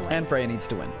needs to win. And Freya needs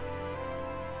to win.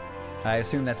 I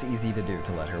assume that's easy to do,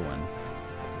 to let her win.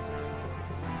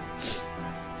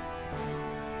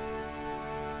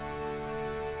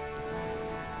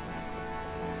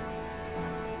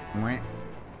 Mwah.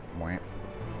 Mwah.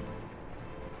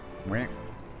 Mwah.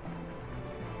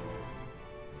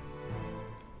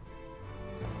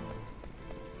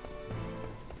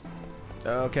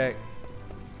 Okay.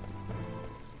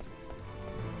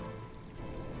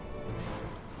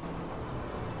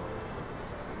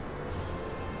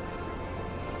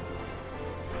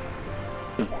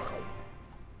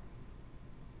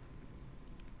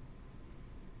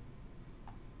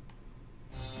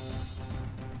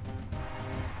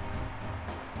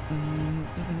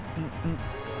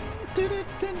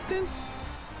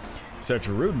 Such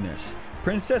rudeness.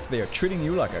 Princess, they are treating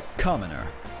you like a commoner.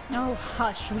 Oh,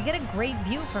 hush. We get a great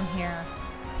view from here.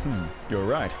 You're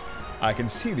right. I can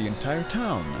see the entire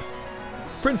town.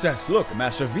 Princess, look,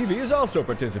 Master Vivi is also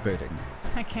participating.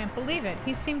 I can't believe it.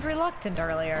 He seemed reluctant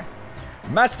earlier.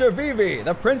 Master Vivi,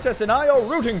 the princess and I are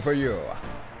rooting for you.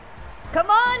 Come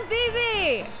on,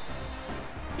 Vivi!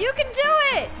 You can do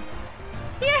it!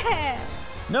 Yeah!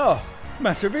 No,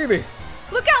 Master Vivi,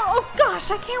 Look out! Oh gosh,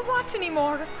 I can't watch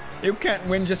anymore. you can't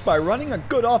win just by running. A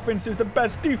good offense is the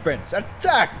best defense.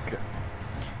 Attack!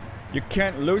 You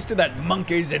can't lose to that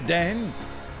monkey Zidane.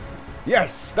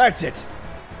 Yes, that's it.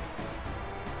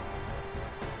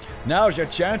 Now's your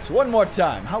chance. One more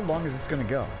time. How long is this gonna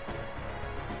go?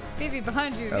 Vivi,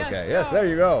 behind you. Okay, yes, there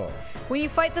you go. When you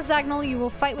fight the Zagnol, you will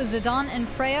fight with Zidane and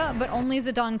Freya, but only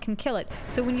Zidane can kill it.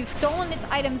 So when you've stolen its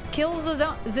items, kill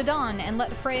Zidane and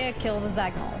let Freya kill the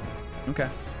Zagnol. Okay.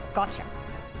 Gotcha.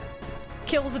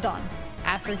 Kill Zidane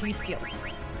after he steals.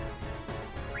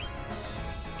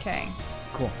 Okay.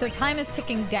 Cool. So time is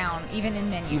ticking down, even in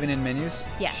menus. Even in menus?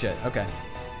 Yes. Shit, okay.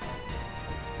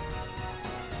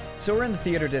 So we're in the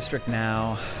theater district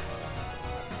now.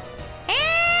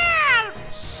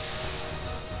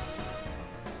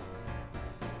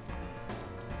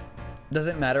 Does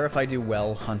it matter if I do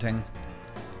well hunting?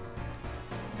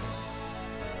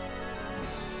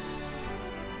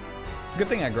 Good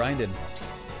thing I grinded.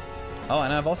 Oh,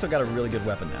 and I've also got a really good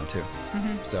weapon now, too.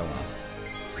 So,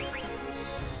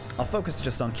 I'll focus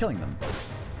just on killing them.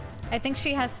 I think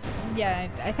she has, yeah,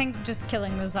 I think just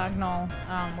killing the Zagnol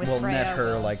with Will Freya net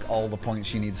her, will like, all the points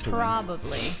she needs to win.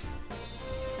 probably.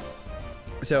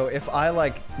 So if I,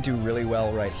 like, do really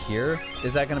well right here,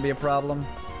 is that going to be a problem?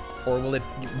 Or will it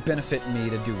benefit me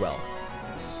to do well?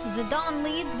 Zidane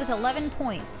leads with 11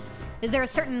 points. Is there a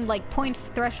certain, like, point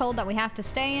threshold that we have to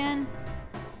stay in?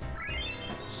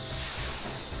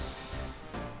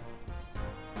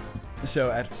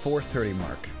 So at 4:30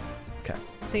 mark. Okay.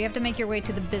 So you have to make your way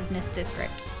to the business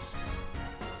district.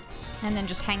 And then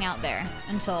just hang out there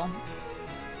until...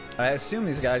 I assume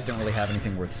these guys don't really have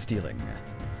anything worth stealing.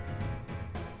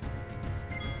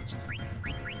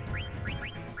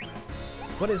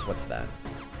 What's that?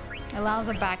 allows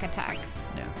a back attack.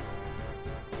 Yeah.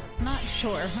 Not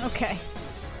sure. Okay.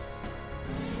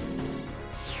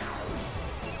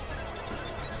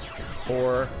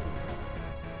 Or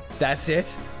that's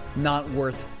it? Not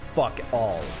worth fuck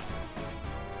all.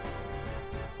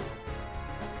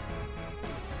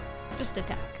 Just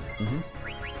attack.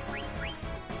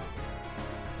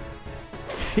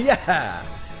 Yeah!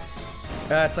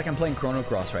 It's like I'm playing Chrono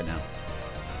Cross right now.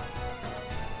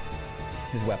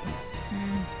 His weapon.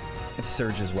 It's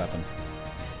Surge's weapon.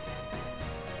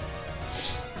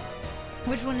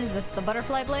 Which one is this? The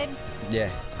butterfly blade? Yeah.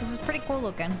 This is pretty cool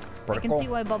looking. I Pretty can cool. see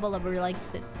why Bubba Lover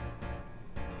likes it.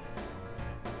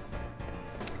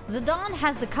 Zidane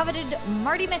has the coveted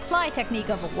Marty McFly technique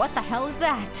of what the hell is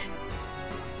that?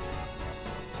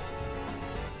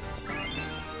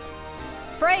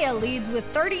 Freya leads with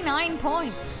 39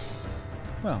 points.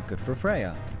 Well, good for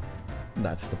Freya.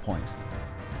 That's the point.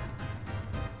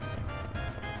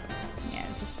 Yeah,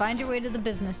 just find your way to the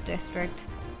business district.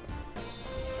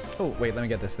 Oh, wait, let me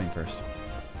get this thing first.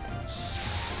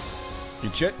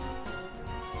 Eat shit.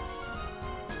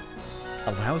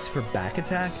 Allows for back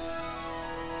attack?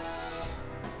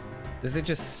 Does it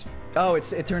just... Oh,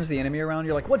 it turns the enemy around?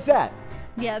 You're like, what's that?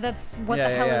 Yeah, that's... What Yeah,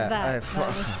 the yeah, hell yeah. is that? I-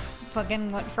 That was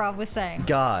fucking what Frog was saying.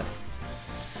 God.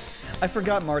 I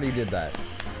forgot Marty did that.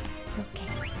 It's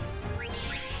okay.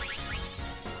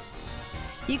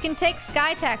 You can take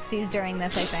sky taxis during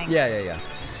this, I think. Yeah.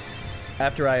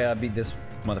 After I beat this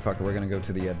motherfucker, we're gonna go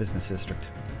to the business district.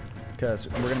 Because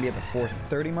we're gonna be at the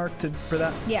 4:30 mark for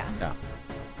that? Yeah. Yeah.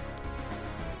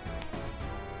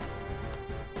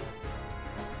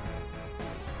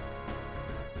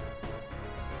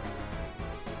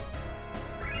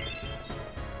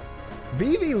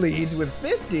 Vivi leads with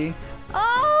 50.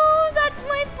 Oh, that's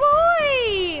my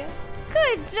boy!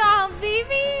 Good job,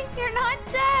 Vivi! You're not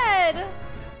dead!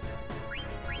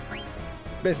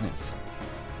 Business.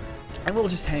 And we'll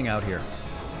just hang out here.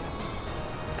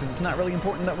 Because it's not really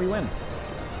important that we win.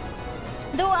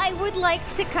 Though I would like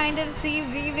to kind of see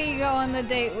Vivi go on the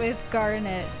date with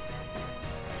Garnet.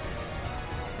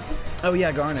 Oh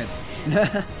yeah, Garnet.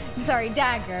 Sorry,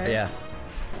 Dagger. Yeah.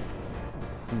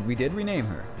 We did rename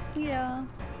her. Yeah.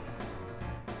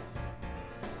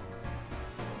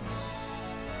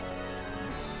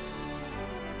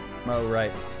 Oh,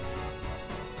 right.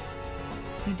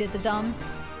 You did the dumb.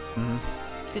 Mhm.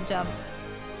 Good job.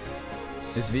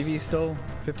 Is Vivi still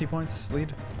 50 points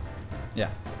lead? Yeah.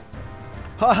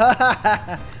 Ha ha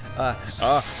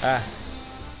ha ha.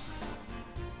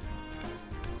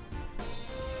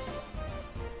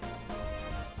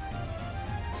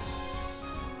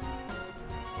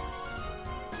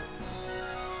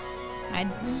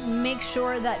 I'd make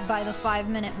sure that by the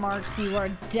 5-minute mark you are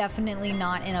definitely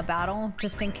not in a battle,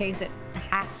 just in case it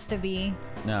has to be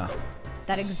No.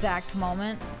 that exact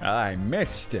moment. I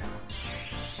missed.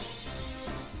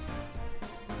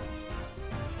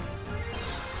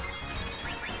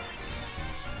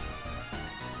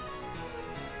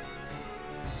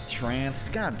 Trance.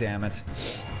 God damn it.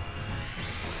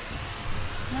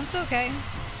 That's okay.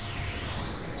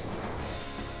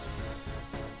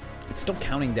 It's still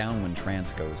counting down when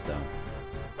trance goes,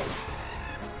 though.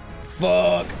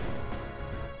 Fuck.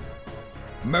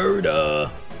 Murder.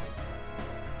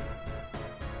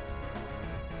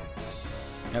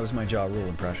 That was my Ja Rule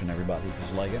impression, everybody.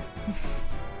 Just like it.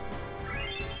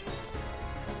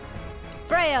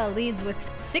 Freya leads with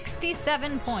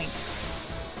 67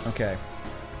 points. Okay.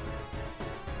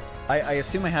 I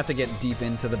assume I have to get deep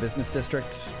into the business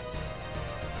district?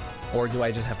 Or do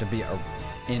I just have to be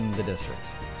in the district?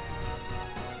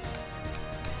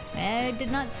 I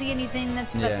did not see anything that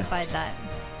specified that.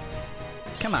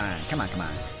 Come on, come on, come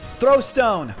on. Throw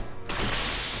stone!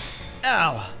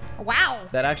 Ow! Wow!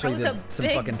 That actually was did a some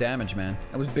big- fucking damage, man.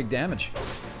 That was big damage.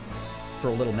 For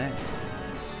a little man.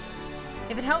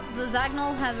 If it helps, the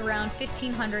Zagnol has around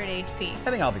 1500 HP.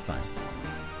 I think I'll be fine.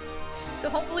 So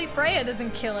hopefully Freya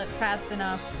doesn't kill it fast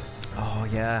enough. Oh,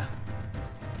 yeah.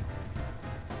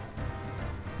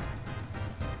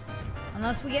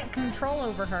 Unless we get control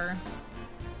over her.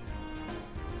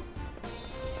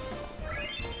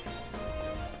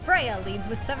 Freya leads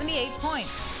with 78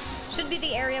 points. Should be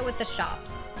the area with the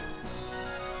shops.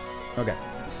 Okay.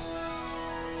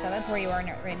 So that's where you are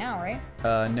right now, right?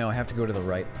 No, I have to go to the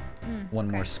right.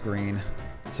 One more screen.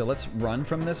 So let's run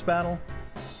from this battle.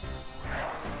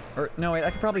 Or, no, wait,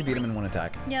 I could probably beat him in one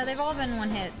attack. Yeah, they've all been one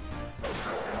hits.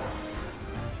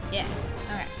 Yeah,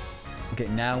 okay. Okay,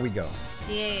 now we go.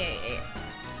 Yeah.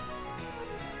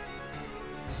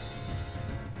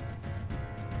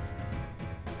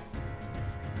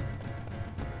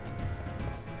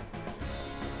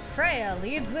 Freya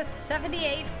leads with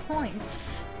 78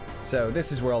 points. So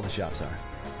this is where all the shops are.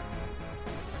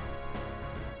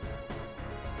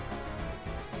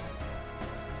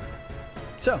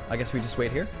 So, I guess we just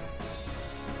wait here.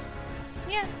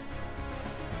 Yeah.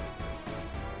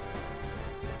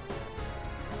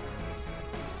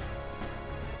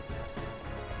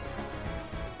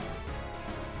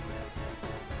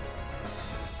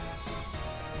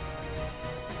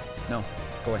 No,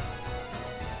 go away.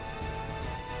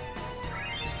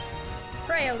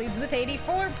 Freya leads with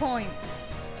 84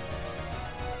 points.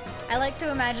 I like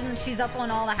to imagine that she's up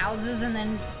on all the houses and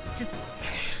then just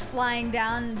flying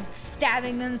down,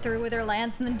 stabbing them through with her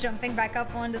lance, and then jumping back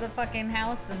up onto the fucking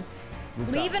house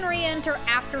and leave and re-enter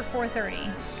after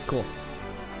 4:30. Cool.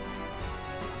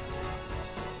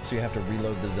 So you have to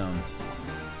reload the zone.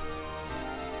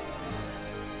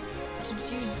 Should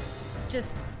you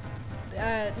just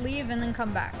leave and then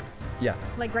come back? Yeah.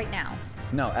 Like right now?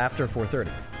 No, after 4:30.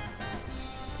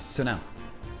 So now.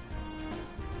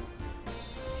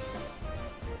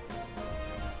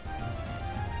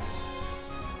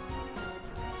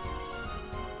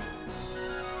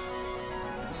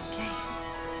 Okay.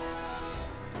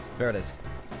 There it is.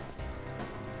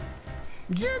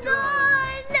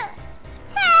 Dragon!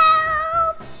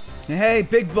 Help! Hey,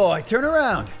 big boy, turn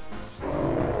around.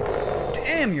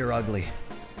 Damn, you're ugly.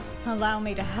 Allow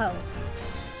me to help.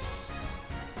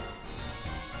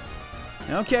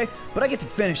 Okay, but I get to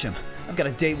finish him. I've got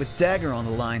a date with Dagger on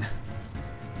the line.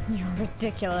 You're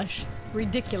ridiculous.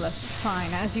 Ridiculous.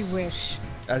 Fine, as you wish.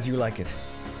 As you like it.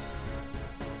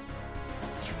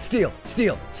 Steal,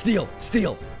 steal, steal,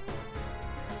 steal.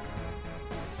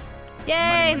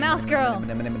 Yay, mouse girl.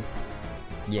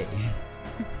 Yeah.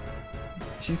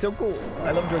 She's so cool.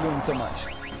 I love Dragoon so much.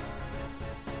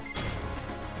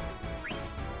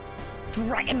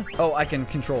 Dragon. Oh, I can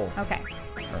control Okay.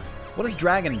 her. What does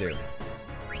Dragon do?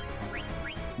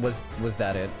 Was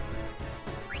that it?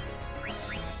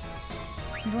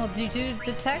 Well, did you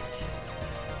detect?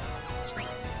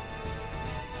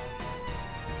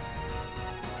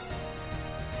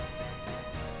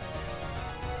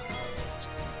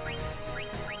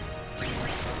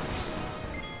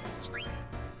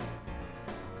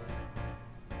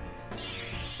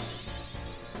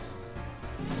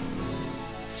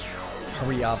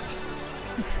 Hurry up.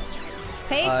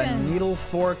 Patience. Needle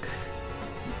fork.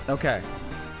 Okay.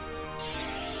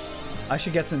 I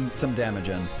should get some damage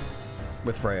in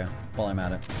with Freya while I'm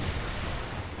at it.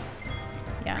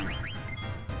 again.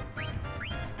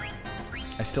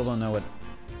 I still don't know what.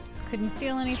 Couldn't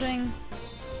steal anything.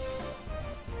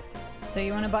 So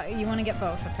you want to buy? You want to get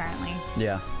both, apparently.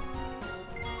 Yeah.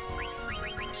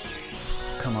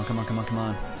 Come on, come on, come on, come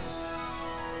on.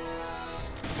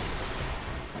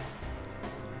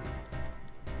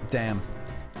 Damn.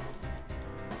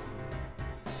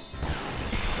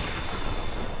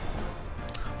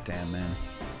 Damn, man.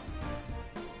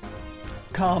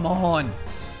 Come on.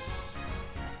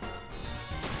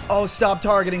 Oh, stop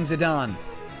targeting Zidane.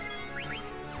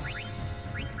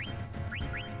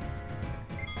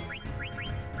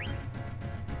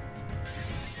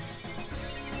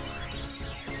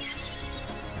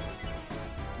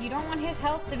 You don't want his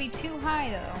health to be too high,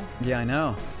 though. Yeah, I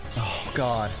know. Oh,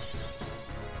 God.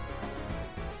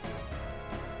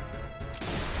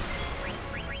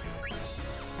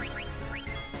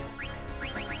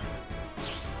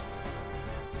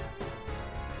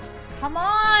 Come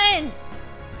on!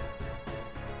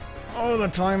 Oh, the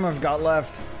time I've got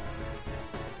left.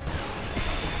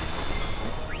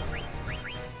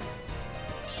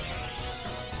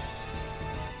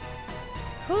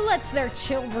 Who lets their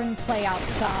children play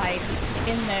outside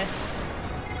in this?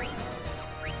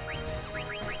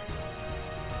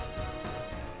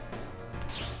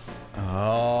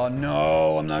 Oh,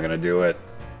 no, I'm not gonna do it.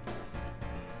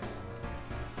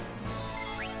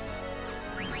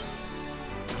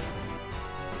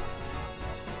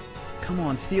 Come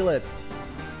on, steal it.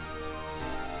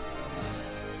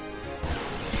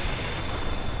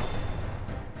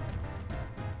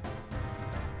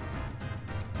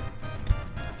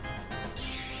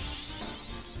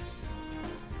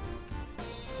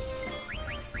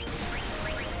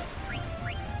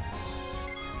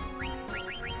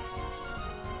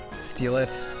 Steal it.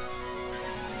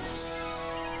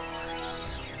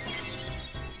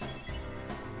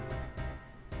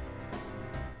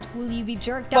 Will you be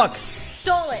jerked Fuck. out?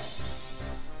 Stole it!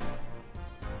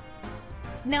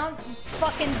 Now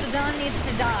fucking Zidane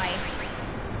needs to die.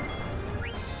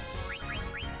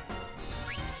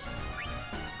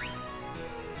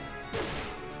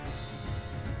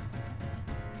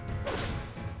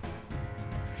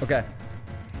 Okay.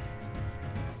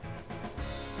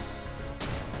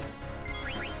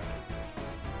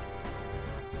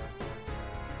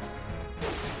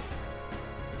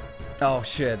 Oh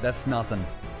shit, that's nothing.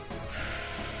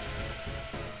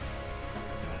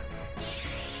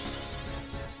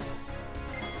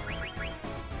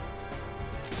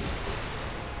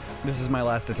 This is my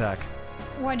last attack.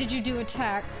 Why did you do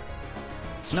attack?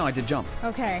 No, I did jump.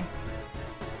 Okay.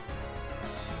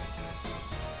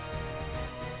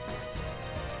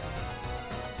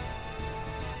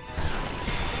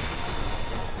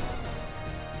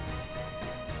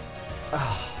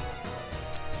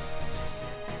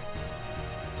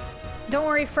 Don't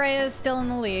worry, Freya's still in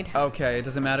the lead. Okay, it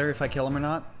doesn't matter if I kill him or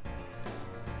not?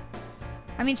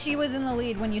 I mean, she was in the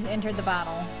lead when you entered the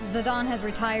battle. Zidane has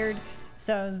retired,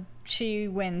 so she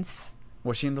wins.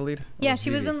 Was she in the lead? Or Yeah, she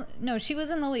was Vivi? in. No, she was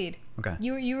in the lead. Okay.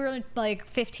 You were like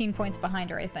 15 points behind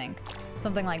her, I think,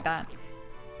 something like that.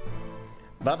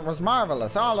 That was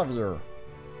marvelous, all of you.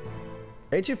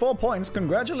 84 points,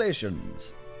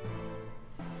 congratulations.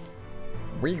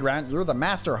 We grant you the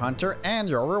Master Hunter and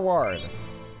your reward.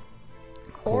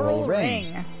 Coral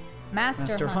Ring. Ring.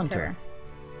 Master Hunter.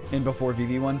 In before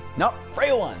Vivi won? No,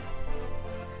 Freya won.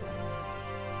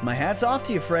 My hat's off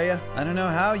to you, Freya. I don't know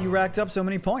how you racked up so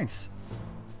many points.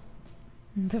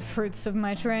 The fruits of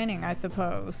my training, I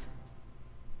suppose.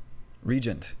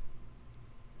 Regent.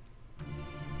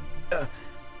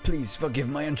 Please forgive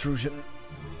my intrusion.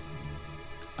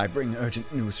 I bring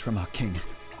urgent news from our king.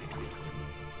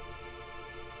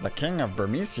 The King of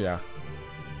Burmecia.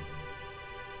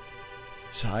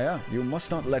 Sire, you must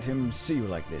not let him see you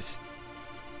like this.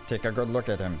 Take a good look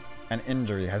at him. An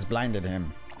injury has blinded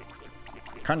him.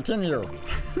 Continue.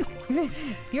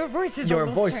 Your voice is Your a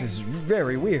little voice strange. is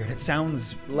very weird. It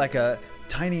sounds like a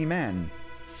tiny man.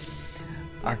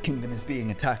 Our kingdom is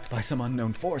being attacked by some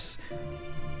unknown force.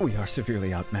 We are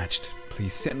severely outmatched.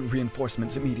 Please send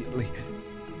reinforcements immediately.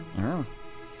 Oh.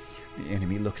 The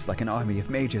enemy looks like an army of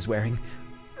mages wearing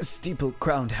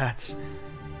steeple-crowned hats.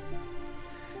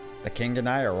 The king and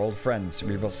I are old friends.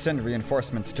 We will send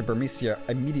reinforcements to Burmecia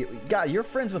immediately. God, you're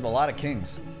friends with a lot of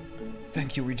kings.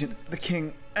 Thank you, Regent. The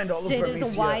king and all Sid of is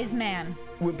Burmecia a wise man.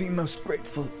 would be most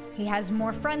grateful. He has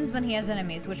more friends than he has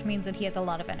enemies, which means that he has a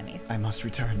lot of enemies. I must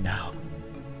return now.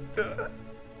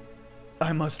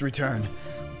 I must return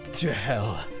to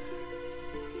hell.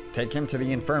 Take him to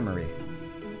the infirmary.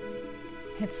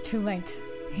 It's too late.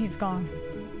 He's gone.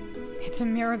 It's a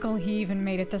miracle he even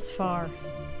made it this far.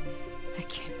 I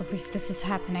can't believe this is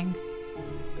happening.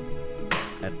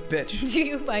 That bitch. Do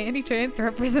you, by any chance,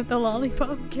 represent the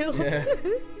Lollipop Guild? Yeah.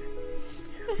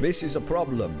 This is a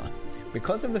problem.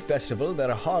 Because of the festival,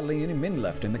 there are hardly any men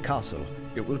left in the castle.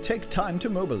 It will take time to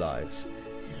mobilize.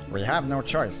 We have no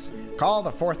choice. Call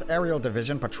the 4th Aerial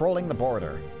Division patrolling the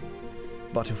border.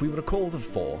 But if we were to call the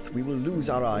 4th, we will lose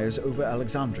our eyes over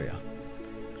Alexandria.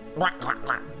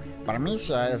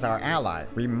 Barmecia is our ally.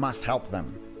 We must help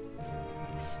them.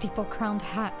 Steeple-crowned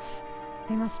hats.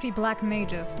 They must be black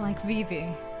mages, like Vivi.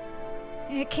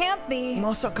 It can't be.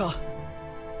 Masaka!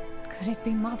 Could it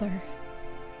be Mother?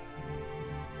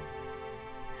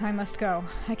 I must go.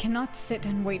 I cannot sit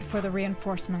and wait for the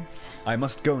reinforcements. I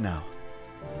must go now.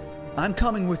 I'm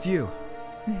coming with you.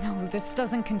 No, this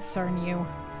doesn't concern you.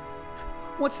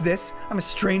 What's this? I'm a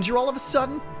stranger all of a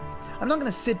sudden? I'm not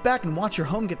gonna sit back and watch your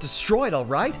home get destroyed,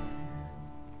 alright?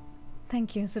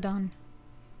 Thank you, Zidane.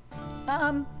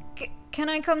 Can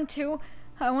I come too?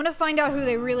 I want to find out who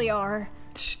they really are.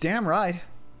 Damn right.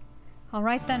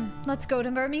 Alright then, let's go to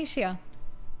Bermecia.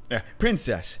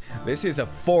 Princess, this is a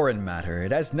foreign matter.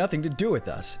 It has nothing to do with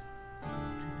us.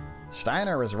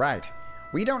 Steiner is right.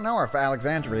 We don't know if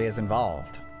Alexandria is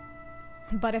involved.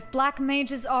 But if black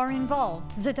mages are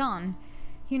involved, Zidane,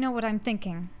 you know what I'm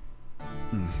thinking.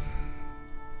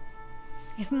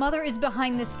 If Mother is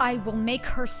behind this, I will make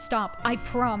her stop. I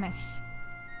promise.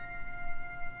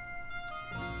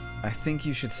 I think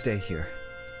you should stay here.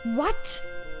 What?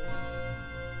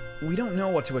 We don't know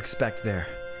what to expect there.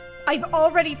 I've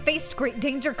already faced great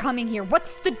danger coming here.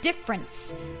 What's the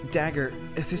difference? Dagger,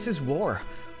 this is war.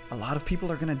 A lot of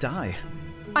people are gonna die.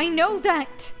 I know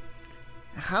that.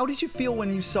 How did you feel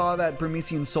when you saw that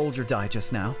Burmesian soldier die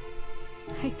just now?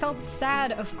 I felt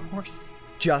sad, of course.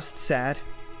 Just sad?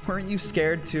 Weren't you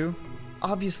scared too?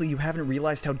 Obviously you haven't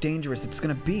realized how dangerous it's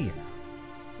gonna be.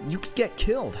 You could get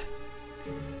killed.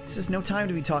 This is no time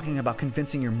to be talking about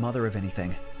convincing your mother of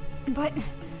anything. But...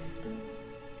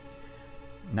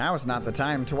 Now is not the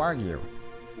time to argue.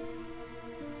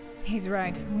 He's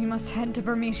right. We must head to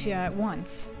Bermecia at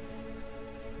once.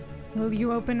 Will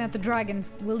you open the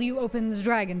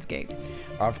dragon's gate?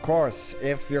 Of course,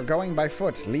 if you're going by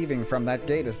foot, leaving from that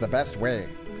gate is the best way.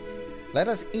 Let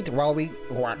us eat while we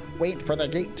wait for the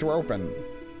gate to open.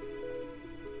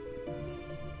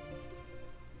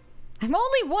 I'm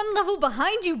only one level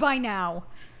behind you by now.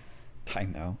 I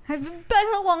know. I've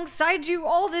been alongside you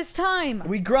all this time.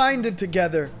 We grinded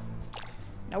together.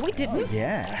 No, we didn't.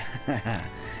 Yeah.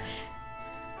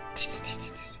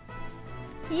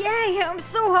 Yay, I'm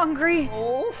so hungry.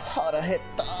 Oh,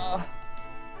 haraheta.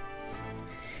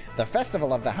 The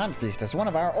Festival of the Hunt Feast is one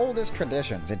of our oldest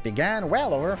traditions. It began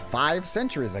well over 5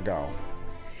 centuries ago.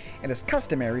 It is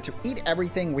customary to eat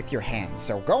everything with your hands,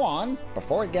 so go on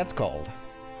before it gets cold.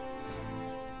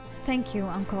 Thank you,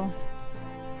 Uncle.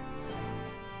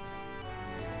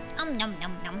 Nom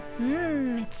nom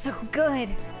nom. It's so good.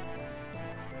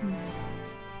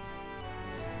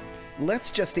 Let's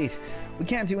just eat. We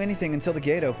can't do anything until the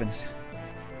gate opens.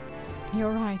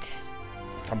 You're right.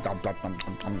 Nom, nom, nom, nom,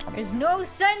 nom, nom, nom. There's no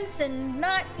sense in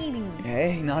not eating.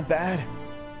 Hey, not bad.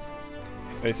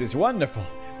 This is wonderful.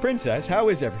 Princess, how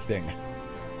is everything?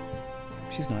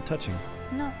 She's not touching.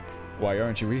 No. Why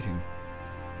aren't you eating?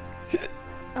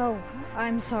 Oh,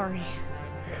 I'm sorry.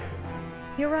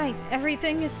 You're right.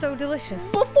 Everything is so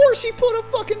delicious. Before she put a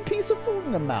fucking piece of food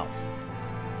in her mouth.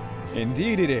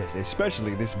 Indeed it is,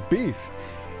 especially this beef.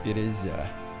 It is,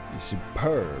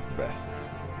 superb.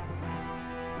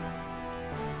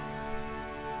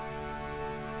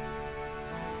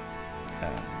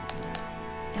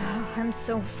 Oh, I'm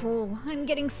so full. I'm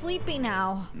getting sleepy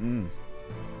now.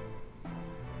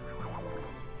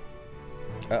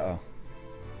 Uh-oh.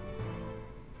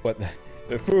 What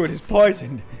the food is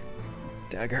poisoned.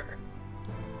 Dagger.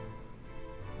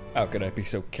 How could I be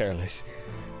so careless?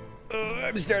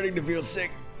 I'm starting to feel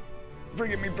sick.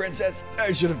 Forgive me, Princess.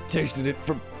 I should have tasted it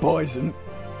for poison.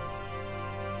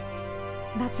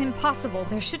 That's impossible.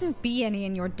 There shouldn't be any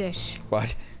in your dish.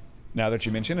 What? Now that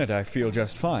you mention it, I feel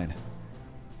just fine.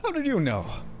 How did you know?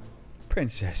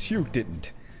 Princess, you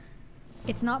didn't.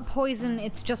 It's not poison,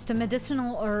 it's just a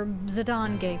medicinal herb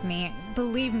Zidane gave me.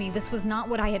 Believe me, this was not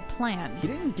what I had planned. He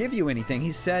didn't give you anything.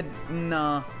 He said,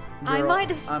 nah. I girl, might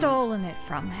have stolen it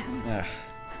from him. Ugh.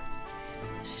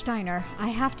 Steiner, I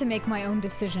have to make my own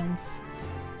decisions.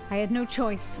 I had no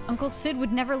choice. Uncle Sid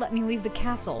would never let me leave the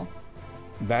castle.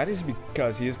 That is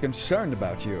because he is concerned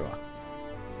about you.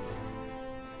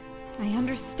 I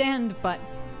understand, but...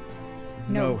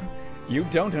 No, you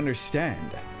don't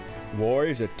understand. War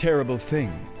is a terrible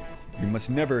thing. You must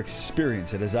never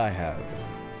experience it as I have.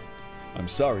 I'm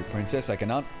sorry, Princess, I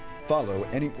cannot follow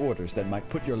any orders that might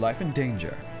put your life in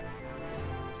danger.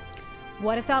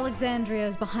 What if Alexandria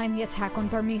is behind the attack on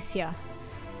Barmecia?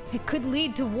 It could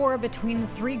lead to war between the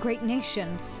three great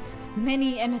nations.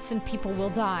 Many innocent people will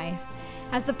die.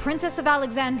 As the Princess of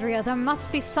Alexandria, there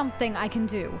must be something I can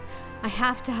do. I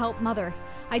have to help Mother.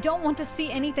 I don't want to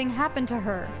see anything happen to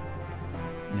her.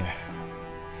 Yeah.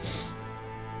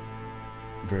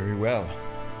 Very well.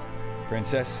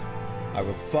 Princess, I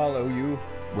will follow you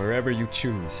wherever you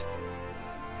choose.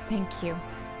 Thank you.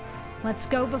 Let's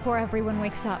go before everyone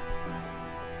wakes up.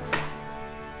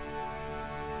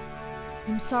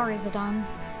 I'm sorry, Zidane.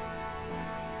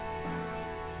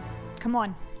 Come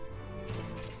on.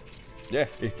 Yeah.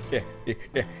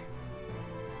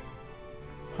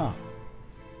 Huh.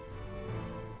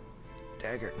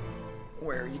 Dagger,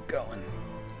 where are you going?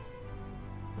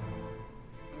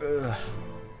 Ugh.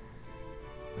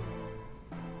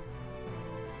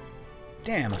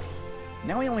 Damn.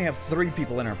 Now we only have 3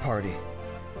 people in our party.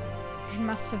 It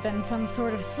must have been some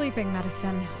sort of sleeping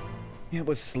medicine. It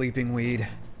was sleeping weed.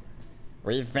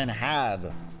 We've been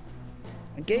had.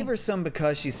 I gave her some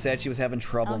because she said she was having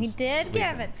trouble. Oh, he did sleeping.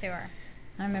 give it to her.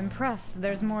 I'm impressed.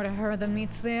 There's more to her than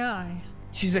meets the eye.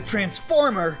 She's a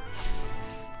transformer!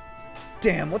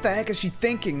 Damn, what the heck is she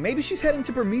thinking? Maybe she's heading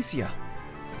to Barmecia.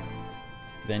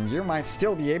 Then you might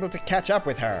still be able to catch up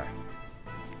with her.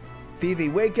 Phoebe,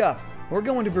 wake up. We're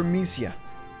going to Barmecia.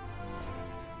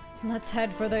 Let's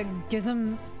head for the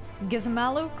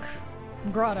Gizamaluk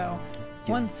Grotto.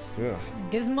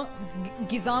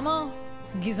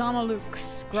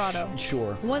 Gizamaluk's Grotto.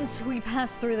 Sure. Once we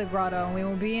pass through the grotto, we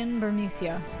will be in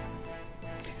Barmecia.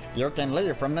 You can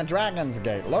leave from the Dragon's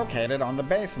Gate, located on the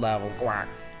base level. Quack.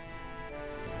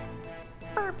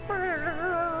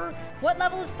 What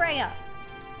level is Freya?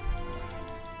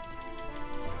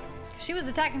 She was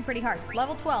attacking pretty hard.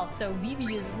 Level 12, so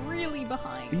Vivi is really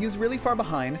behind. He's really far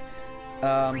behind.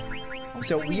 So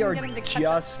think we we are can get him to catch up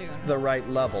just soon. the right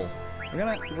level.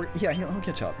 Yeah, he'll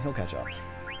catch up. He'll catch up.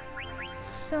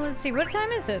 So let's see, what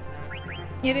time is it?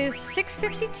 It is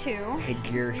 6:52.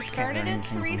 Headgear. We started at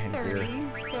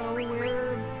 3:30, so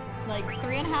we're like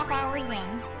 3.5 hours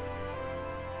in.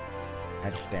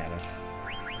 That's status.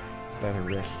 Leather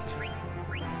wrist.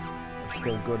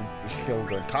 Still good. Still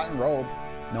good. Cotton robe.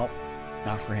 Nope,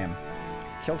 not for him.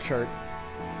 Silk shirt.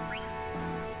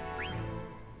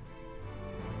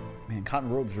 Man, cotton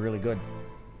robe's really good.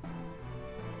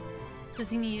 Does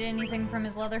he need anything from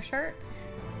his leather shirt?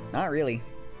 Not really.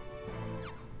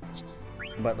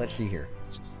 But let's see here.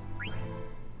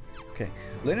 Okay,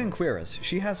 Lynn Quiris.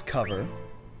 She has cover.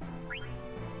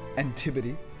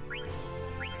 Antibody.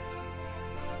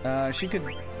 She could...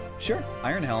 Sure,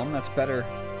 Iron Helm. That's better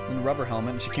than Rubber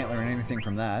Helmet, and she can't learn anything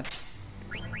from that.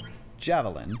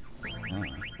 Javelin. Oh.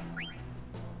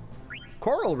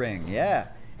 Coral Ring, yeah.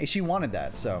 Hey, she wanted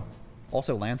that, so...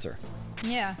 Also Lancer.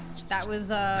 Yeah, that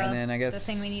was And then I guess... the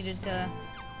thing we needed to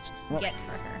get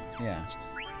for her. Yeah.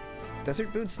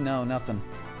 Desert Boots? No, nothing.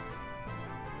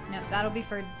 No, that'll be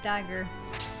for Dagger.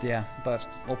 Yeah, but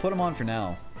we'll put them on for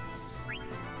now.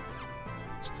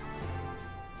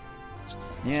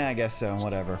 Yeah, I guess so,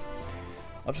 whatever.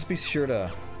 I'll just be sure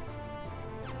to...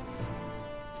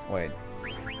 Wait.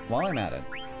 While I'm at it...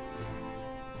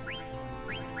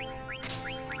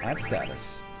 Add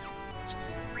status.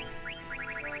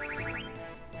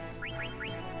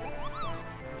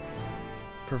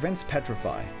 Prevents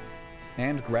petrify.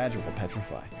 And gradual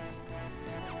petrify.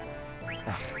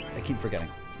 Ugh, I keep forgetting.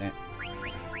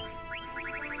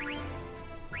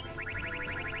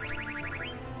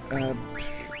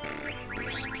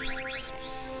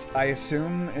 I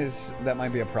assume that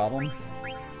might be a problem.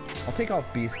 I'll take off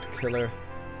Beast Killer.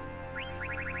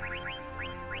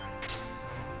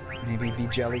 Maybe be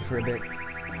Jelly for a bit.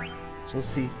 We'll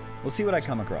see. We'll see what I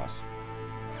come across.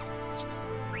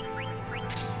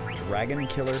 Dragon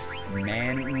Killer,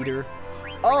 Man Eater.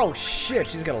 Oh shit,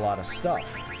 she's got a lot of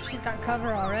stuff. She's got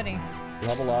cover already.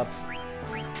 Level up,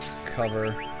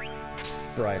 cover,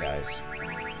 Bright Eyes.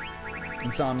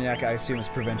 Insomniac, I assume, is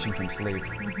prevention from sleep.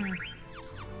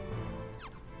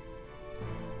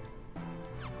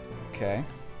 Okay.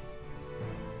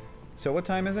 So what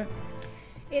time is it?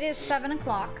 It is 7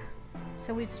 o'clock.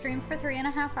 So we've streamed for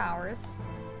 3.5 hours.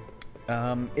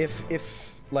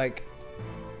 If like...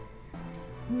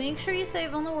 Make sure you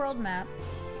save on the world map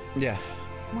Yeah.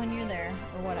 when you're there,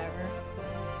 or whatever.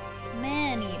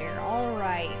 Man-eater,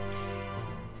 alright.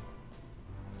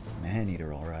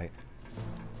 Man-eater, alright.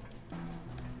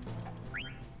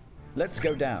 Let's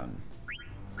go down.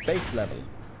 Base level.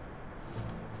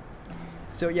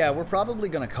 So yeah, we're probably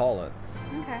gonna call it.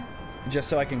 Okay. Just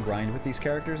so I can grind with these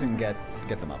characters and get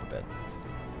them up a bit.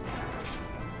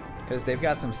 Because they've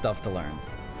got some stuff to learn.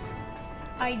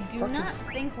 I do not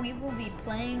think we will be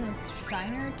playing with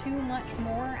Steiner too much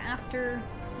more after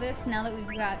this, now that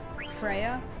we've got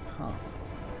Freya. Huh.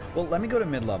 Well, let me go to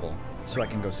mid-level so I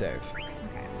can go save.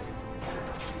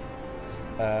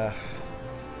 Okay.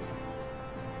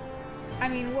 I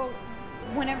mean, well,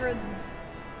 whenever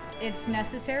it's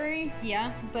necessary,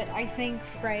 yeah, but I think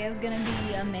Freya's gonna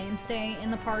be a mainstay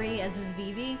in the party, as is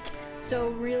Vivi. So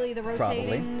really the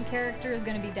rotating character is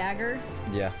gonna be Dagger.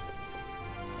 Yeah.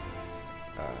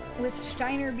 With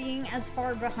Steiner being as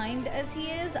far behind as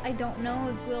he is, I don't know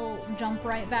if we'll jump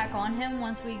right back on him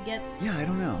once we get I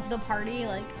don't know. the party,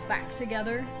 like, back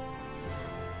together.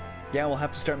 Yeah, we'll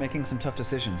have to start making some tough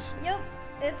decisions. Yep,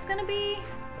 it's gonna be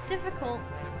difficult.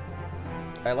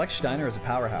 I like Steiner as a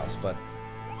powerhouse, but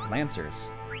Lancers.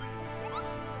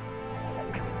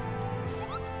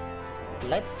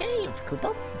 Let's save,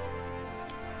 Koopa.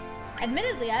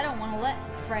 Admittedly, I don't want to let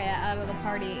Freya out of the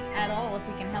party at all if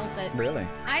we can help it. Really?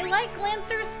 I like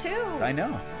Lancers too. I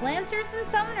know. Lancers and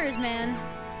Summoners, man.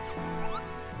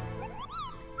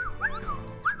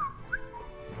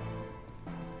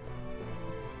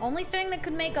 Only thing that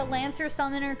could make a Lancer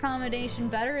Summoner combination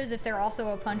better is if they're also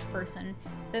a punch person.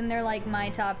 Then they're like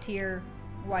my top tier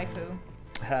waifu.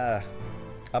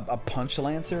 A punch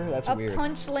Lancer? That's weird. A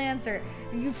punch Lancer.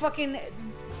 You fucking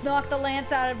knock the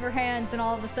lance out of her hands and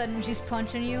all of a sudden she's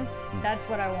punching you. That's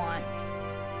what I want.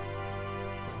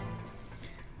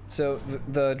 So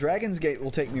the Dragon's Gate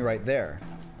will take me right there.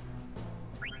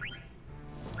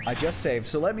 I just saved,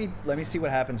 so let me see what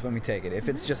happens when we take it. If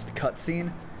it's just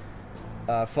cutscene,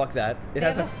 fuck that. It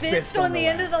has a fist on the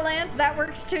end of the lance. That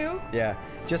works too. Yeah,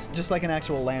 just like an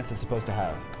actual lance is supposed to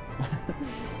have.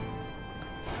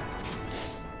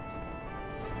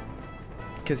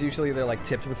 Because usually they're like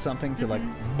tipped with something to like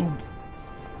boom.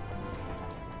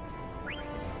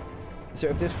 So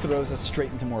if this throws us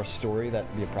straight into more story,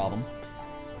 that'd be a problem.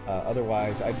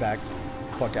 Otherwise, I'd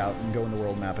fuck out and go in the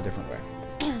world map a different way.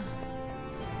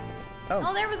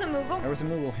 Oh, there was a Moogle. There was a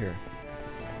Moogle here.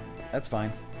 That's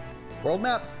fine. World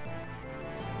map.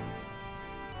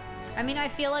 I mean, I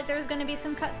feel like there's going to be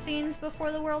some cutscenes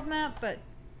before the world map, but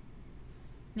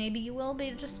maybe you will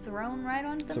be just thrown right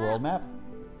onto the map. It's a world map.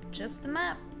 Just the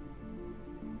map.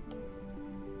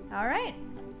 All right.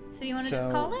 So you want to just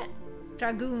call it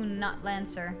Dragoon, not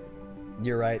Lancer?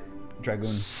 You're right,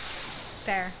 Dragoon.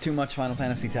 Fair. Too much Final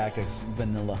Fantasy Tactics,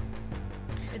 vanilla.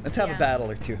 Let's have a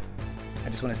battle or two. I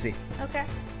just want to see. Okay.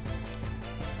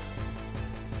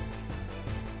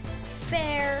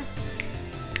 Fair.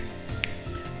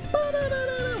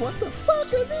 What the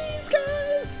fuck are these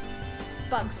guys?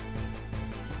 Bugs.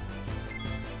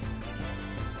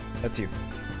 That's you.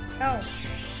 Oh,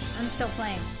 I'm still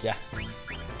playing. Yeah.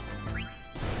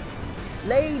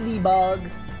 Ladybug.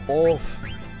 Oof.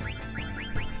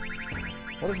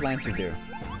 What does Lancer do?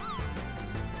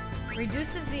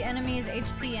 Reduces the enemy's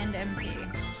HP and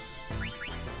MP.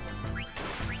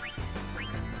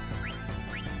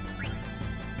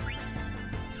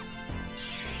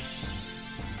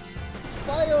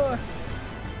 Fire.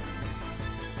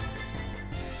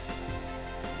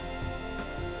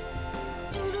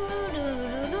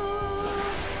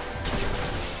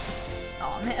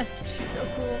 Oh man, she's so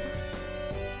cool.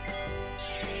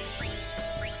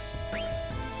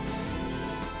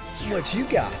 What you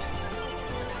got?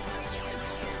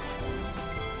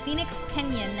 Phoenix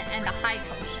Pinion and a high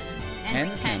potion.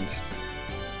 And tent.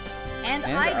 And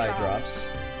eye eye drops. drops.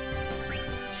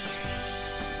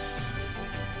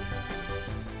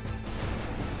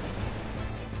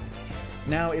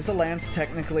 Now, is a lance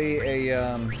technically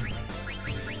a,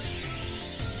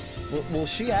 will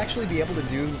she actually be able to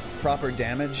do proper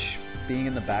damage being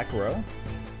in the back row?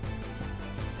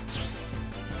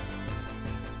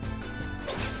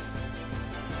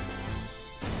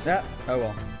 Yeah, oh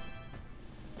well.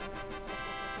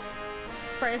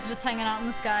 Freya's just hanging out in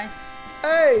the sky.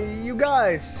 Hey, you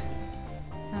guys!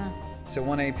 Huh. So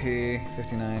 1 AP,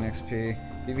 59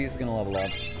 XP. Vivi's gonna level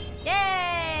up.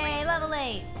 Yay! Level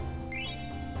 8.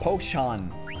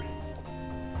 Potion.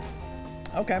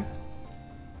 Okay.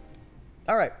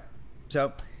 Alright.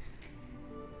 So.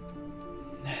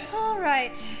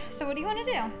 Alright. So what do you want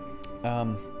to do?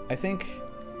 I think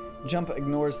Jump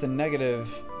ignores the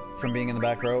negative from being in the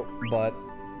back row, but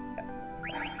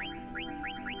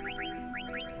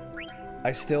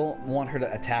I still want her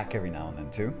to attack every now and then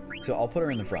too. So I'll put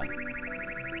her in the front.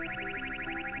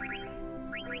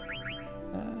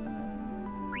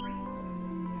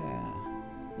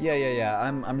 Yeah.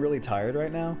 I'm really tired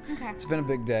right now. Okay. It's been a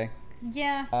big day.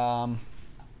 Yeah.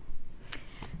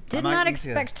 Did I might not need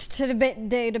expect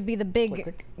today to be the big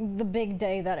Click.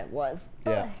 day that it was.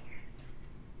 Yeah.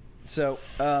 So,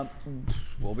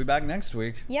 we'll be back next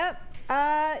week. Yep.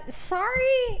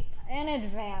 Sorry in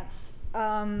advance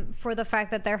for the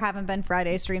fact that there haven't been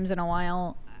Friday streams in a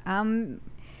while. I'm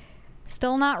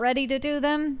still not ready to do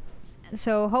them.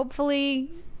 So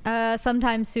hopefully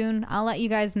sometime soon I'll let you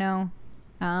guys know.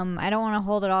 I don't want to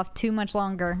hold it off too much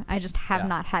longer. I just have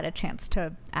not had a chance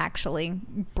to actually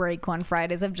break one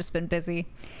Fridays. I've just been busy.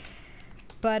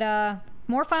 But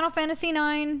more Final Fantasy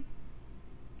IX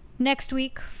next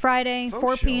week, Friday,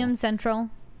 4 p.m. Central.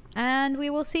 And we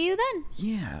will see you then.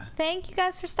 Yeah. Thank you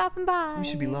guys for stopping by. We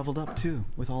should be leveled up too,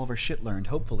 with all of our shit learned,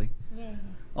 hopefully. Yeah.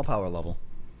 I'll power level.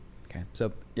 Okay,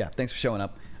 so yeah, thanks for showing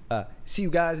up. See you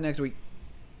guys next week.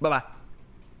 Bye-bye.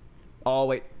 Oh,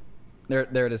 wait. There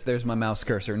it is. There's my mouse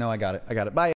cursor. No, I got it. Bye.